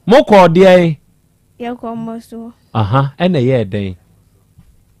branyamboso mo ko de ai ye ko mboso aha ene ye den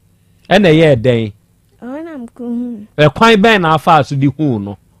ona mku kwan be na afa so di hu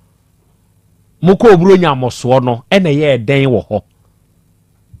no mo ko bronyamboso no ene ye den wo ho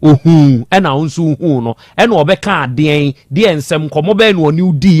ohu ena onsu hu no ena obeka aden de ensem komo be no oni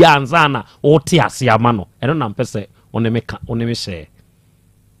udi ya anza na o te ase ama no eno na mpese oneme she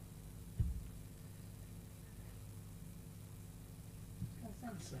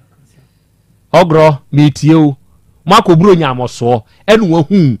ogro metieu mako bronyamboso ena wo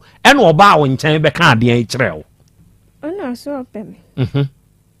hu ena oba wo nchen be ka aden kirew ona so peme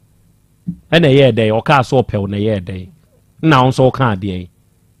ena ye dey o ka so pe o na ye dey na on so ka aden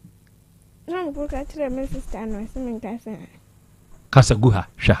kasa guha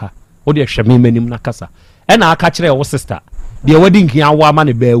shaha o de hweme manim na kasa ena aka kire wo sister de wadi nkia awa ma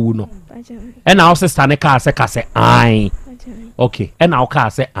ne baawu no ena wo sister ne ka se ai okay ena wo ka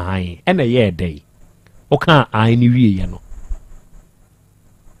se ai ena ye dey o ka ai ni wie ye no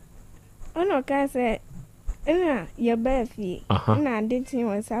ono ka se ena ye ba fie na de tin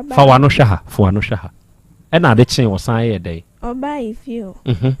wo sa ba fa wa no shaha ena de chin wo san ye dey oba ifio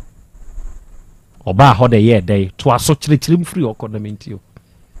oba ho de ye dey to aso kirekirim free okonomentio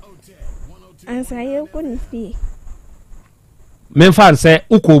ansa ye ko ni fie memfa nse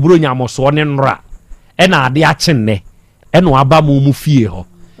uko bronyamso ne nra ena ade akenne ena aba mu fie ho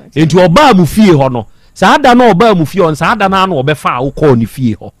enti oba mu fie ho no saada na oba mu fie on saada na na obefa uko ni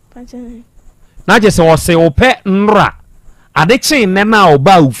fie ho na je se o se ope nra ade chinne na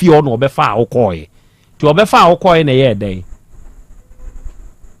oba u fie ho no obefa uko ye ti obefa uko ye na ye dey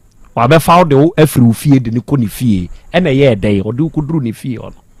wa be fa de afiri fie de ni ko ni fie ena ye dey o de ku duru ni fie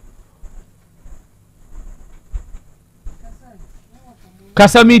ono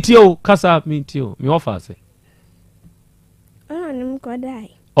kasa mitio mi ofa se ona nim ko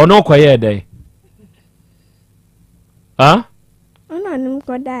dai ono ko ye dey ha ona nim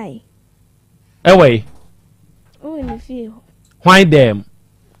ko dai ewe o ni fie why them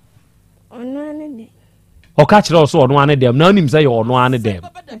ono ne de o ka kire so ono ane dem na onim say yo ono ane dem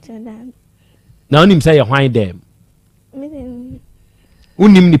na onim say yo hwan dem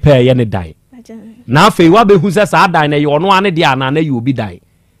unim ni pe ye ne dan na afei wa be hu say sa dan na yo ono ane dia na ye obi dan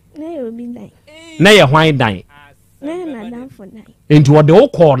na ye hwan dan na dan for dan enti wo de wo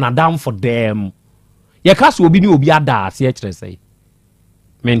call na dan for dem ye ka so obi ni obi ada ase e kire say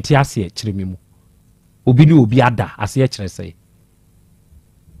menti ase e kire mi mu obi ni obi ada ase e kire say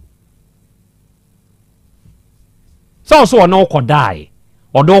so ono ko die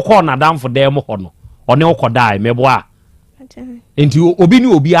odo ko na dan for dem ho no ono ko die meboa enti obi ni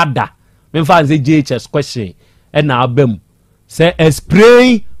obi ada me fa nze JHS question e na abam say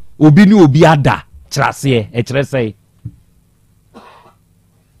spray obi ni obi ada trase e kire say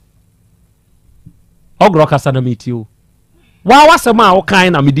ogro kasa na metio wa wasema wo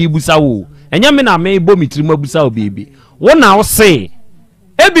kan na me di busa wo enya me na me bo mitrim abusa wo bibi wo na wo say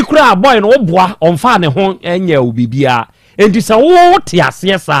ebi kura boy no boa onfa ne ho enya obibia enti se wo te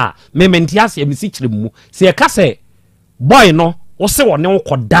ase sa me menti ase me si kiremu se e ka se boy no wo se wo ne wo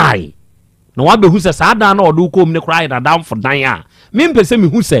kodai na wa be hu se sa da na odo kom ne kura ina dam for dan a me mpese me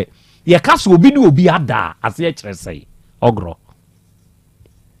hu se ye ka se obi ni obi ada ase e kire sei ogro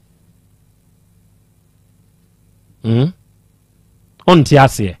onti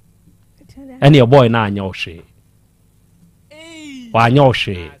ase ene e boy na anya o hwe wa anya o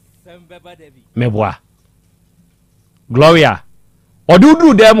hwe meboa Gloria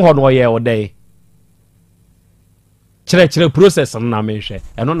odudu dem ho no ye odai kire process na me hwe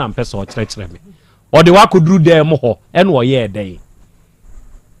eno na mpese o kire me odi wa koduru dem ho eno o ye edai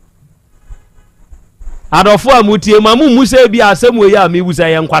adofo amutie mamu se bi asemu ye a me busa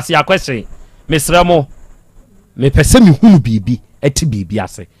ye nkwase akwese mesremo me pese me hunu bibi eti bibi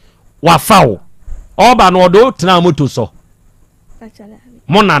ase wa fawo oba no odo tena moto so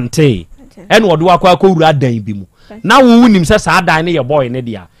monante eno odo akwa akowura dan bi mu na wo wunim se sa dan ne ye boy ne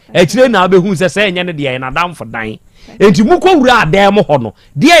dia ekire na abehu se enye ne dia na dan fo dan enti mu kowura adan mo ho no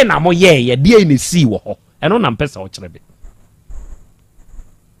dia na mo ye dia ne si wo ho eno na mpesa o kire be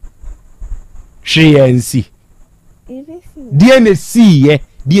hwiensi dia ne si ye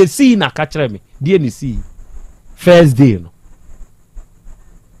dia si na ka kire me dia ne si first day no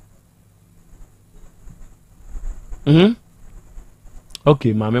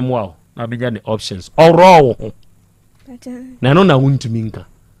okay mame mo na be the options oro ho na no na wuntumi nka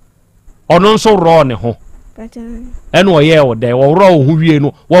ono nso ro ne ho eno oye wo de wo ro ho wie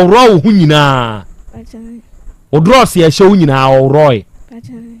no wo ro ho nyina o dross ye hye wo nyina wo ro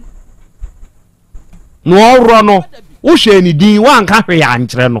no wo ro no wo hye ni din wa nka hwe ya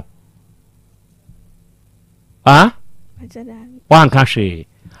nkyere no ha wa nka hwe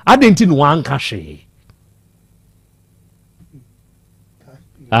adenti no wa nka hwe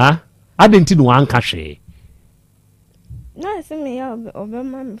ha adenti no wa nka hwe na se me ya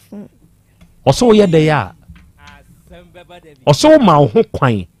obema me fun oso ye de ya oso ma ho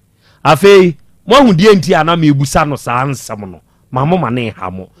kwan afei mo hu die nti ana me ebusa no sa ansam no ma mo ma ne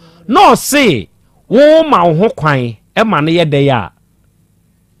ha mo no se wo ma ho kwan e ma ne ye de ya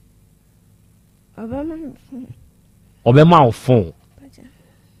obema wo fun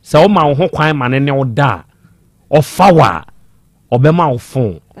se wo ma ho kwan ma ne ne wo da ofawa obema wo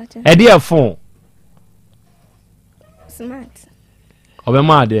fun e de fun smart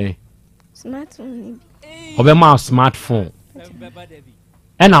obema de smartphone obema smartphone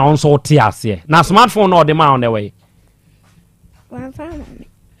and I also tears here now smartphone no the man on the way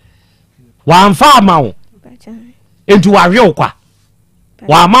one farm into a real qua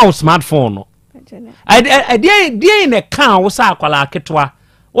one mouse smartphone no I dear in a car was a quala ketwa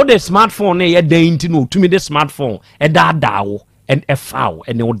or the smartphone a dainty no to me the smartphone a da and a foul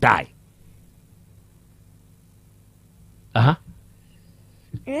and they will die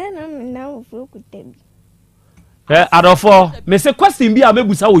now adofo me say question bi a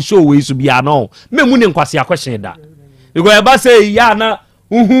mebusa wo show we so bia no me mu ne nkwase a question da because e ba say ya na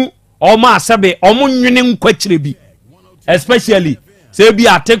uhu o ma asebe o mu nwene nkwakire bi especially say bi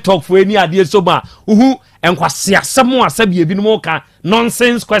a TikTok for any ade so ma uhu enkwase asem asebe bi no ka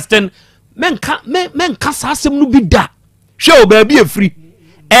nonsense question men ka sa asem no bi da hwe o ba bi afri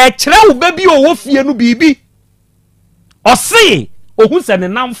e kire wo ba bi o wo fie no bibi o say ohun se ne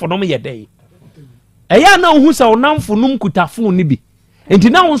namfo no ye dey eya na ohun se o namfo no mkutafo ni bi enti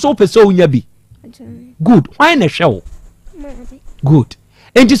na won so pese onya bi good why na hwe good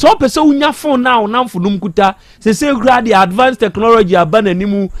enti so pese onya phone na o namfo no mkuta se grade advanced technology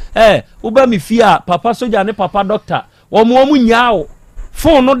abananimu wo ba mi fia papa soja ne papa doctor wo mo nyaawo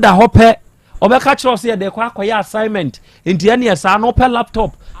phone no da ho pe obeka kire se ye de kwa akoya assignment enti ene ya sa no pe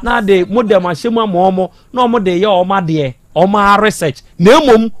laptop na de modem ahyemu amomo na omo de ye oma de oma research na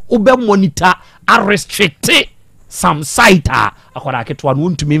emom ube monitor a restrict some site akwara ketwa no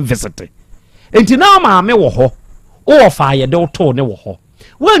ntumi visit enti na ma me wo ho wo fa ye de to ne wo ho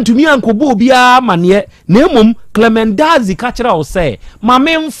wantumi ankobo obia mane na emom Clemendazi ka kira wo say ma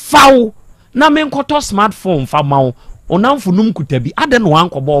me mfawo na me nkoto smartphone fa mawo onamfo num kutabi ade no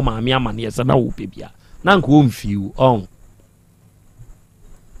ankobo ma me amane se na wo pebia na nko mfiu on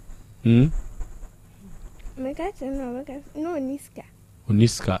Mekati no niska.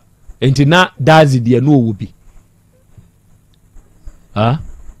 Oniska. Enti na dazi de no wo bi. Ah?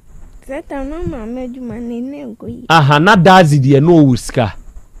 Zeta no ma meduma ne nenko yi. Aha na dazi de no wuska.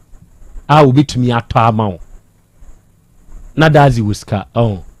 Ah obitumi ato ama wo. Na dazi wuska.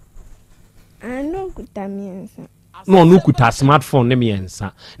 Oh. Ano kuta miensa. No kuta smartphone ne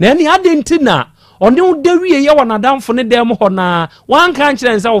miensa. Na eni ade nti na oni udewie ye wanadamfo ne dem ho na wan kan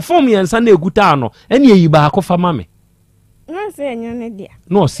kire nsa wo form yensa na eguta no eni eyi ba akofa mame no se enya ne dia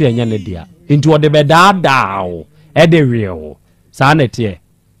no se enya ne dia enti wo de bedada wo e de real sa na tie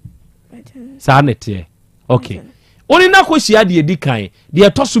okay oni na kosia de edikan de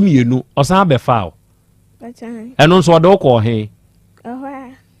etosum yenu osan be fao eno nso de ko he ohwa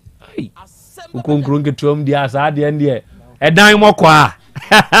ai ukonkro ngetuom dia sa de ende edan mokwa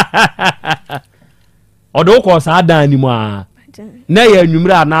odo ko sa dan ni mu a na ya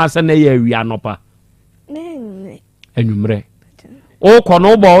anwumre anasa na ya wi anopa na anwumre o ko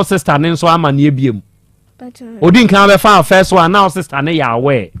no bo sister ne nso ama na ebiem odi nkan be fa first one now sister ne ya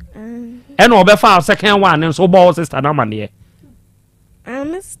we and obe fa second one nso bo sister na mane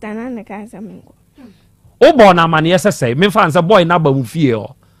sister na ne ka samungo o bo na mane sese me fa nse boy na ba mu fie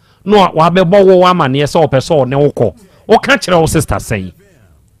o no wa be bo wo amane se o person ne wo o ka kire o sister sei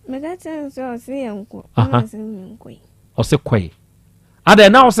Megata so se yanko o se kwai ada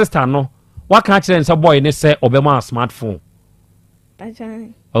na o sister no wa ka kire nse boy ne se obema smartphone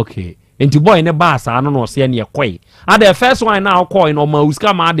okay enti boy ne ba sa no se ne kwai ada first one na o call no ma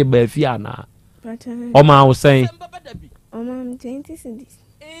uska ma de ba fi ana o ma o say o ma 20 cedis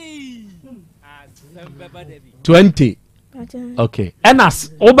 20 okay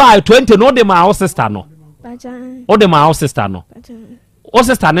enas o ba 20 no de ma o sister no o de ma o sister no o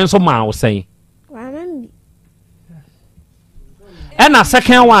sister ne nso ma o say ena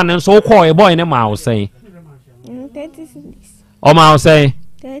second one nso call e boy ne ma o say 30 cedis o ma o say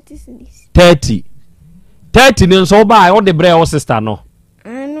 30 cedis 30 ne nso ba o de bre o sister no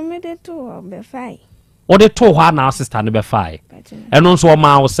anu me de to be fai o de to ha na sister ne be fai eno nso o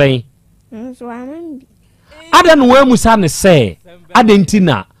ma o say nso amambi ada no wa musa ne say ada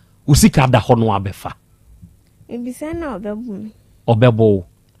ntina usika da ho no abefa ebisa na obebumi obebo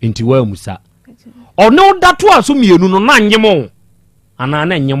nti wa musa ono dato aso mienu no na nyemo ana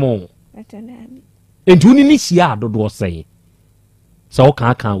na nyemo enti uni ni sia dodo sei so o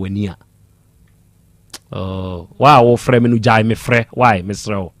kan wani a wa wo frɛ me no jai me frɛ why me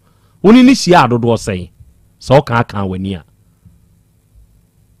srɛ uni ni sia dodo sei so o kan wani a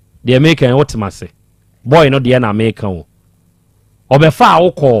de make en otimase boy no de na make o obefa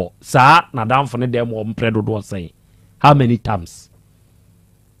awokɔ saa na damfo ne dem o mpre dodo sei how many times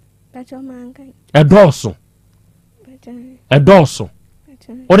Edoso.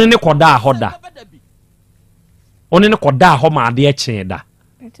 Oni ne koda hoda. Oni ne koda ho ma ade eche da.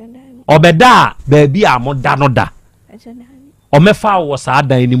 Obeda baabi a mo da no da. Omefa wo sa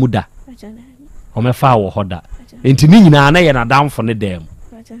dan ni mu da. Omefa wo hoda. Enti ni nyina na ye na damfo ne dem.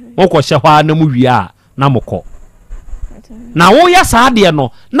 Wokɔ hye hwa na mu wi a na mokɔ. Na wo ya sa ade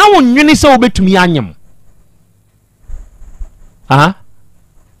no na wo nwene se obetumi anyem. Aha.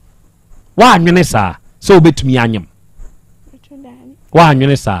 Wa anwene saa so obetumi anyem wa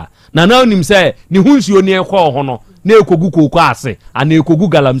anwene saa na onim se ni hunsuo ne ekɔ ho no na ekogu koko ase ana ekogu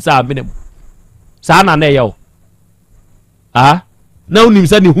galamsa amene saa na ye o na onim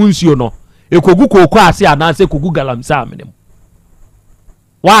se ni hunsuo no ekogu koko ase ana se ekogu galamsa amene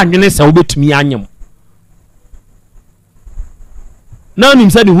wa anwene saa obetumi anyem na onim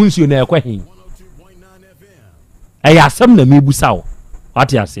se ni hunsuo na ekɔ hin ɛyɛ asɛm na mebusa wo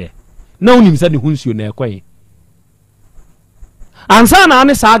wate ase na unim se ni hunsuo na ekwe ansa na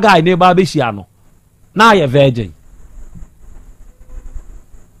ane sa guy ne ba be hia no na ye virgin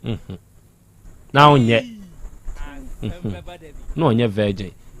na onye no onye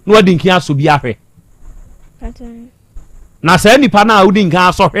virgin no odi nkia so bi ahwe na sa nipa na odi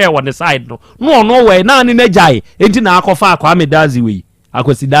nkia so hwe wo ne side no no no we na ane na jai enti na akofa akwa medazi we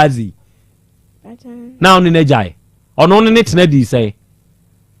akosi dazi na oni na jai ono ne tena di say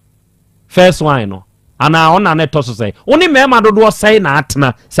first one no ana ona na to so say woni mema dodo say na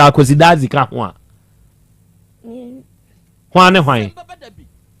atena sa akwasidazi ka ho a hwan ne hwan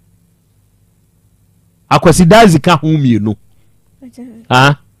akwasidazi ka ho mienu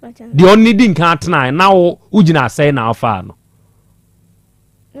ah the only thing kan atena na wo ugina say na afa no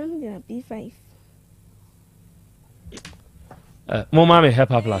B5 mo ma me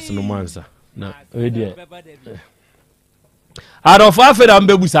help plus no mansa na we dey adofa afeda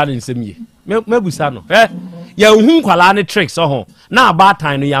mbebusa ne nsem ye mebusa no ya hu kwala ne tricks ho na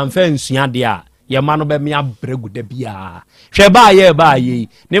abatan no ya mfa nsua de a ye ma no be me abregu da bia hwe ba ye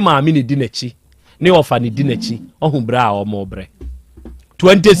ne maami ne di nachi ne ofa ne di nachi ohu bra a o mo bre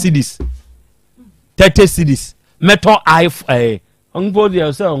 20 cedis 30 cedis meto onbo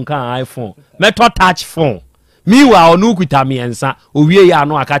de so nkan iPhone meto touch phone miwa onu kuta miensa owie ya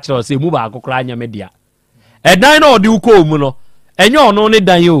no aka kire o se mu ba akokra anya media edan na odi uko mu no enye ono ne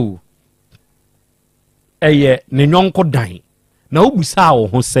dan o eye ne nyonko dan na obusa wo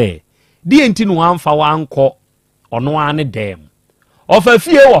ho se di enti no amfa wa anko ono ane dem ofa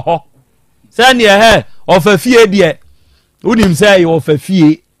fie wo ho se ne ofa fie de unim se ye ofa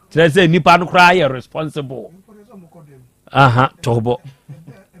fie tire se nipa no kra ye responsible tobo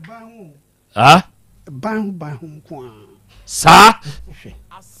ban kwa sa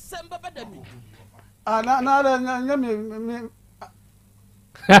asemba badabi na nyame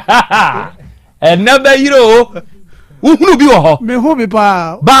enebe yiro uhunu bi wo ho me ho bi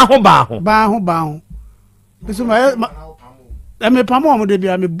pa ba ho biso me pamo mo de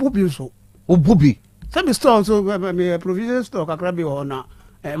bia me bubi so o bubi se me store so me provision store kakra bi ho na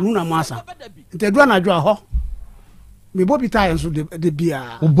mu na masa ntedu na dwa ho me bobi tai so de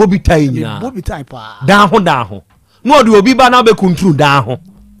bia o bobi tai nya me bobi tai pa da ho no de obi ba na be control da ho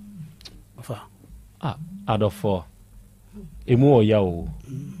fa adofo emu oya o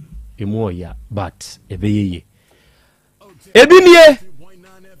emu oya but ebeyeye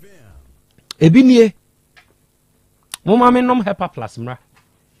ebinie mo ma me nom hepa plus mra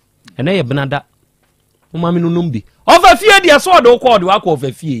ene ye benada mo ma me no nom bi over fie dia so de ko de wa ko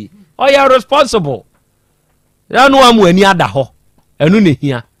over fie o ya responsible ya no amu ani ada ho enu ne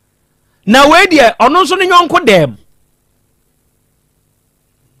hia na we die ono so ne nyonko dem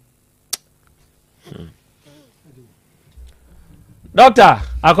Doctor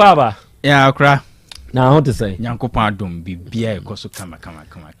akwaba ya akra na how to say nyankopon adom bibia ekoso kama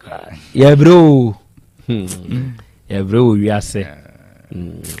ya bro ya bro wiase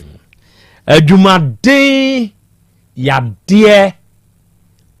adwumaden ya de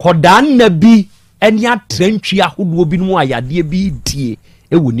kodan na bi eni atrantwi ahodo bi no ayade bi die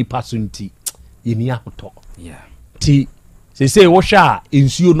ewo nipa so nti yeni ahoto ti se wo hwa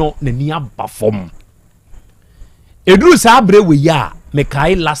ensuo no nani abafom eduru sa bre we ya me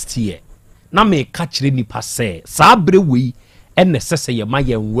kai last year na me ka kire nipa se sa bre we ene sese ye ma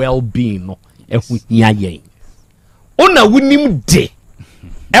ye well being no ehu hia ye ona wunim de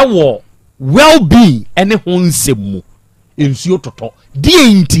ewo well being ene ho nsemu ensuo toto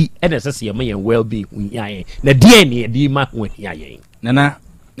die nti ene sese ye ma ye well being hu hia ye na die ne di ma hu hia ye nana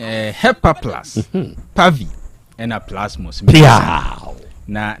hepa plus pavi ena plasmos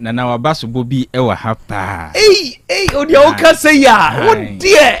na wabaso bobi ewa hapa odi o ka se ya o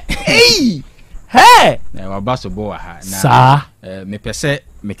die na wabaso bo wa ha na sa me pese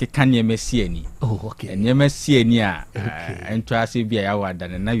me keka ne mesi ani okay ne mesi ani a ento ase bia ya wada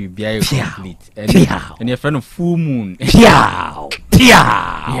na bibia e complete ene friend of full moon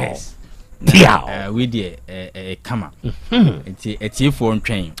yes we dey kama eti for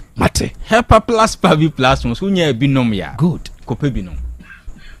ntwen mate hepa plus pavi plus so nya binom ya good kope binom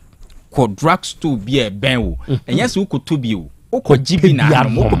ko drugstore bi e ben wo enya se ukoto bi wo ukoji bi na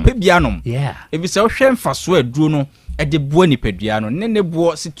no kope bi anom ebi se wo hwe mfaso aduro no e de boa nipadua no ne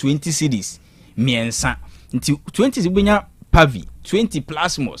boa se 20 cedis miensa nti 20 cedis benya pavi 20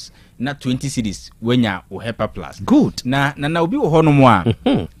 plasmos na 20 cedis wenya o hepa plus good na obi wo hono mo a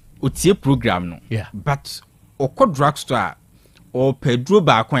otie program no but okọ drugstore o pedro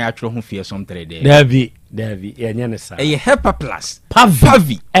ba akon ya twere ho fie somtre de Davi yenye ne sa e hepa plus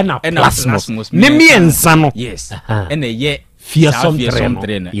pavi ena plasmos ne miensa no yes ena ye fie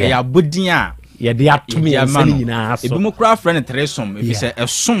somtre no e abodin a ye de atumi ensa ni nyina so ebi mo kra friend tresom ebi se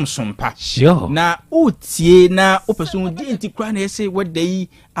sompa sure na otie na opeso di enti kra na ese wadai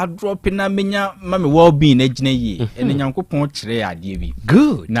a drop na menya mame well being na gina yi ene nyankopon kire ade bi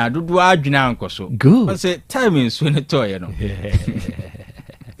good na dodo adwena ankoso good say time nso ne toye no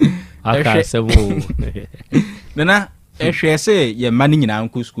aka sebo nana ehwe se ye mani nyina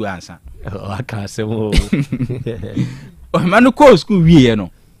nko school ansa aka sebo o manu ko school wie no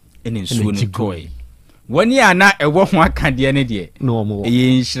ene nso ne toye Wani ana ewo ho aka de ne de. No mo.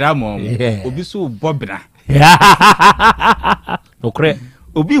 Nhyira mo. Obi so bobna. Nokre.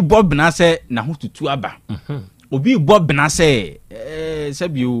 Obi bobna se na ho tutu aba. Obi bobna se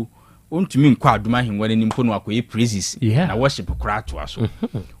sabio ontumi nkwa aduma henwane nimpo no akoye praises na worship kra to aso.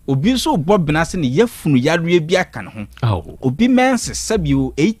 Obi so bobna se ne yafunu yare bi aka ne ho. Obi mense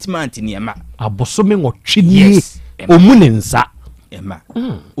sabio 8 months ni ema. Abosome ngotwini omune nsa. Ema.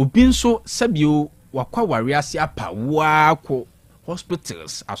 Obi nso sabio wakwa ware ase apa wako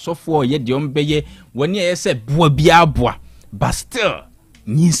hospitals asofo ye de ombeye woni yese boa bia aboa but still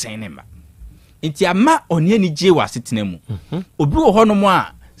nyinsen ne ma. Nti ama oni ani je wa setena mu. Obi wo hono mu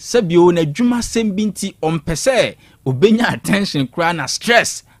a sabio na dwuma sembi nti ompese obenya attention kra na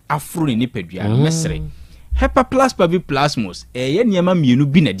stress afro ni nipadua mesre. Hepa plus pavi plasmos ye niema mienu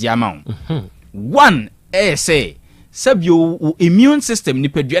bi na dia ma wo. One say sabio immune system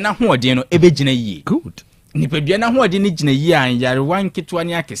nipadua na hoɔden no ebegyina yie. Good. Nipadua na hoɔden ni gyina yie an yare wan ketwa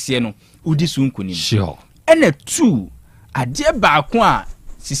ne akese no udi so nkonim. Sure. Ena 2 ade baako a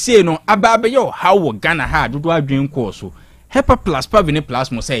sise no aba yo how wo Ghana ha dodo adwen kɔ so. Hepa plus pavine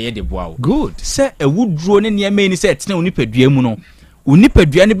plasmo say ye de boa. Good. Say ewudro ne niema ni say tena unipadua mu no.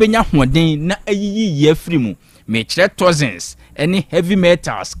 Unipadua ne benya hoɔden na ayiyi ye afiri mu. Me kyerɛ toxins any heavy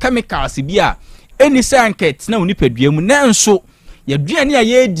metals chemicals bi a eni sanket na unipadua mu na nso yaduane a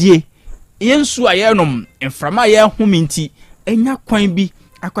ye die yensu a ye nom mframa ye hominti enya kwan bi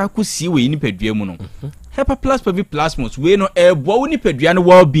akwakosie we unipadua mu no. Hepa plus pavi plasmos we no ebo unipadua no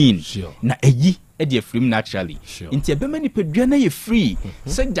well being na eyi e de free naturally. Nti ebema nipadua na ye free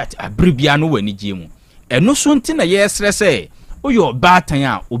so that abribia no wani gie mu. Eno so nti na ye srese oyo batan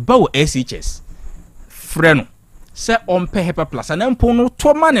a oba wo SHS frɛ no se ompe Hepa plus na mpo no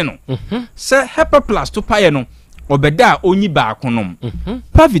to mane no se Hepa plus to paye no obeda onyi baako nom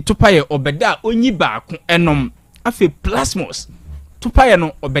pavi to paye obeda onyi baako enom afi plasmos to paye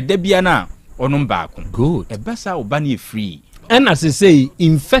no obeda bia na onom baako. Good. Ebesa oba na free. And as I say,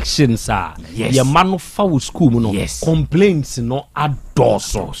 infections are yes. man fa school no yes. complaints no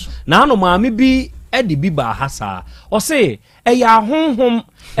adoso. Na no maami bi edi bi ba hasa. O say e ya honhom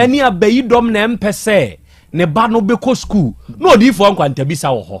eni abayi dom na empese ne ba no beko school. No di fo nkwanta bi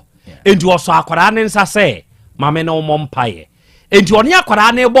sa wo ho. Enti oso akwara ne nsa say maame na wo mpaye. Enti oni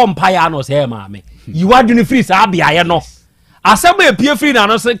akwara ne bo mpaye ano say maame. Yiwaduni free sa abia ye no. Asema pie free na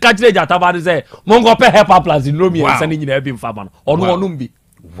no se kachire jataba de say mongo pe Hepa plus nomi ensa ni nyina bi mfa ma no. Ono onum bi.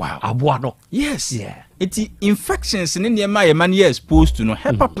 Wow. Aboa no. Yes. Yeah. Eti infections ne niema ye man ye exposed to no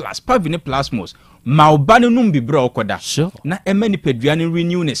Hepa plus pavine plasmos ma oba ne num bi bra okoda. Sure. Na ema ni pedua ne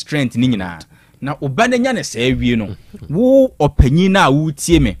renew ne strength ni nyina. Na oba ne nya ne sa awie no. Wo opanyin na wo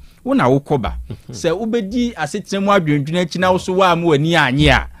tie me. Wo na wo koba. Se obedi asetremu adwendwena chi na wo so wa mu ani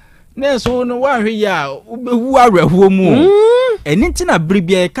anye a. Na so no wa hwe ya obewu awerɛhoɔ mu. Eni na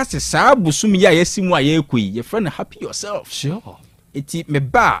bribia ka se saa busum ya yesimu a yekoi ye friend happy yourself. Sure. Eti me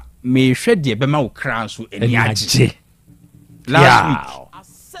ba me hwɛ de bema wo kran so eni agye. Last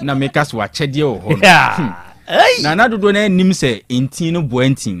week na me ka so akyɛde wo ho. Na na dodo na nim se entin no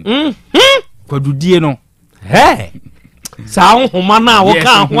boantin. Kwadudie no. Hey. Sa honhoma na wo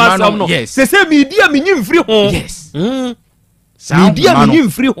ka ho asam no. Se media me nyim firi ho. Yes. Media me nyim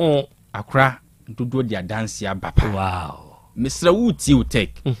firi ho. Akra dodo dia dance ya bapa. Wow. Mr. Wuti Utek.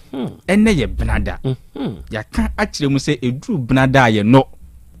 Ene ye Benada. Ya kan akyere mu se eduru Benada ye no.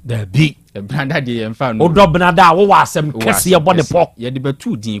 Da bi. Benada de ye mfa no. Odo Benada wo wasem kese ye body pok. Ye de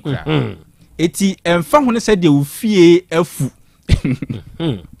betu din kura. Eti emfa ho ne se de ofie afu.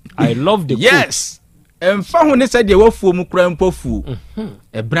 I love the yes. Emfa ho ne se de wafu mu kura mpofu.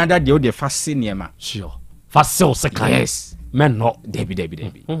 Benada de wo de fa se niema. Sure. Fa se o se kan. Yes. Men no. Debi.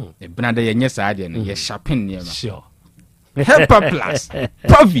 Benada ye nyesa de no ye sharpen niema. Sure. Hepa plus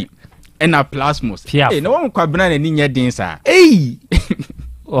pavi ena plasmos na wo kwabena na ni nya den sa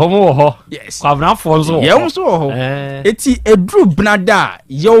omo ho yes kwabena fonzo ye nso ho eti edru benada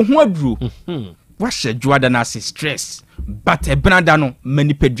ye ho adru wa hyejuada na se stress but benada no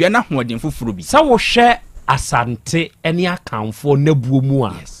manipedua na hoden foforo bi sa wo hwe asante eni akanfo na buo mu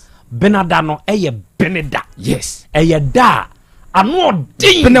a benada no eye beneda yes eye da ano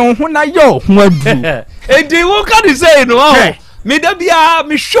din bene ho na yo ho adu enti wo ka di say no me da bia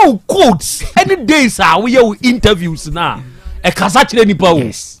me show codes any days we you interviews na e kasa kire nipa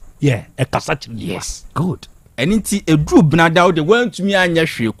wo yeah e kasa kire yes good enti edru benada wo de wantumi anya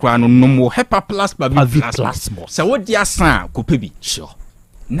hwe kwa no nom Hepa plus pavi plasmos se wo di asan kopebi sure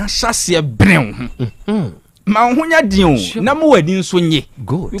na hyase bren ho ma ho nya din o na mo wadi nso nye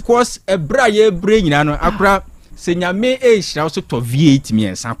good because ebra ye bre nyina no akra se nyame e hyira so to V8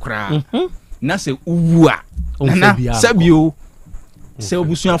 miensa kra na se uwa na sabio se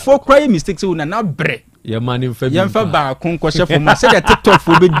obusuafo cry mistake se una na bre yemfa ba konko chef ma se the TikTok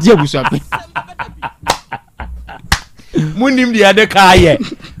fo be di obusuafo munim dia de kaye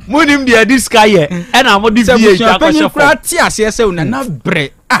munim dia diskaye ena mo di bie ja ko chef kura ti ase se una na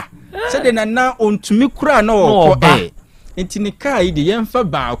bre se de na ontumi kura na wo ko enti ne kai de yemfa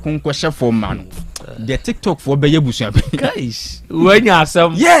ba konko chef ma no the TikTok for be yebusuafo guys when you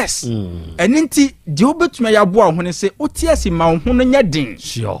asem yes enti de obetuma ya bo ahone se otiasi ma ho no nya din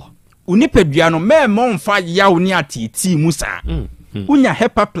sure unipadua no me mo mfa ya oni atiti musa unya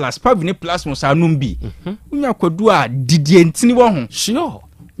hepa plus pavine plus musa numbi unya kwadu a didie ntini wo ho sure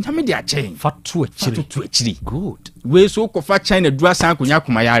nyame de achen fatu achiri good we so ko fa China dua san konya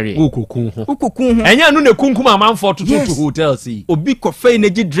kuma yare ukokun ho enya nu ne kunkum amanfo to hotel si obi ko fa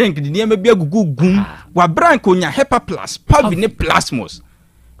energy drink de niam bia gugu gum wa brank onya hepa plus pavine plus mus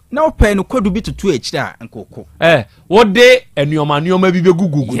na open no kwadu bi to achiri a nkoko wo de enioma bi be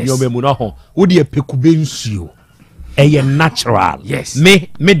gugu nioma mu no ho wo de pekube nsuo eye natural yes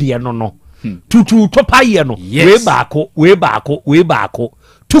me de no tutu topa ye no we baako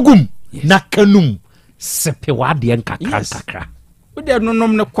tugum na kanum sepe wade nkakra wo de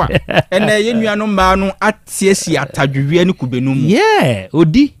nonom ne kwa ena ye nuano ma no atiesi atadwewe ne kubenum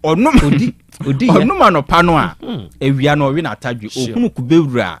odi onum anopa no a ewia no we na atadwe ohunu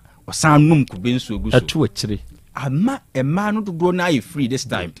kubewura osan num kubensu ogu so atu achire ama ema no dodo na aye free this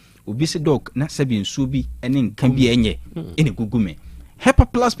time obi se dog na sebi nsuo bi ene nka bi enye ene gugume hepa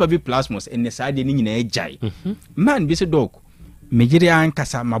plus pavi plasmos ene saade ni nyina ejai man bi se dog mejire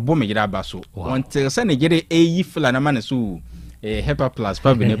ankasa mabo mejire abaso wonte se ne gere eyi fla na man so hepa plus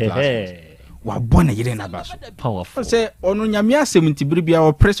pavi ne plasmos wa bona yire na abaso powerful se onu nyame asem ntibiri bia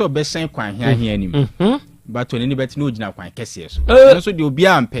o press obesen kwan hia anim but when anybody no gina kwan kese so so de obi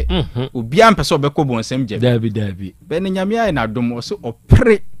ampe so obekọ bonsem je dabi be ne nyame ay na dom so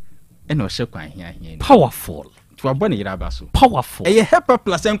opre ena o hye kwan hia powerful to abone yira baso powerful eye hepa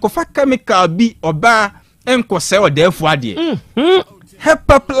plus enko fa chemical bi oba enko se odefu ade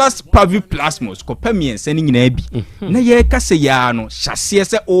hepa plus pavi plasmos ko pamiense ni nyina bi na ye kase ya no hyase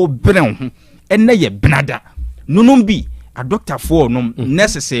se o bren ho ena ye benada nunum bi a doctor for num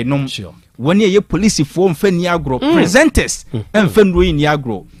necessary num woni ye police for mfani agro presenters mfani ni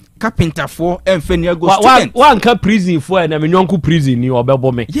agro carpenter for mfani agro student one ka prison for na menyonku prison ni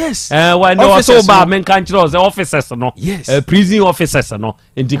obebo me yes when no so ba men kan kire os officers no yes prison officers no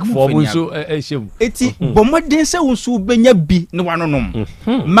endik for mu so shem eti bomoden se wonso benya bi ne wanonom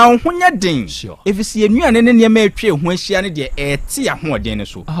ma honya den efisi enuane ne ma atwe ho ahia ne de eti ahoden ne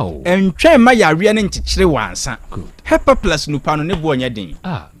so entwen ma yare ne nkyekere wansa hepa plus nupa no ne bo onya den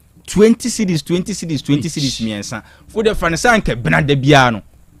 20 cities miensa for the fansan ke benada bia no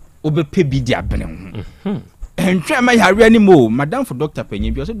obepe bi dia bene ho entwa ma yare ni mo madam for doctor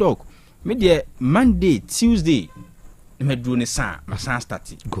panyin bi o se doc me de Monday Tuesday me duro ne san ma san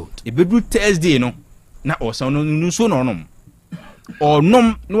start good e be duro Thursday no na o san no nso no onom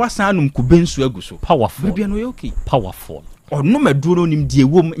onom no wasan num kubensu aguso powerful bia no ye okay powerful onom aduro no nim die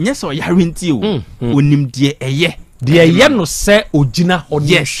wom nyesa o yare nti o onim die eye de ye no se ogina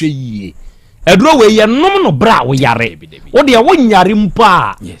hode hwe yie eduro we ye nom no bra wo yare wo de wo nyare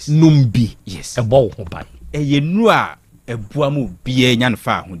mpa num bi ebo ho bai eye nu a ebuamu bie nya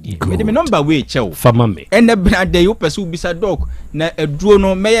nfa ahodi me number we chew fama me ene bra de yo pese ubisa dog na eduro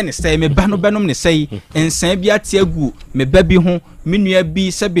no meye ne sei me ba no benom ne sei ensan bi atiagu me ba bi ho menua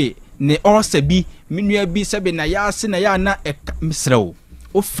bi sebe ne orsa bi menua bi sebe na ya ase na ya na misrew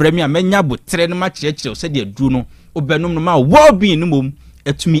o frame a menya botre no ma kirekire se de eduro no obenom no ma well being no mom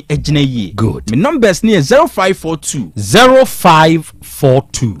etumi agina yie good me numbers ne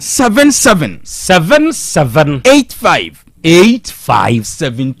 0542 77 85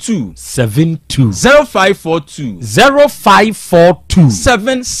 72 0542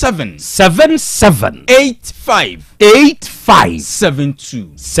 77 85 72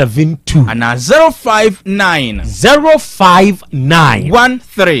 and 059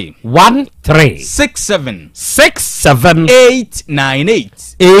 13 67 898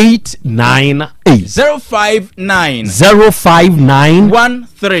 059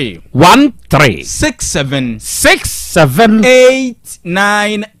 13 67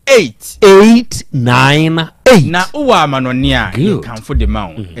 898 na uwa manoni a kan for the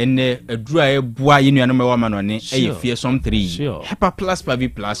mount ene adura ebua yenuanu me wa manoni eye fie some 3 hepa plus pavi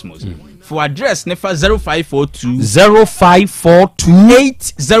plasmos for address nefa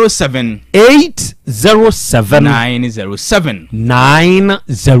 0542 807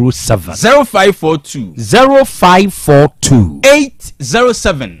 907 0542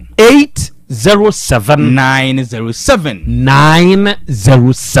 807 907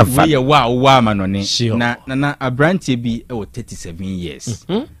 907 we wa manone na abrantie bi e 37 years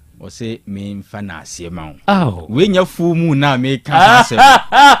o say me mfa na asema o we nya full moon na me ka asema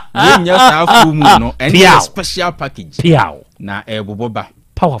we nya sa full moon no any special package na eboboba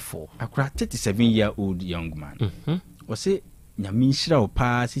powerful akura 37-year-old young man o say nyame nhira o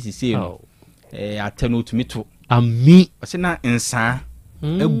pa sisi no ateno tumi to ami o say na nsa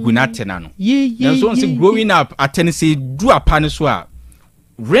eguna tena no so say growing up atene say du apa ne so a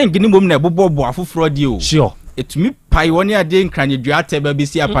ring ni mom na ebobobo afoforo die o sure etumi pai woni ade nkranye dua teba bi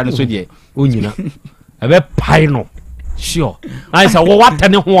si apa ne so die onyina ebe pai no sure I say what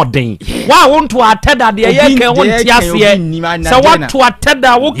ne ho den wa want to atada de ye kan won ti ase say what to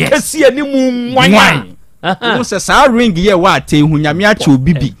atada wo kesi animu nwan wo se sa ring ye wa ate hu nyame ache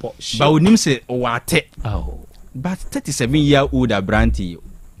obibi ba onim se wa ate but 37-year-old abranti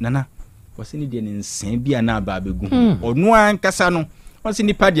nana wose ni de nsen bia na ba begu onu ankasa no wose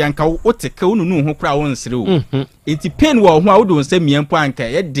ni padi anka wo teke wo nu ho kra wo nsere o enti pain wo ho a wo do nse miempo anka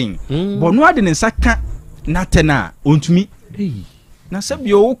ye din bonu ade nsa ka na tena ontumi na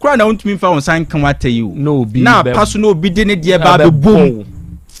sabio wo kra na ontumi fa won san kan wata yi o no bi na paso no bi de ne de ba bebom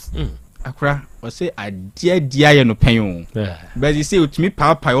akra wose adia ye no pen o but you say otumi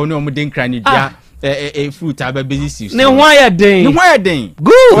papa wo ne o mo de nkra ne dia fruit aba bezisi ne ho ya den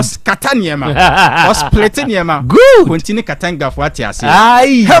good os kataniema os platiniema good continue katanga for atiase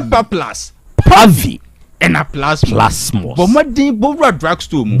help plus pavi ena plasmos bomodin bowra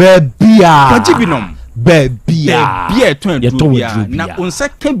drugstore mu babia kajibinom babia bia na onsa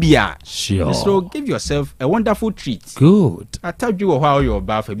ka bia sure so give yourself a wonderful treat good atadwe wo how your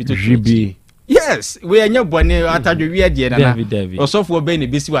bath a bit of ribi yes we anya bone atadwe wi ade na osofo be ne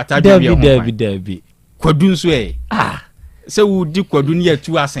besi atadwe wi ho David kwadu nso se wo di kwadu ne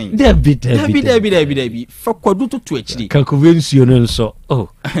atu asen David fa kwadu tutu akiri kakuvensuo no nso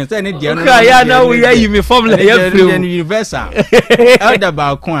se ne dia no ya na wo ya yimi formula ya free universal elder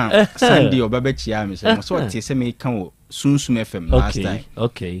ba ko a Sunday obaba chia me se so te se me kan wo Sunsum FM last time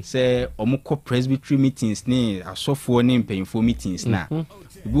okay se omukọ presbytery meetings ne asofo ne mpanyinfo meetings na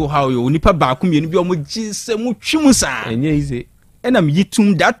go how you nipa ba ko mienu bi omo gise mu twim sa enye easy enam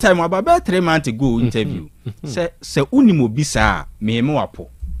yitum that time about 3 months ago interview se unimo bi sa me wapo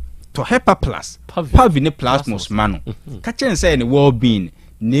to help plus pavi ne plasmos mano ka chen say ne well being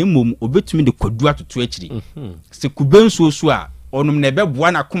na mom obetumi de kwadu atoto akiri se kubenso so a onum na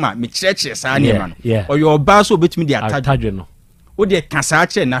beboa na koma me kirekire sa ne ma no oyo oba so obetumi de atadwe no o de kasa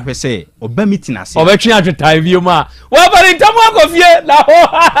kire na hwe say oba meeting ase obetwe atwetai bi ma wa bari ntamu akofie na ho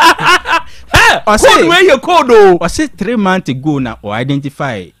code wey you code o say 3 months ago na o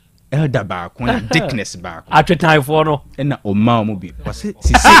identify elder ba ko na dickness ba ko atwetai for no na o ma o mo bi o say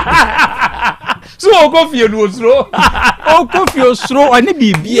sisi so o kofie no osro ani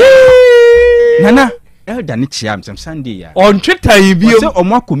bibia nana elder ni chiam some Sunday ya on twetai bi say o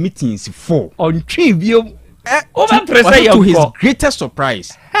ma meetings 4 on twi bi over pressure to his greatest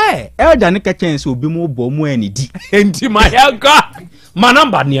surprise elder ni ka chance obi mo bo mo anidi enti my god my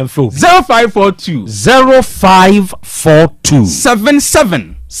number ni amfo 0542 77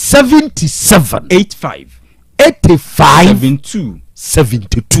 85 72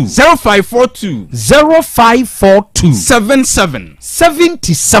 0542 77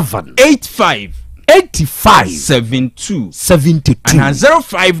 85 72 and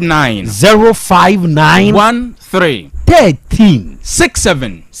 059 13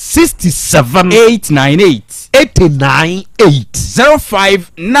 67 898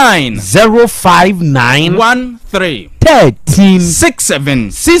 059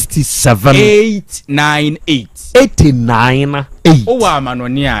 13 67 898 Owa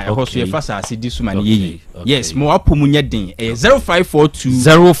manonia ehoso ye fasa asidi suma ni yeyi yes mo apomu nya den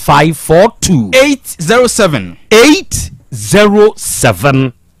 0542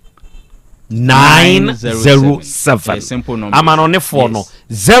 807 907 simple number amanone for no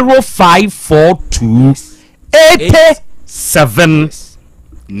 0542 87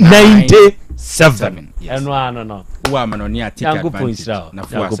 97 no wa manonia take advantage na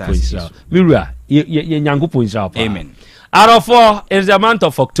fuasa mirua ye nyankopon sha pa amen. Out of 4 is the month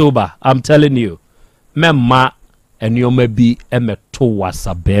of October. I'm telling you. Memma enioma bi emeto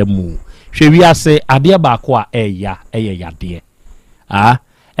wasabemu. Hwe wi ase ade ba ko a eya yade.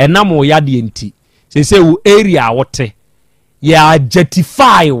 Enam wo yade enti. Se wo area wote. Ya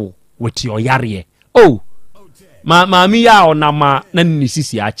justify with your yare. Oh. Maami ya onama na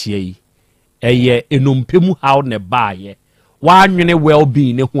nisisi achie yi. Eye enompemu how ne baaye. Wanwene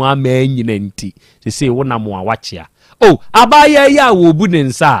well-being ne ho ama nyina enti. Se wo nam wa wachia. Oh, abaya ya wo bu ne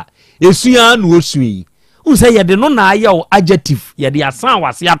nsa esua na osui unse yede no na aye adjective yede asan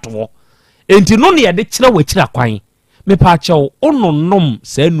wase ato enti no ne yede kire wakira kwan me pa ache ononom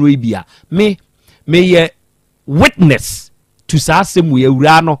sa nuro bia me ye witness to sa semu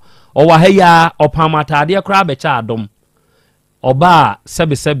ewura no owa ha ya opamatade kra be cha adom oba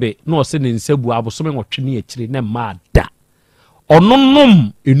sebe no ose ne nsabu abosome nwotwe ne akire ne ma da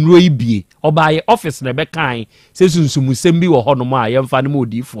ononom enuro ibie oba ye office na be kan se sunsumusem bi wo honom a ye mfa ne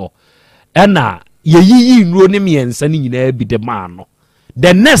modifo ena ye yiyi nuro ne miensa ne nyina bi de ma no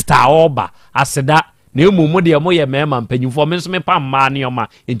the next oba aseda na emumu de mo ye mema mpanyimfo me nso me pam ma ne oma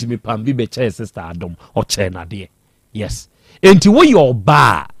enti me pam bi be che sister adom o che na de yes enti wo ye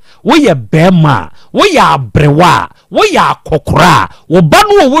oba wo ye bema wo ye abrewa wo ye akokora wo ba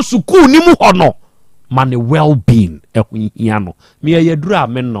no wo suku ni mu hono man well being ehia no me ye dura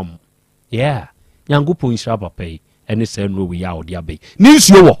menom yeah nyankopon hira papa yi ene se no we ya odi abai ni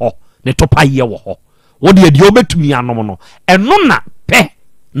nsuo wo ho ne topa ye wo ho wo de adi obetumi anom no eno na pe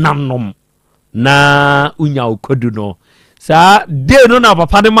nanom na unya okodu no sa de no na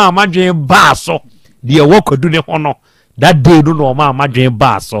papa de ma madwen ba so de wo kodu ne ho no that day no ma madwen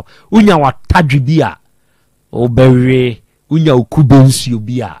ba so unya watadwe bi a obewe unya okube nsuo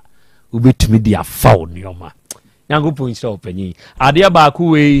bi a obetumi de afaw nioma nyankopon hira opanyi ade ba ku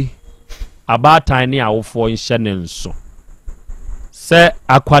we abatan ne awofo nhye ne nso se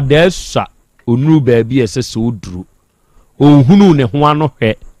akwadesa onuru ba bi ese se oduru ohunu ne ho ano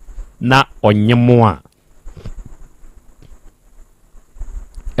hwe na onyemo a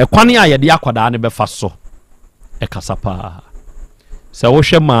ekwani a yede akwada ne befa so ekasapa se wo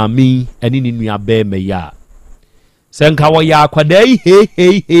hwe maami ani ni nua ba me ya se nka wo ya akwada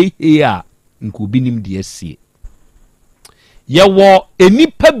he a nku binim de asie ye wo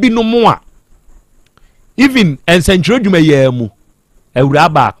enipa binom a even ensanchiro dwuma ya mu awura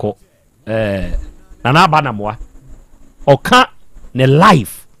baako na aba na moa oka ne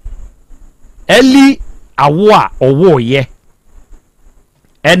life eli awo a owo ye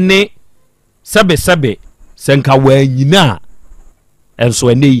ene sebe senka wa nyina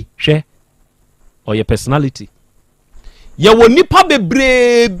enso enei hwe oye personality ye wo nipa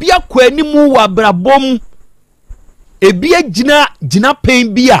bebre bia kwa animu wa brabom ebia gina pen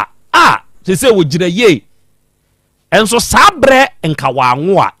bia se wo gina ye enso sabre nka wa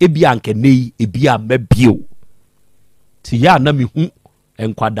anwo a ebia nka nei ebia mabio ti ya na mehu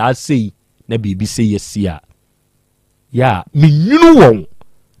enkwada sei na bibi sei yesia ya menyunu won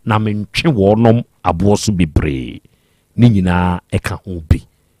na mentwe wonom abo so bebre ni nyina eka ho bi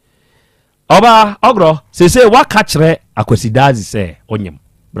oba ogro se waka kire akwasidazi se onyem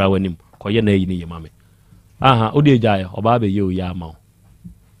bra wanim koye na yi ni yemame odi ejaye oba be ye oya ma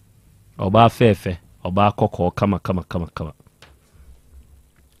oba fefe oba kokko kama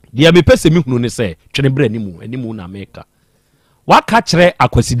dia me pese mi hunu ne se twene bra animu na meka waka kire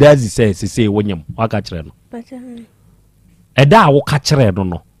akwasidazi se wonyem waka kire no eda wo ka kire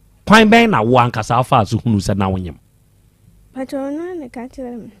no kwan ben na wo ankasa afa aso hunu se na wonyem patona ne ka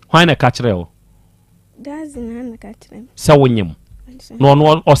kire me kwan na ka kire wo dazi na ne ka kire me se wonyem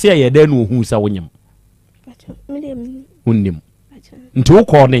no o se ye da na ohun se wonyem patona unnim nti wo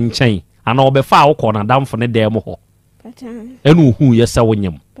ko ne nchen ana obefa wo ko na damfo ne dem ho patana enu ohun ye se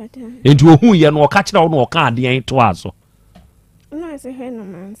wonyem patana nti ohun ye no o ka kire wo no o ka ade en to aso no se hwe no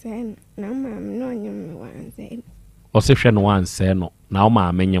manse na mam no nyem wanse o se hwe no wanse no na o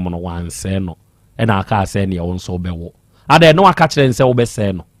ma menyem no wanse no e na aka ase ne wo nso bewo ade no aka kire nse wo be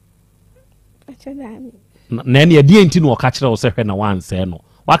se no na ne ade enti no o ka kire wo se hwe na wanse no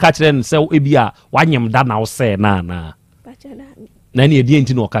waka kire nse ebia wanyem da na wo se na na ne ade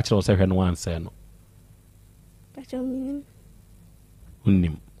enti no o ka kire wo se hwe no wanse no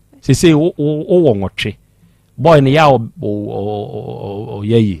unnim se wo wo nwotwe boy ne ya o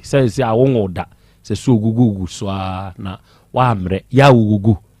yeyi se awon oda se so gugu so na wa amre ya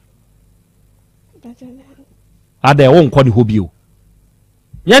gugu ade won ko ne hobio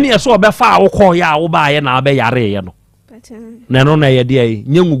yani eso obefa awokọ ya wo ba ye na abe yare ye no na no na ye de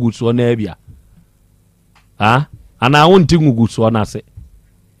nye ngugu so na bia ana wonti ngugu so na se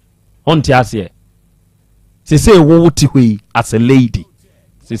onti ase se wo wuti hwi as a lady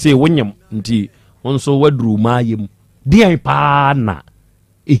se wonyam nti onso wadru mayem dian pa na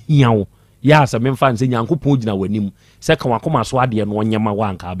ehiawo ya asa memfa nse nyankopon gina wanim se ka wakoma so ade no onyama wa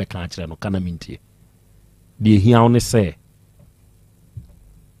anka abeka akire no kana mintie de ehiawo ne se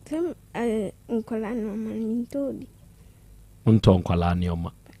tem nkola no manintodi unto nkola ne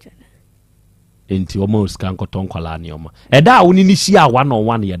oma enti o mo ska nkoto nkola ne oma eda woni ni hia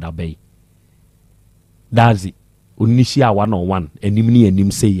 1-on-1 ye da bai dazi onisi a 1-on-1 enim ni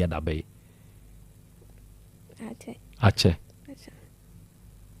enim say ya da be ache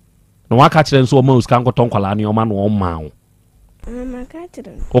no waka kire nso o ma uska nkoton kwala ni o ma no o ma wo maka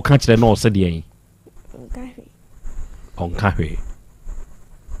kire o ka kire no o se de yin onka hwe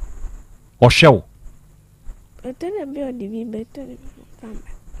o hyew otene bi o de bi beto de kamba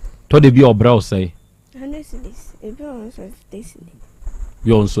to de bi o bra o say 100 cedis ebi on so 50 cedis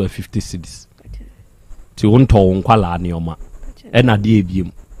bi on so 50 cedis ti won to nkwala ni o ma e na de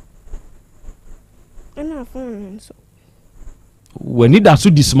ebiem ana phone so when it has to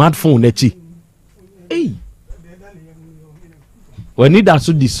the smartphone echi hey when it has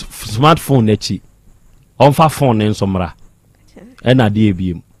to the smartphone echi on fa phone en somra e na de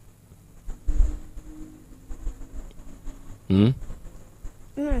ebiem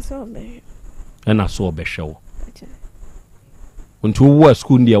na so obehwe unto wo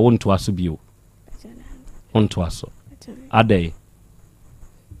school ndia wonto aso bio wonto aso adai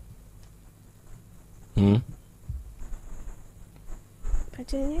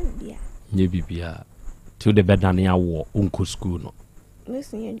nye bibia to the bed na wo unko school no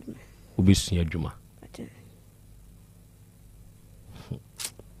obesuya adwuma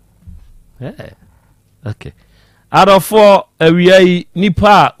okay adofo awiai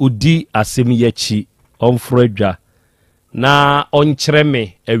nipa odi asem yachi onfrodwa na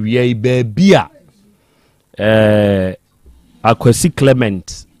onkyereme awiai baabia akwasi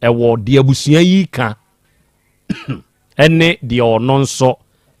Clement ewo de abusua yi ka ene de ono nso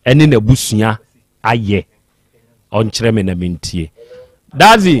ene na abusua aye onkyereme na mentie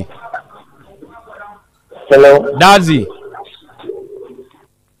Dazi hello Dazi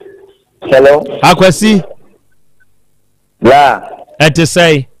hello akwasi la ete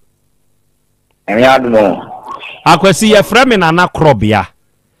say emiadumo akwasi ye frame na na krobia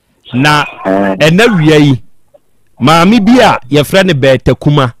na ena wiai maami bia ye frame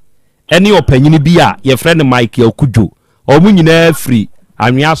betakuma ene opanyini bia ye frame Mike Okujo omu nyina free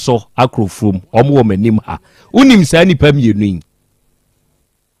anwiaso akrofrom omu wo manim ha unim sa nipa mienu yi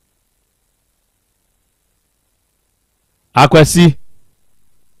akwasi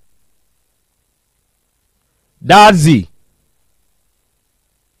Dazi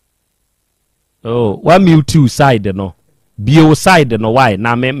oh one mute side no bio side no why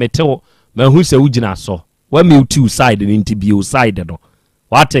na me tell me hu se ugina so one mute side ni nti bio side no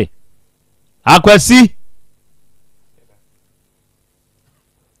wate akwasi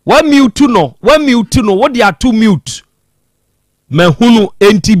one mute no what they are two mute me hunu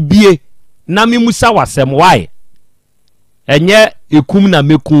enti bie na me musa wasem why enye ekum na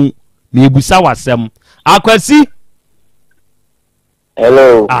meku me ebusa wasem akwasi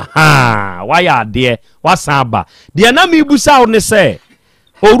hello aha why are there wasaba de na me busa wo ne se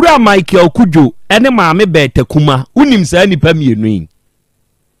owura Mike Okujo ene maame betakuma unim sa nipa mienu yi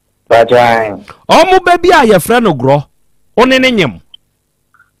Bajan omu baby a ye frɛ no gro one ne nyem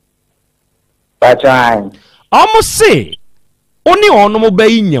Bajan omu se oni ono mo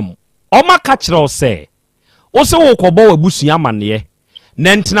bayi nyem oma ka kyerɛ se wo se wo kɔbɔ wabusua manne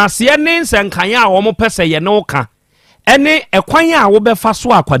na ntenase ne nsenkan a wo mo pese ye ne wo ka ene ekwan a wo befa so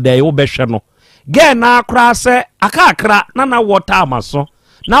akwadai wo behwe no ge na akra se akakra na water amaso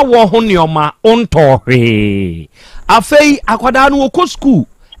na wo ho neoma ontohwe afei akwada no wo school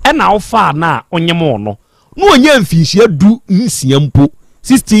ena wo fa na onyem no onye mfihie du nsia mpo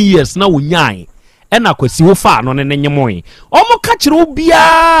 16 years na wonyan ena kwasi wo fa no ne nyemoi omo ka kire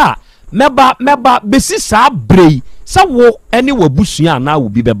obia meba besi sa brei sa wo ene wabusua na wo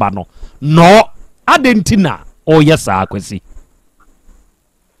bi beba no adentina o yesa kwasi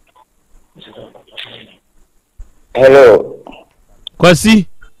hello kwasi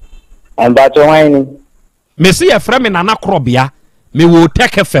ambato wani mesi ye frame na na krobia me wo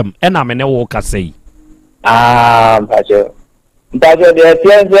OTECHFM ena me ne wo kasei bajo de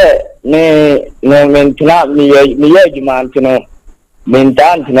piense ne mentina mi ye jumantino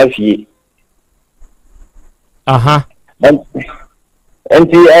mentan tina fi aha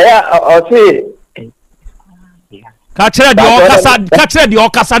enti aya osi ka kire de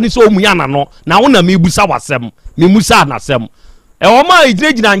okasa ni so omuya na no na wo na me busa wasem me musa na sem e wo ma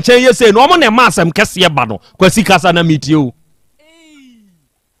igina nchen ye se no mo na ma asem kese ba no kwasi kasa na metie o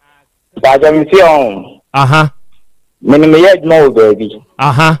bajo mission aha me ye no baby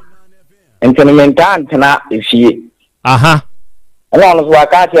aha enti mentan tina fi aha ala no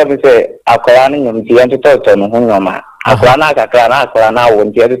wakati ya se akola ni nyamti yanto toto no nyama akola na kakra na akola na wo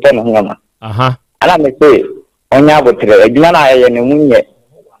nti yanto no nyama aha ala me se onya botre adwuma na aye ne munye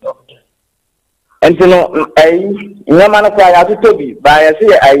entino ai nyama na kwa ya tobi ba ya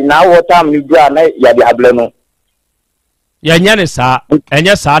se ai na water am ni bra na ya di able no yɛnyɛ saa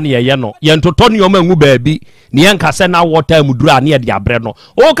ɛnyɛ saa ne yɛyɛ no yɛntotɔ nneɔma ngu baabi ne yɛnka sɛ na wɔta mu duru a ne yɛde abrɛ no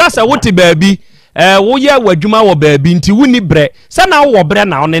woka sɛ wote baabi woyɛ w'adwuma wɔ baabi nti woni brɛ sɛ na wowɔ brɛ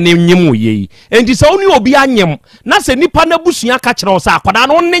na wone ne nyem wo yɛ yi enti sɛ wone obi anyem na sɛ nipa na busua ka kyerɛ wo sɛ akwadaa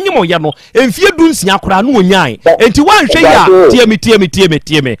no wone nyem wo yɛ no ɛmfie du nsia koraa no wɔnyae enti woanhwɛ yi a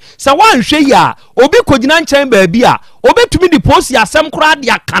tiemi sɛ woanhwɛ yi a obi kɔgyina nkyɛn baabi a obɛtumi de posi asɛm koraa de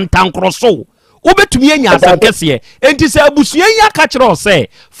akantankoro so wobɛtumi anya asɛm kɛseɛ enti sɛ abusua yi aka kyerɛ wo sɛ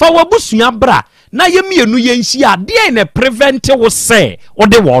fa w'abusua bra na yɛmienu yɛnhyia deɛ ne prevent wo sɛ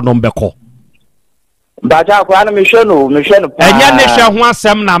wode wɔnom bɛkɔ Bacha kwa na mehwe no pa. Enya ne hwe ho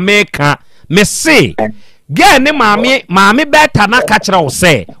asɛm na meka. Me se ge ne maame beta na ka kyerɛ wo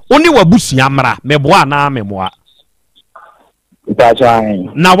sɛ woni wabusua mra meboa na memoa. Bacha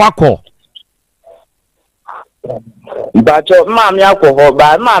na wakɔ. Bacha maame akɔ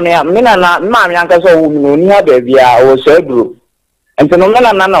ba maame mina na maame anka so wo no ni ha ba bia wo so aduro. Enti no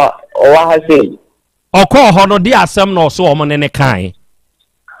mina na o wa ha sei. Ɔkɔ hɔ no de asɛm na ɔso ɔmo ne kan.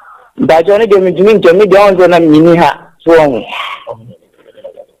 Bacha ne de mi de on na mini ha so on.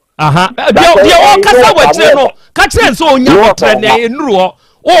 Aha. Dia o kasa watre no. Ka kyerɛ nso onya watre na enuru ho.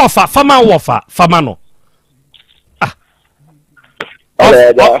 Wo fa fama no. Ah.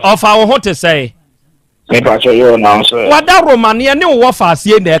 Ofa wo ho te sɛ. Me Bacha yo na so. Wada romane ne wo fa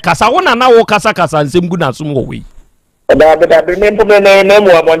asie na kasa wo na wo kasa nsɛm gu na som ho wi. Da me mpo me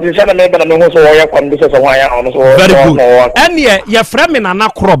mu abonti sɛ na me bana me ho so wo ya kwam bi sɛ so ho ya ono so. Very good. Ɛne ye frɛ me na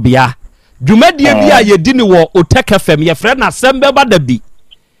korobea. Dwumadie bi a yedi ni wo OTECHFM ye frɛ na asɛm ba da bi.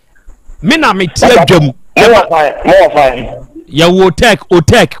 Me na me tie dwam. Mo fa. Ya wo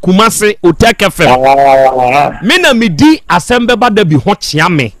OTECH Kumasi OTECHFM. Me na me di asɛm ba da bi ho kyea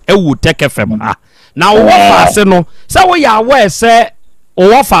me e wo OTECHFM ha. Na wo fa ase no, sɛ wo ya awe sɛ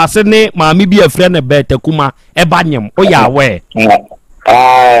wo fa ase ne maame bi afrɛ ne beta kuma e ba nyem. Wo ya awe.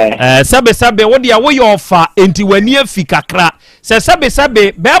 Sebe wo dia wo yɛ ofa enti wani afi kakra.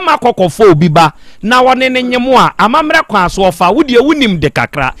 Sebe be ma kokofo obi ba na wone ne nyemo a amamre kwa so ofa wo dia wonim de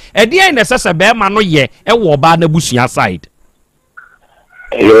kakra. E de ne sese be ma no ye e wo ba na busua side.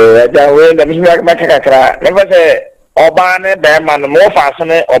 Da we da mi kakra. Never say oba ne be ma no mo fa so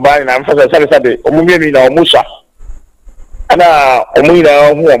ne oba na mfa sebe omumi na omusa. Ana omu na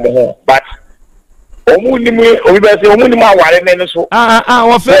hu omo but omuni obi ba se omuni ma ware ne so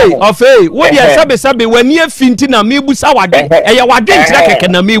ofei wo dia sebe wani afinti na mebusa wadwe eye wadwe nkyira keke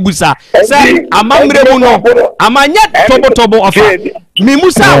na mebusa se amamre mu no amanya tobotobo ofa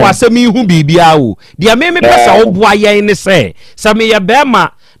memusa wasem ihu bibia o dia me pesa wo boa yen ne se me ye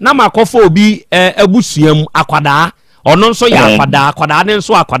bema na makofo obi abusuam akwadaa ono nso ya akwadaa ne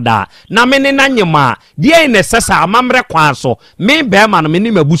nso akwadaa na me ne nanyema die ne sesa amamre kwan so me bema no me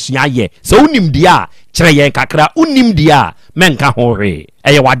ni mabusua ye se unim dia kyerɛ yɛn kakra unim dia menka ho hwe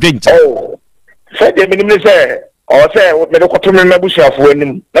ɛyɛ wadwenche sɛ de minim ne sɛ o sɛ me de kɔto me mabusuafo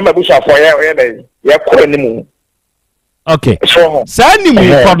anim na mabusuafo yɛ kɔ anim. Okay. Saa ni mu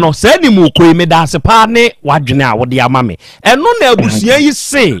kɔ no, saa ni mu kɔ me da sepa ne wadwene a wode ama me. Ɛno na abusua yi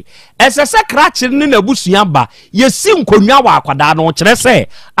se, ɛsɛ sɛ krakye ne na abusua ba, yesi nkonwa wa akwadaa no kyerɛ sɛ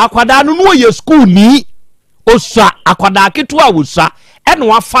akwadaa no no yɛ school ni osua akwadaa ketewa wosua ɛna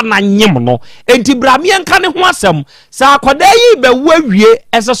wafa na nyem no. Enti brame nka ne ho asɛm, sa akwadaa yi be wawie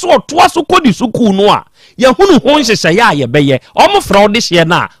ɛsɛ sɛ ɔtoa so kɔdi school no a, yɛhunu ho nhyehyɛ ya yɛbɛyɛ. Ɔmo frɛ ɔde hye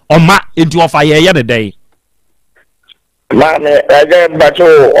na ɔma enti ɔfa yɛyɛ ne dɛn. Mane ege bacho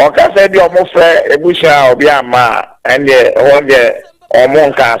o ka se di omo fre ebusha obi ama ende ho de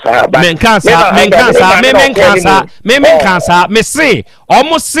omo nkasa ba menkansa me se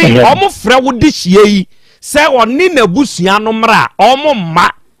omo fre wo de hie yi se oni na busua no mra omo ma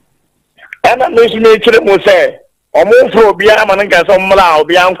ana no shi me kire mo se omo fre obi ama no nkasa mra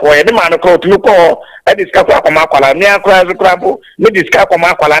obi anko e de ma no ko tu ko e diska kwa akwala ni akwa zukrabo ni diska kwa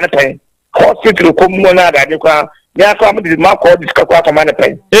akwala ne pen hospital ko mo na da ni kwa ya ko am di ma ko diska kwa to mane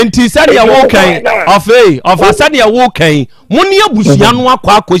pen enti sade ya wo kan of sade ya wo kan muni abusua no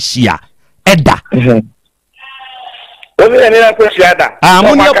akohia eda o ni na akohia da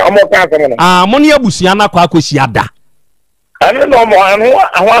muni abusua na akohia da anu no mo anu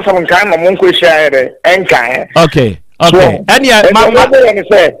ahụ asam kan no mo nkohia ere enkan okay eni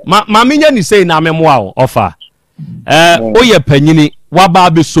ma minya ni sei na memoa o ofa oye panyini waba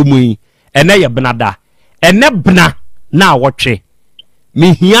abesomu yi ene ye benada ene bna na wotwe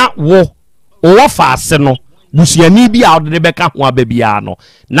mehia wo fa ase no busuani bi a odde beka ho ababia no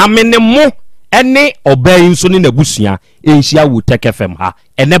na mene mo ene obai nso ne na busua enhia wo OTECHFM ha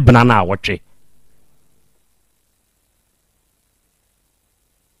ene bna na wotwe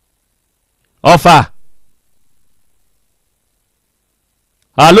ofa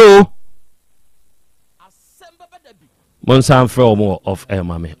Hello. Monsan frɛ mo of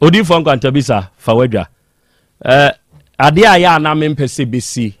mame. Odi fon kwanta bisa fa wadwa. Ade aya na me mpese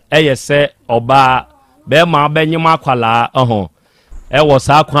besi eye se oba be ma benyem akwala wo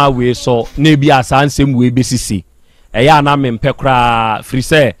sa kwa we so na bi asansem we besisi. Eya na me mpe kra free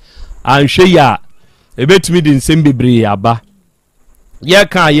se anhwe ya ebetumi di nsem bebre aba. Ye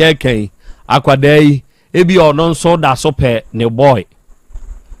kan akwadai ebi ono nso da so pe ne boy.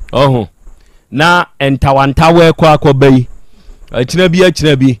 Na entawantawe kwa akobai achina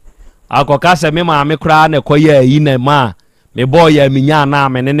bi akoka se me ma me kra na koye yi na ma me boy ya minya na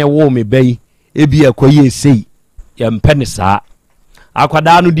me ne wo me bai ebi akoye sei ya mpene saa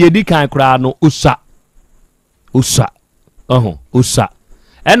akwada no de edi kan kra no usa usa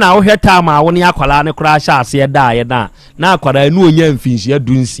ena wo hweta ma wo ne akwala ne kra sha ase da ye na akwada nu onya mfinhia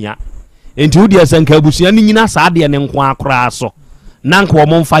dunsia enti wo de sanka abusia ni nyina saa de ne nko akra so nanka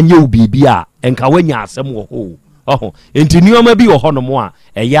wo mfa nye obibi a enka wanya asem wo ho enti nioma bi wo hono mo a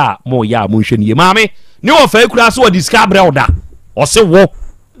eya mo ya mo hwe ne maame ne wo fa kura so wo discover oda o se wo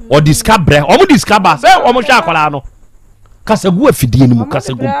o discover o mo discover se o mo hwa akwala no kasagu afidie ni mu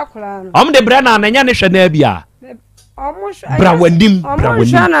kasagu o mo de bre na anya ne hwe na bia bra wandim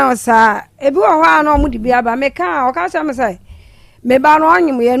na sa ebi wo ho a no mo di bia ba me ka o ka se me sai me ba no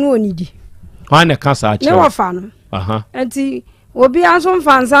anyim ye no onidi ha ne ka sa ne wo fa no enti obi anso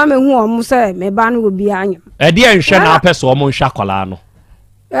mfansa me hu omu se me ba no obi anyim e de enhwe na apese o mo nhwa kwala no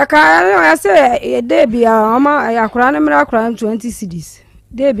e ka no se e de bia o ma yakura ne mra kura 20 cedis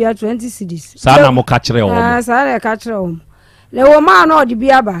de bia 20 cedis sa na mo ka kire o sa na ka kire o le wo ma no di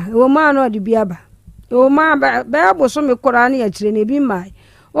bia ba wo ma no di bia ba o ma ba bo so me kura ne ya kire ne bi mai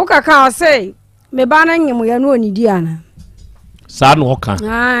o ka ka o se me ba na nyim ya no onidi ana sa no ka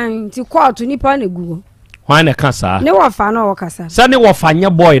ti court nipa na gugo hwan ne ka sa ne wo fa no wo kasa sa ne wo fa nya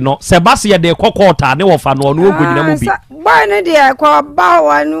boy no se ba se ye de kokota ne wo fa no no ogonyina mu bi boy ne de ko ba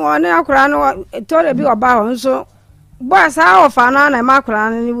wa ni one akura no to le bi oba ho nso boy sa wo fa no na ma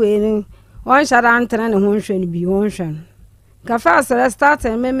akura ni we ni on shara antena ne ho nhwe ni bi ho nhwe ka fa sere start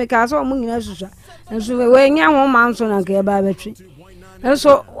me ka so mu nyina susua nso we nya ho ma nso na ka e ba betwi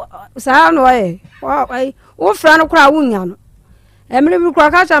nso sa no wo fra no kura wunya no emre bi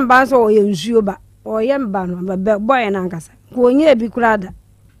kura ka chamba so o ye nsuo ba o ye mba no ba boy na nkasa ko nye bi kura da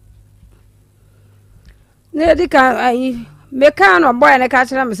ne di ka me ka no boy ne ka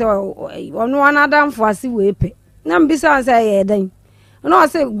kira me se onu anadamfo ase we pe na mbisa an se ye dan no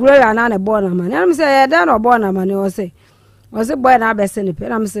se gurela na ne boy na ma na me se ye dan no boy na ma ne o se boy na be se ne pe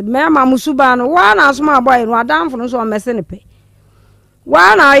na me se me ma musuba no wa na so ma boy no adamfo no so o me se ne pe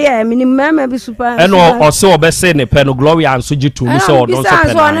wa na ye mini mema bi super eno o se obese ne pe no gloria anso jitu mu se o don so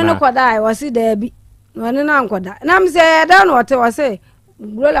pe na na ne koda o se da bi woni na nkoda na me se da no te o se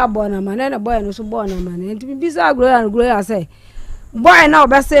gloria boy na ma ne boy no so boy na ma ne nti bi sa gloria se boy na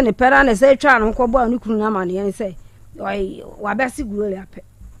obese ne pe na se twa no ko boy no kunu na ma ne se wa bese gloria pe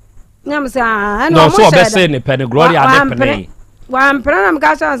na me se no so obese ne pe ne gloria ne pe ne wa mpra na me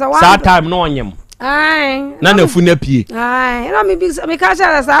ka sa sa time no onyem na na fu na pie na me ka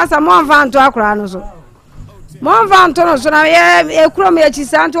sha sa mo vanto akura no so mo vanto no so na e kuro me achi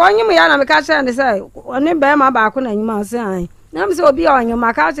sa nto onyim ya na me ka sha ne say oni be ma ba ko na nyima se na me se obi onyim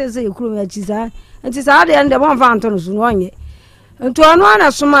ma ka sha se e kuro me achi sa nti sa de nde mo vanto no so no onye nto ono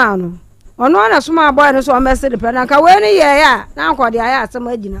ana soma no ono ana soma boy no so o mese de pe na ka we ni ye ya na nkode aya asem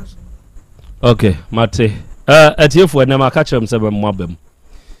agina so okay mate atiefo na ma ka chrem se be mo abam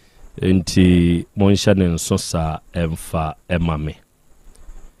enti monsha ne nso sa emfa emame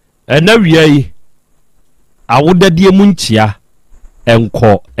ena wiai awodadie mu nchia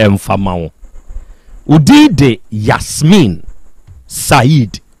enko emfa mawo udide Yasmin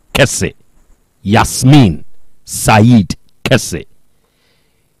Said Kese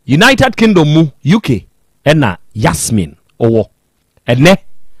United Kingdom mu UK ena Yasmin owo ene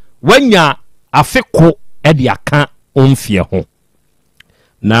wanya afeko ede aka onfie ho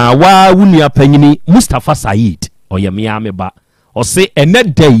na wa wunia panyini Mustafa Said oyemia meba ose ene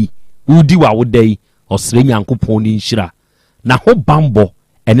dai udi wa wodai osre nyankopon ni nhira na ho bambo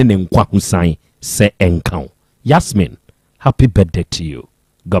ene ne nkwa husan se enkan Yasmin, happy birthday to you,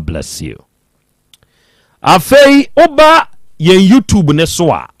 God bless you. Afei oba yen YouTube ne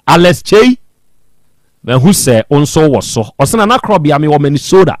so a Alex Chey me hu se onso wo so osena na krobia me wo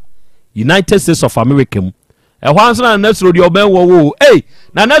Minnesota United States of America mu ehwanso na nasro di oben wo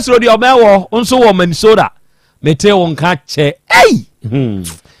na nasro di oben wo onso wo Minnesota mete won ka che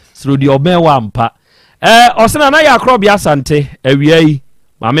sro di oben wo ampa osena na ya krobia sante awiai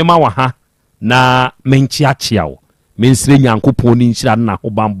ma me ma wa ha na menchiachia wo mensire nyankopɔn ni nhyira na ho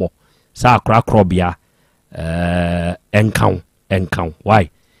bambɔ sa akra krobia enkan why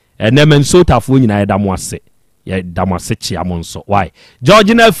ene men sotafo nyina yeda mo ase chia mo nso why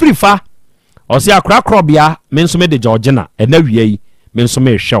Georgina Frifa osi akra krobia menso me de Georgina ena wiei menso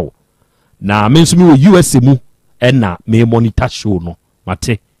me hwew na menso me wo US mu ena me monitor show no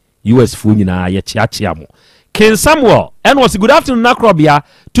mate US fo nyina ye chia mo King Samuel and was good afternoon Nakrobia.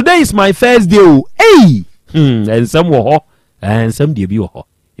 Today is my first day. Hey, and some were ho, and some dear view ho,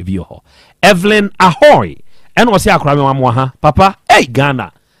 if you ho. Evelyn Ahoy and was ya crammy Papa, hey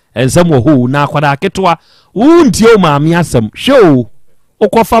Ghana, and some were who na kwada ketwa. Won't you mammy some show?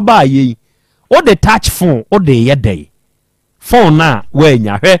 Okofa ba ye. O the touch phone, o de ye day. Phone na when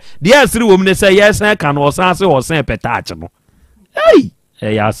ya he. The answer woman say yes, I can was answer or say petach. Hey.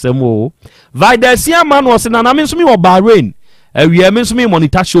 Ya semo Videsia man was na na menso me wo Bahrain we menso me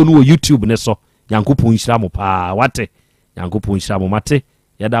monitor show no YouTube ne so yankopon hira mo pa wate yankopon hira mo mate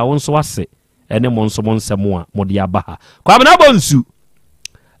ya da won so wase ene mo nso mo nsemo a mo de abaha kwa na bonsu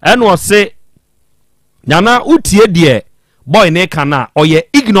ene o se nyana utie de boy ne kana oye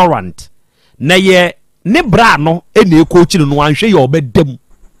ignorant na ye ne bra no ene coach no anhwe ye obedam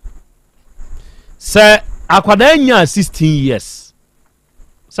se akwada nya 16 years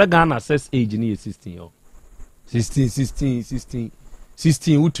Sa Ghana says age ni 16 yo. 16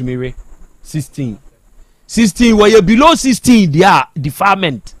 utumire 16 where you below 16 there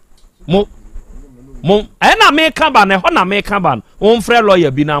deferment mo ena me kamba na ho na me kamba on frɛ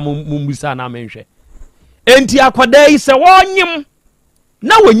lawyer bi na musa na menhwɛ enti akwada yi se wonyim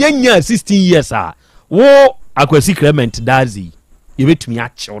na wonyanya 16 years a wo akwasi Clement Dazi yebetumi a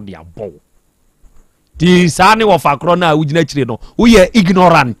chew de abɔ ti sane wo fakro na ugina chire no wo ye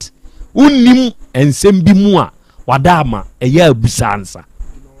ignorant unnim ensem bi mu a wadama eya abusansa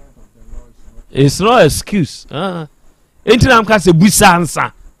it's no excuse entinam ka se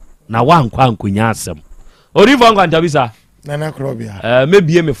busansa na wankwa ankonya asem orivo ngwanta bisa nana krobia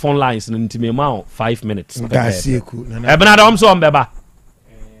maybe me phone lines no ntime ma 5 minutes gasieku nana benada omso ombeba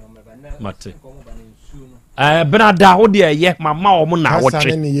mate benada wo de ye mama wo na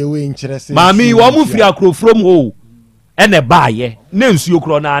wotwe mami wo mu firi akro from ho ene baaye na nsuo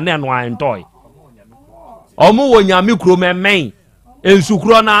kro na no antoy omu wo nyame kro memmen ensu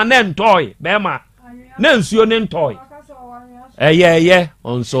kro na ntoy bema na nsuo ne ntoy ye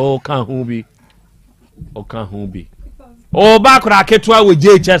onso ka hu bi o ba kra ketua we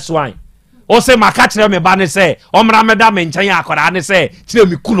JHS wine o se maka kire me ba ne se o mra me da me nchen akora ne se kire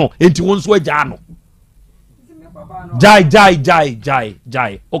me kuno enti won so agya no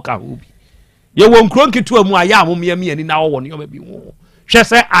jai oka hubi ye won kron ketua mu aya amomye me ani na wo ne o bi wo hwe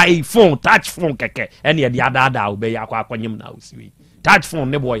se iPhone touch phone keke ene ye de adada obe ya akwanyem na osiwi touch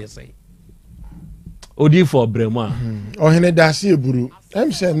phone ne boy say odi for brema ohene dase eburu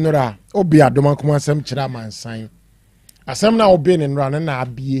emse nora obi adoma kuma asem kira mansan asem na obi ne nora na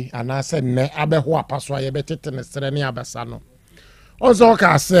abie anase ne abeho apaso aye betete ne sere ne abasa no onzo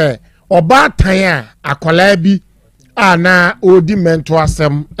ka se oba tan a akola bi ana odi mento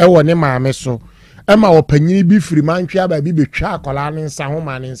asem ewo ne maame so ema opanyini bi firi mantwa ba bi betwa akola ne nsa ho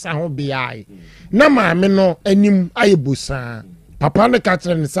ma ne nsa ho biai na maame no anim ayebusa papa ne ka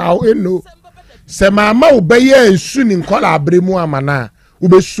kire ne sa o eno se mama obeye esu ni nkola abremu amana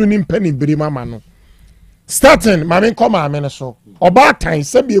obesu ni mpani bremu amano starting mama nko maame ne so oba tan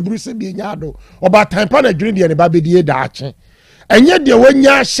se bi eburu se bi nyado oba tan pa na dwene de ne ba bedie da ache enye de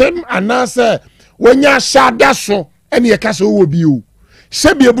wonya hyem anase wonya shada so ene ye kase wo bi o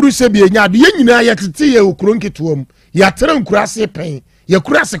se bi eburu se bi nyado ye nyina ye tete ye okuro nketuom ya tere nkurase pen ye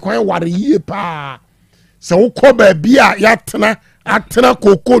kurase kwan ware yie pa se wo ko ba bia ya tena atena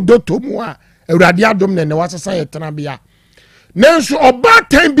koko dotomu a Euradi adom ne wasasa yetena bia nenso oba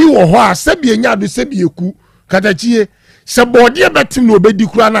tan bi wo ho a sebie nyado sebie ku katachie se bode betim no obedi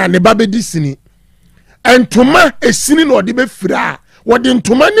kura na ne ba bedi sini entoma esini no ode be fira wode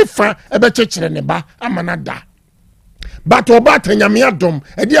ntoma ne fa ebe chekere ne ba amana da but oba tan nyame adom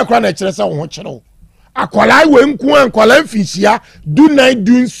ede akura na kire se wo ho kire wo akwala we nku akwala mfisia do nine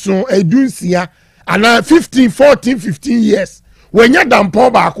do so edunsia ana 15 14 15 years wenya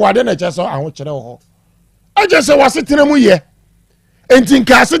dampo ba akwade na kire se aho kire wo aje se wasetene mu ye enti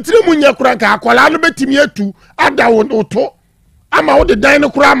nka asetene mu nya kura nka akwala no betimi atu ada woto ama wo de dan no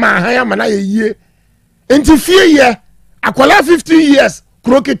kura ma han ama na ye enti fie ye akwala 15 years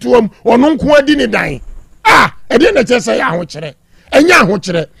kroketuom ono nko adi ni dan ede na kire se ya ho kire enya ho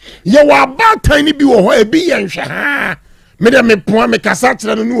kire ye wa batan ni bi wo ho ebi ye nhwe ha me de me poa me kasa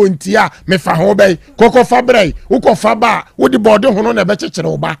kire no no ntia me fa ho bai kokko fa brai wo ko fa ba wo de bode ho no na be kire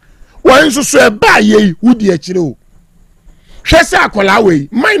wo ba wo nso so e ba ye wudi a kire o hwese akola we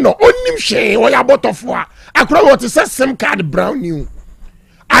minor onim hwe o ya botofo a akora what is sim card brown new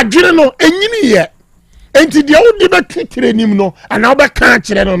adwene no enyini ye enti de wo de betwetire nim no ana oba kan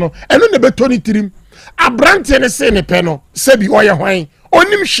kire no eno ne betoni tirim abrante ne se ne pe no se bi oye hwan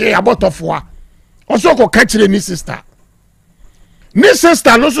onim hwe abotofo a oso ko ka kire ni sister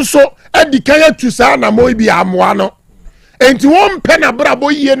no so edikaya tu sa na mo bi amoa no enti won pe na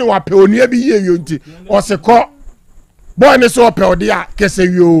brabo yie ne wape onua bi yie yonti oseko boy ne so pe ode a kese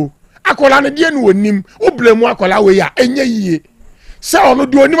wio akola ne de ne wonim oblemu akola we ya enye yie se ono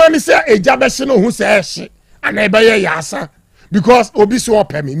de onim ani se eja be hye no hu se ehye ana ebe ye yasa because obi so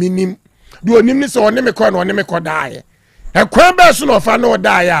ope me minim de onim ni se one me ko na one me ko daaye ekwan be so no fa na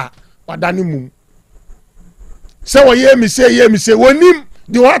odaaye a wada ne mum se wo ye mi se wonim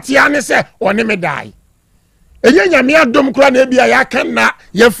de what ya ne se one me daaye enye nyame adom kura na bia ya kan na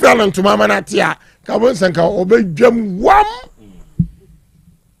ye fra no ntoma manate a ka bon sanka obedwam wam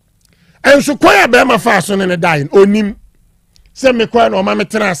enso koya be ma fa so ne daaye onim se me kwa na o ma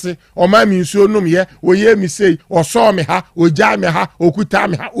metrase o ma mi nsuo num ye wo ye mi sei o so me ha o ja me ha o kuta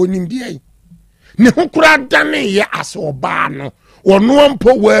me ha onim die ne ho kura dane ye aso ba no ono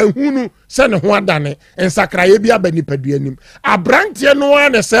mpo wa hunu se ne ho adane ensakraye bia ba nipadua nim abrantie no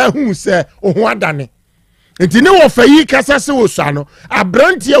ane se hu se o ho adane enti ne wo fayi kasa se wo swa no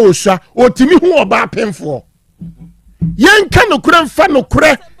abrantie wo swa otimi hu oba pemfo yenka no kura mfa no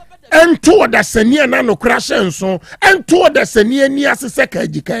kura ento da sania na no kura hyenso ento da sania ni asese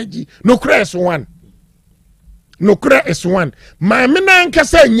kaji no kura is one ma me na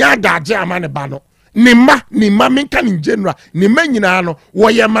nkasa nya daje amane ba no ni ma menka ni general ni ma nyina no wo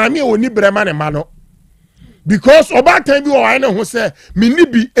ye maame oni brema ne ma no because obatan bi wo ane ho se me ni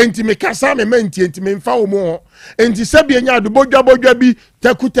bi enti me kasa me enti me mfa wo mo enti sabe nya do bodwa bi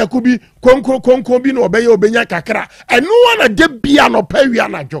taku bi konko bi no obenya kakra eno wana de bia no pawia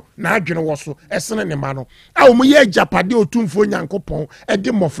najo na adwene wo so esene ne ma no a wo ye japade otumfo nyankopon e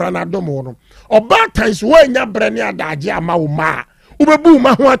de mofra na dom wo no obatan so wo nya brene adaje ama wo ma ubebu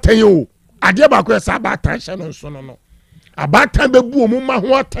ma ho atan o ade ba ko esa abatan hye no so no abatan bebu mu ma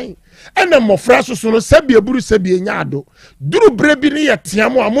ho atan ene mofra so no sabe eburu sabe nya ado duru brebi ne ye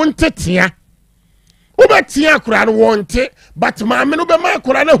tiamo amontetea obetia akura no wonte but maame no be ma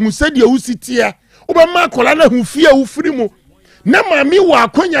akura na hu sede awusitie obe ma akura na hu fie awufiri mu na maame wa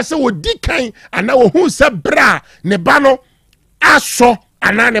akonya se wodikan ana wo hu se bra ne ba no aso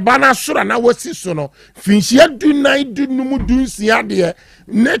ana ne ba na soro na wasi so no finhia dunan dunum dunsia de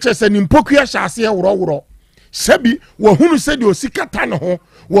nature se nimpokua hyase woro sabi wo hunu sede osikata no ho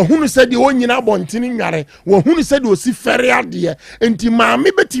wo hunu sede onyina abontene nware wo hunu sede osifere ade enti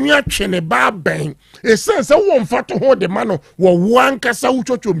maame betimi atwe ne ba ben esense wo mfato ho de ma no wo wankasa wo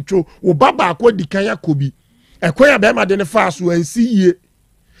chochomcho wo baba akodikan yakobi ekoya be ma de ne fa so ansi yie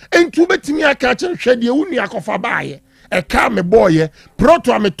enti betimi aka che hwede wunu akofa baaye eka me boye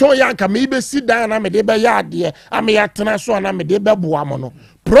proto ameton yanka me be sida na me de be yaade ame yatena so na me de be boa mo no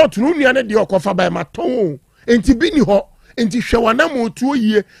proto nu nua ne de okofa baaye maton enti bini ho enti hwewana mo tuo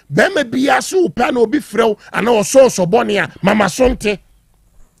yie be ma bia so pa na obi frew ana ososo bone a mama sonte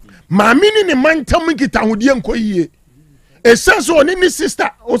maamini ne mantam nkita hodie nko yie esenso oni ni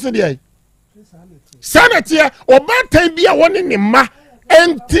sister o se de ai sanatia obatan bia woni ne ma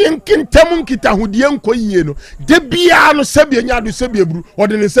enti nkintam nkita hodie nko yie no de bia no sabia nya do sabia buru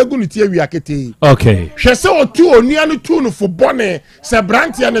ode ne sagu ne tie wi akete okay hwese otu onua no tu no fo bone se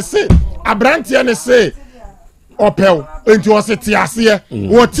brantia ne se abrantia ne se opel enti wose ase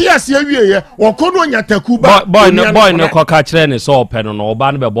wo ase wieye wo kono nya taku ba boy no ko ka kire ne so opel no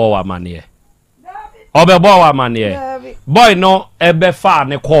oba no be bo wa mane obebo wa mane boy no ebe fa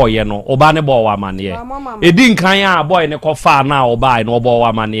ne ko ye no oba ne bo wa mane edi nkan a boy ne ko fa na oba no obo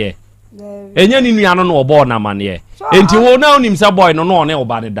wa mane enya ni nua no obo na mane enti wo na onim se boy no ne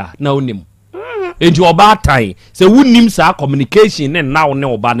oba ne da na onim enti oba tai se wunim sa communication ne na wo ne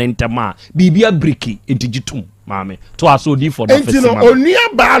oba ne ntema bibia briki enti gitum maame to aso di for the first time enti no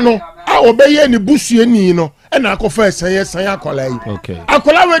onua ba no a obeye ni busue ni no e na akofa esan akola yi okay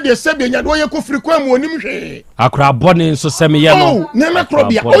akola we de se benya do ye ko firi kwa mu onim hwe akora bone nso sem ye no ne na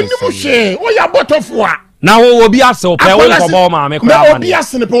krobia onim hwe o ya botofo a na wo obi ase o pe wo ko bo maame ko na obi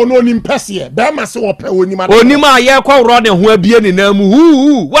ase ne pe o no onim pese be ma se wo pe onim ada onim a ye ko ro ne ho abie ni na mu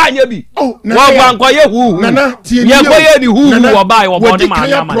hu wa nya bi wo gba nko ye hu nana tie ye ko ye ni hu wo bai wo bo ne ma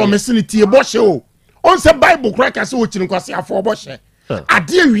na ma promise ni tie bo hye o on se bible kura ka se wo chiri nkwase afo bo hye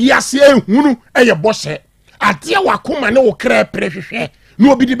ade wi ase ehunu eye bo hye ade wakoma ne wo kra prehwehwe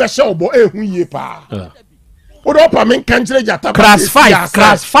na obi di be hye obo ehun yie pa Odopa men kanjere jata class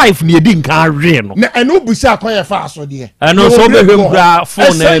 5 ni edi nkan hwe no na eno busa akoye fa aso de eno so behwem bra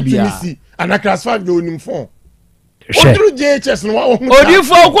phone na bia ana class 5 de onim phone odru JHS no wa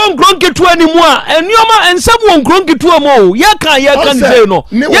odifo ko nkronketu animu a enioma ensem won nkronketu amu ye kan ni say no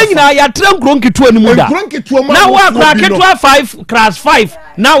ye nyina ya tre nkronketu animu da na wa kraketu 5 class 5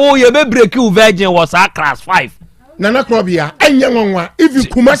 na wo ye be break you virgin was a class 5 nana krobia enye nwanwa if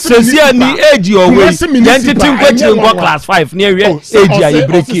kuma sesia ni age owe yentiti nkwachi ngwa class 5 ni ewe age aye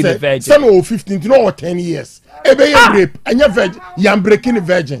breaking the virgin some o 15 no 10 years ebe ye rape enye virgin yam breaking the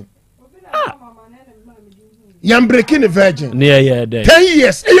virgin yam breaking the virgin yeah 10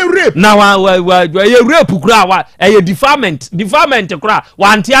 years eye rape na wa ye rape kura wa eye defilement kura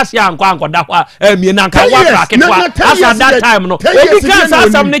wa antiase anko da kwa mie na nka wa kra ketwa as that time no obi kan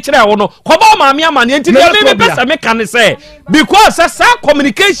asam ne kire wo no koba maame amane enti me pesa me kan say because sa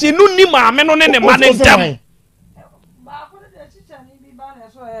communication no ni maame no ne ma ne ntam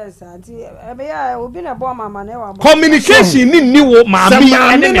communication ni wo maami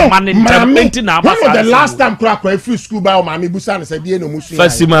ene ne mane ntam na ba the last time kra free school ba o maami busa na se die no musu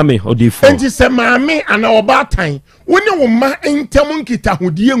fasi maami odifo enti se maami ana oba tan woni wo ma ntam nkita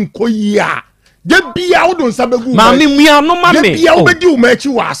hodie nkoyi a de bia wo don sabegu maami mia no maami de bia wo bedi wo machi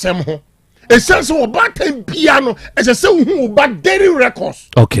wa asem ho essence oba tan bia no ese se hu oba daily records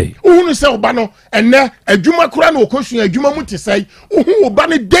okay hu se oba no ene adwuma kura na okosu adwuma mu tesai hu oba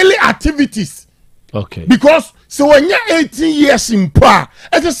ne daily activities okay because so when you 18 years in pa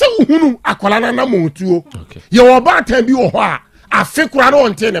ese se hu akwala na motuo okay ye oba tan bi wo ho a afekura no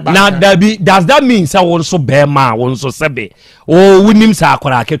onte ne ba na does that mean say won so be ma won so sebe o wunim sa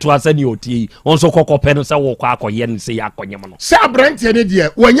akwara ketu asa ni otie won so kokope no say wo kwa akoye ne say akonyem no say abrante ne de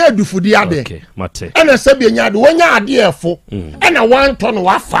wonya adufudi ade okay mate ena sebe nya ade wonya ade efo ena wan to no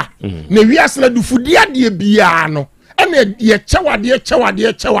wafa na wiase na dufudi ade bia no ena ye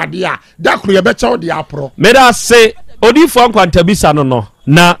chewade a dakro ye be chewade apro me da say odifo nkwantabisa no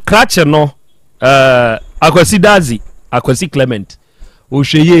na krache no akwasi dazi akwasi Clement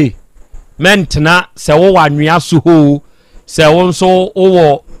ohweye mentna se wo wanwea so ho se wo nso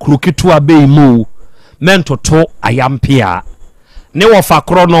wo krukitu abeimu mentoto ayampia ne wo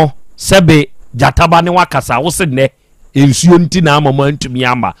fakro no sebe jataba ne wakasa wo se ne ensuo nti na amama ntumi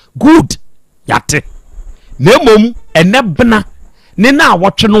ama good yate nemom enebna ne na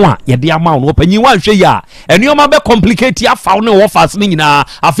awotwe no a ye de ama no panyi wa hwe ya enioma be complicate afa ne wo fast ne nyina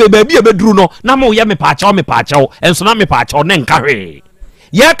afa baabi e beduru no na mo ye me paachaw enso na me paachaw ne nka hwe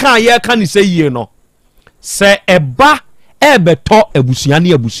ye kan ni se yie no se eba ebeto abusua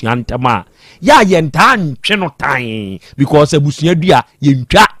ne abusua ntama ya ye nta ntwe no tan because abusua dua ye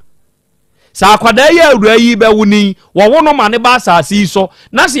ntwa sa akwada ya awura yi be wuni wo no mane ba asase so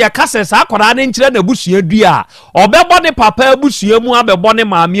na se yakase sa akwada ne nkire na busua dua obebo ne papa abusua mu abebo ne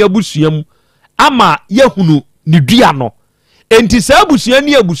maame abusua mu ama yehunu ne dua no enti sa abusua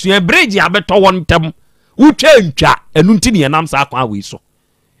ni abusua bridge abeto wontam wutwa ntwa enu nti ne nam sa akwa we so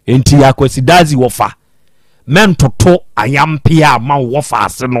enti yakwasi dazi wofa mentoto ayampia ma wofa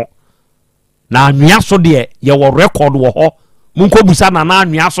ase no na anwea so de ye wo record wo ho munkobusa na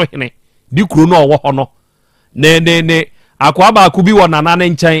anwea so hene di kuro no wo ho no ne akwa ba ku bi wo nana ne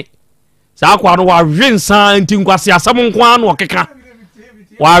nchen sa akwa no wa hwensa nti nkwase asam nko an wo keka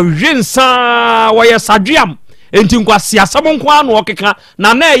wa hwensa wo ye sadwiam nti nkwase asam nko an wo keka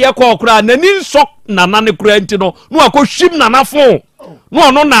na na ye kwa okura nani nsok nana ne kura nti no no akohwim nana fo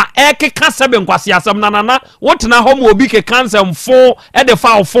no na ekeka sebe nkwase asam nana wotena ho mo obi ke cancel fo e de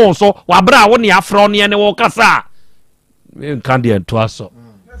fa fo so wa bra wo ne afro ne ne wo kasa kan de to aso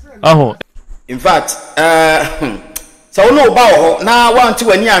in fact so no ba ho na wanti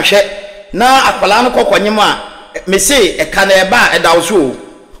wani ahwe na akwala no kokonyem a me say e ka na e ba e da so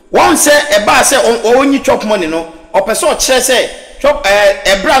won say e ba say onyi chop money no opeso kire say chop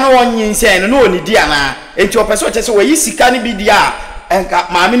e bra no onyi nsen no oni di ana enti opeso kire say wayi sika ni bi di a enka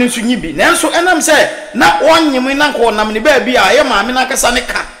maame no so nyi bi nanso enam say na onyim na ko nam ne ba bi a ye maame na kasa ne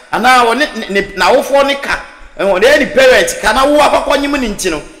ka ana woni na wofo ne ka won dey ni parent kana wo akokonyem ni nti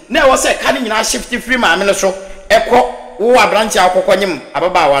no na wo say ka ni nyina shift free maame no so ekọ wo abranche akokonyem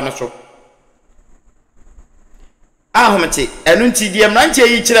ababa wa no so ahomete enu nti die mranche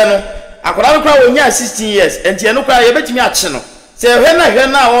yi kire no akora no kwa wonya 16 years enti enu kwa ye betimi ache no se hwe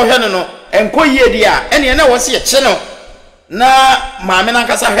na wo hwe no enko yie di a ene na wo se che no na maame na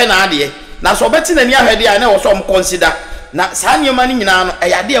nkasa hwe na ade na so beti na ni ahwe di a na wo so consider na saa nyema ni nyina no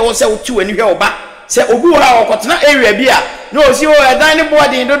eyade e wo se wo ti wani hwe oba se obi ha okotena area bi a no osi o edan ne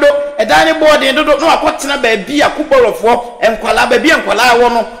boarding dodo no akotena ba bi akuborofo enkwala ba bi enkwala wo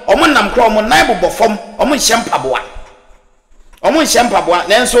no omo nam kro omo nan bobofom omo nhyempaboa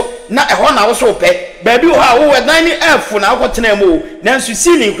nanso na eho na wo so pe ba bi ha wo edan ne afu na akotena mu nanso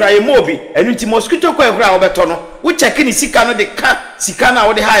ceiling kra ye mobi enu ti mosquito kwa kra wo beto no wo check ni sika no de ka sika na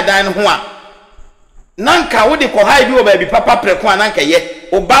wo de ha edan ne ho a nanka wo de ko ha bi wo ba bi papa preko ananka ye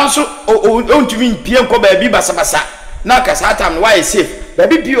obanso ontumi mpie nko ba bi basabasa na ka satam no why safe ba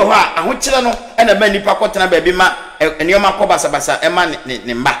bi bi ho a ahokyere no na ba nipa kotena ba bi ma enioma ko basabasa e ma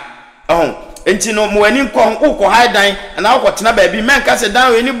ne mba enti no mo ani nko haidan na akotena ba bi menka se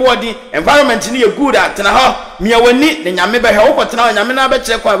dan we ni body environment ni ye good atena ho mia wani ne nyame ba he okotena nyame na ba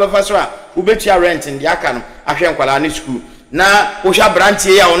kire kwa ba fa so a ubetua rent ndi aka no ahwe nkwala ne school na ohwa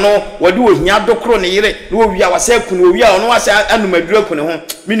brantie ya ono wode ohia dokro ne yire na owia wasa kunu owia ono wasa anumadura kunu ho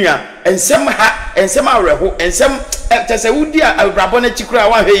minua ensem awreho ensem tese wudi abrabo na chikura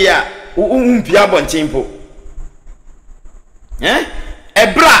wa hwe ya umpia bonchimpo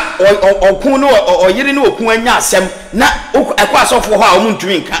ebra okun no oyire ne okun anya asem na ekwa asofo ho a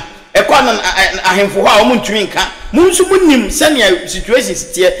omuntumi nka ekwa na ahemfo ho a omuntumi nka munsu munim senia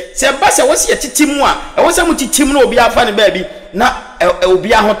situations tie se ba se wosi etitimu a wosa mutitimu na obi afa ne baabi na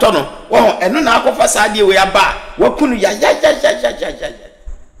obi ahoto no wo eno na akofa saade we aba wakunu ya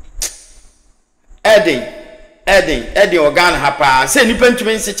Eden organ hapa se nipa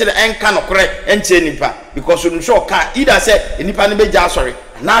ntumi nsekere enka no kore enche nipa because no so ka either say nipa ne beja sorry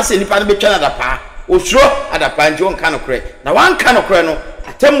na se nipa ne betwa na dapa osuro adapa nje onka no kore na wan ka no kore no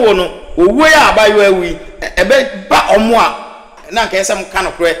atemwo no owo ya abayo awi ebe ba omo a na nka yesem ka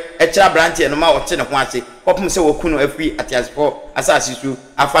no kore ekira branch no ma ote ne ho ase kopum se wakunu afi atiaspo asasi su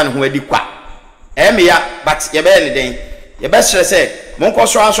afa ne ho adi kwa ya but ye be ne den ye be sere se mon ko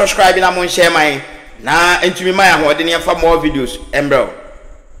so subscribe na mon share man na entumi mai ahode ne fa more videos embro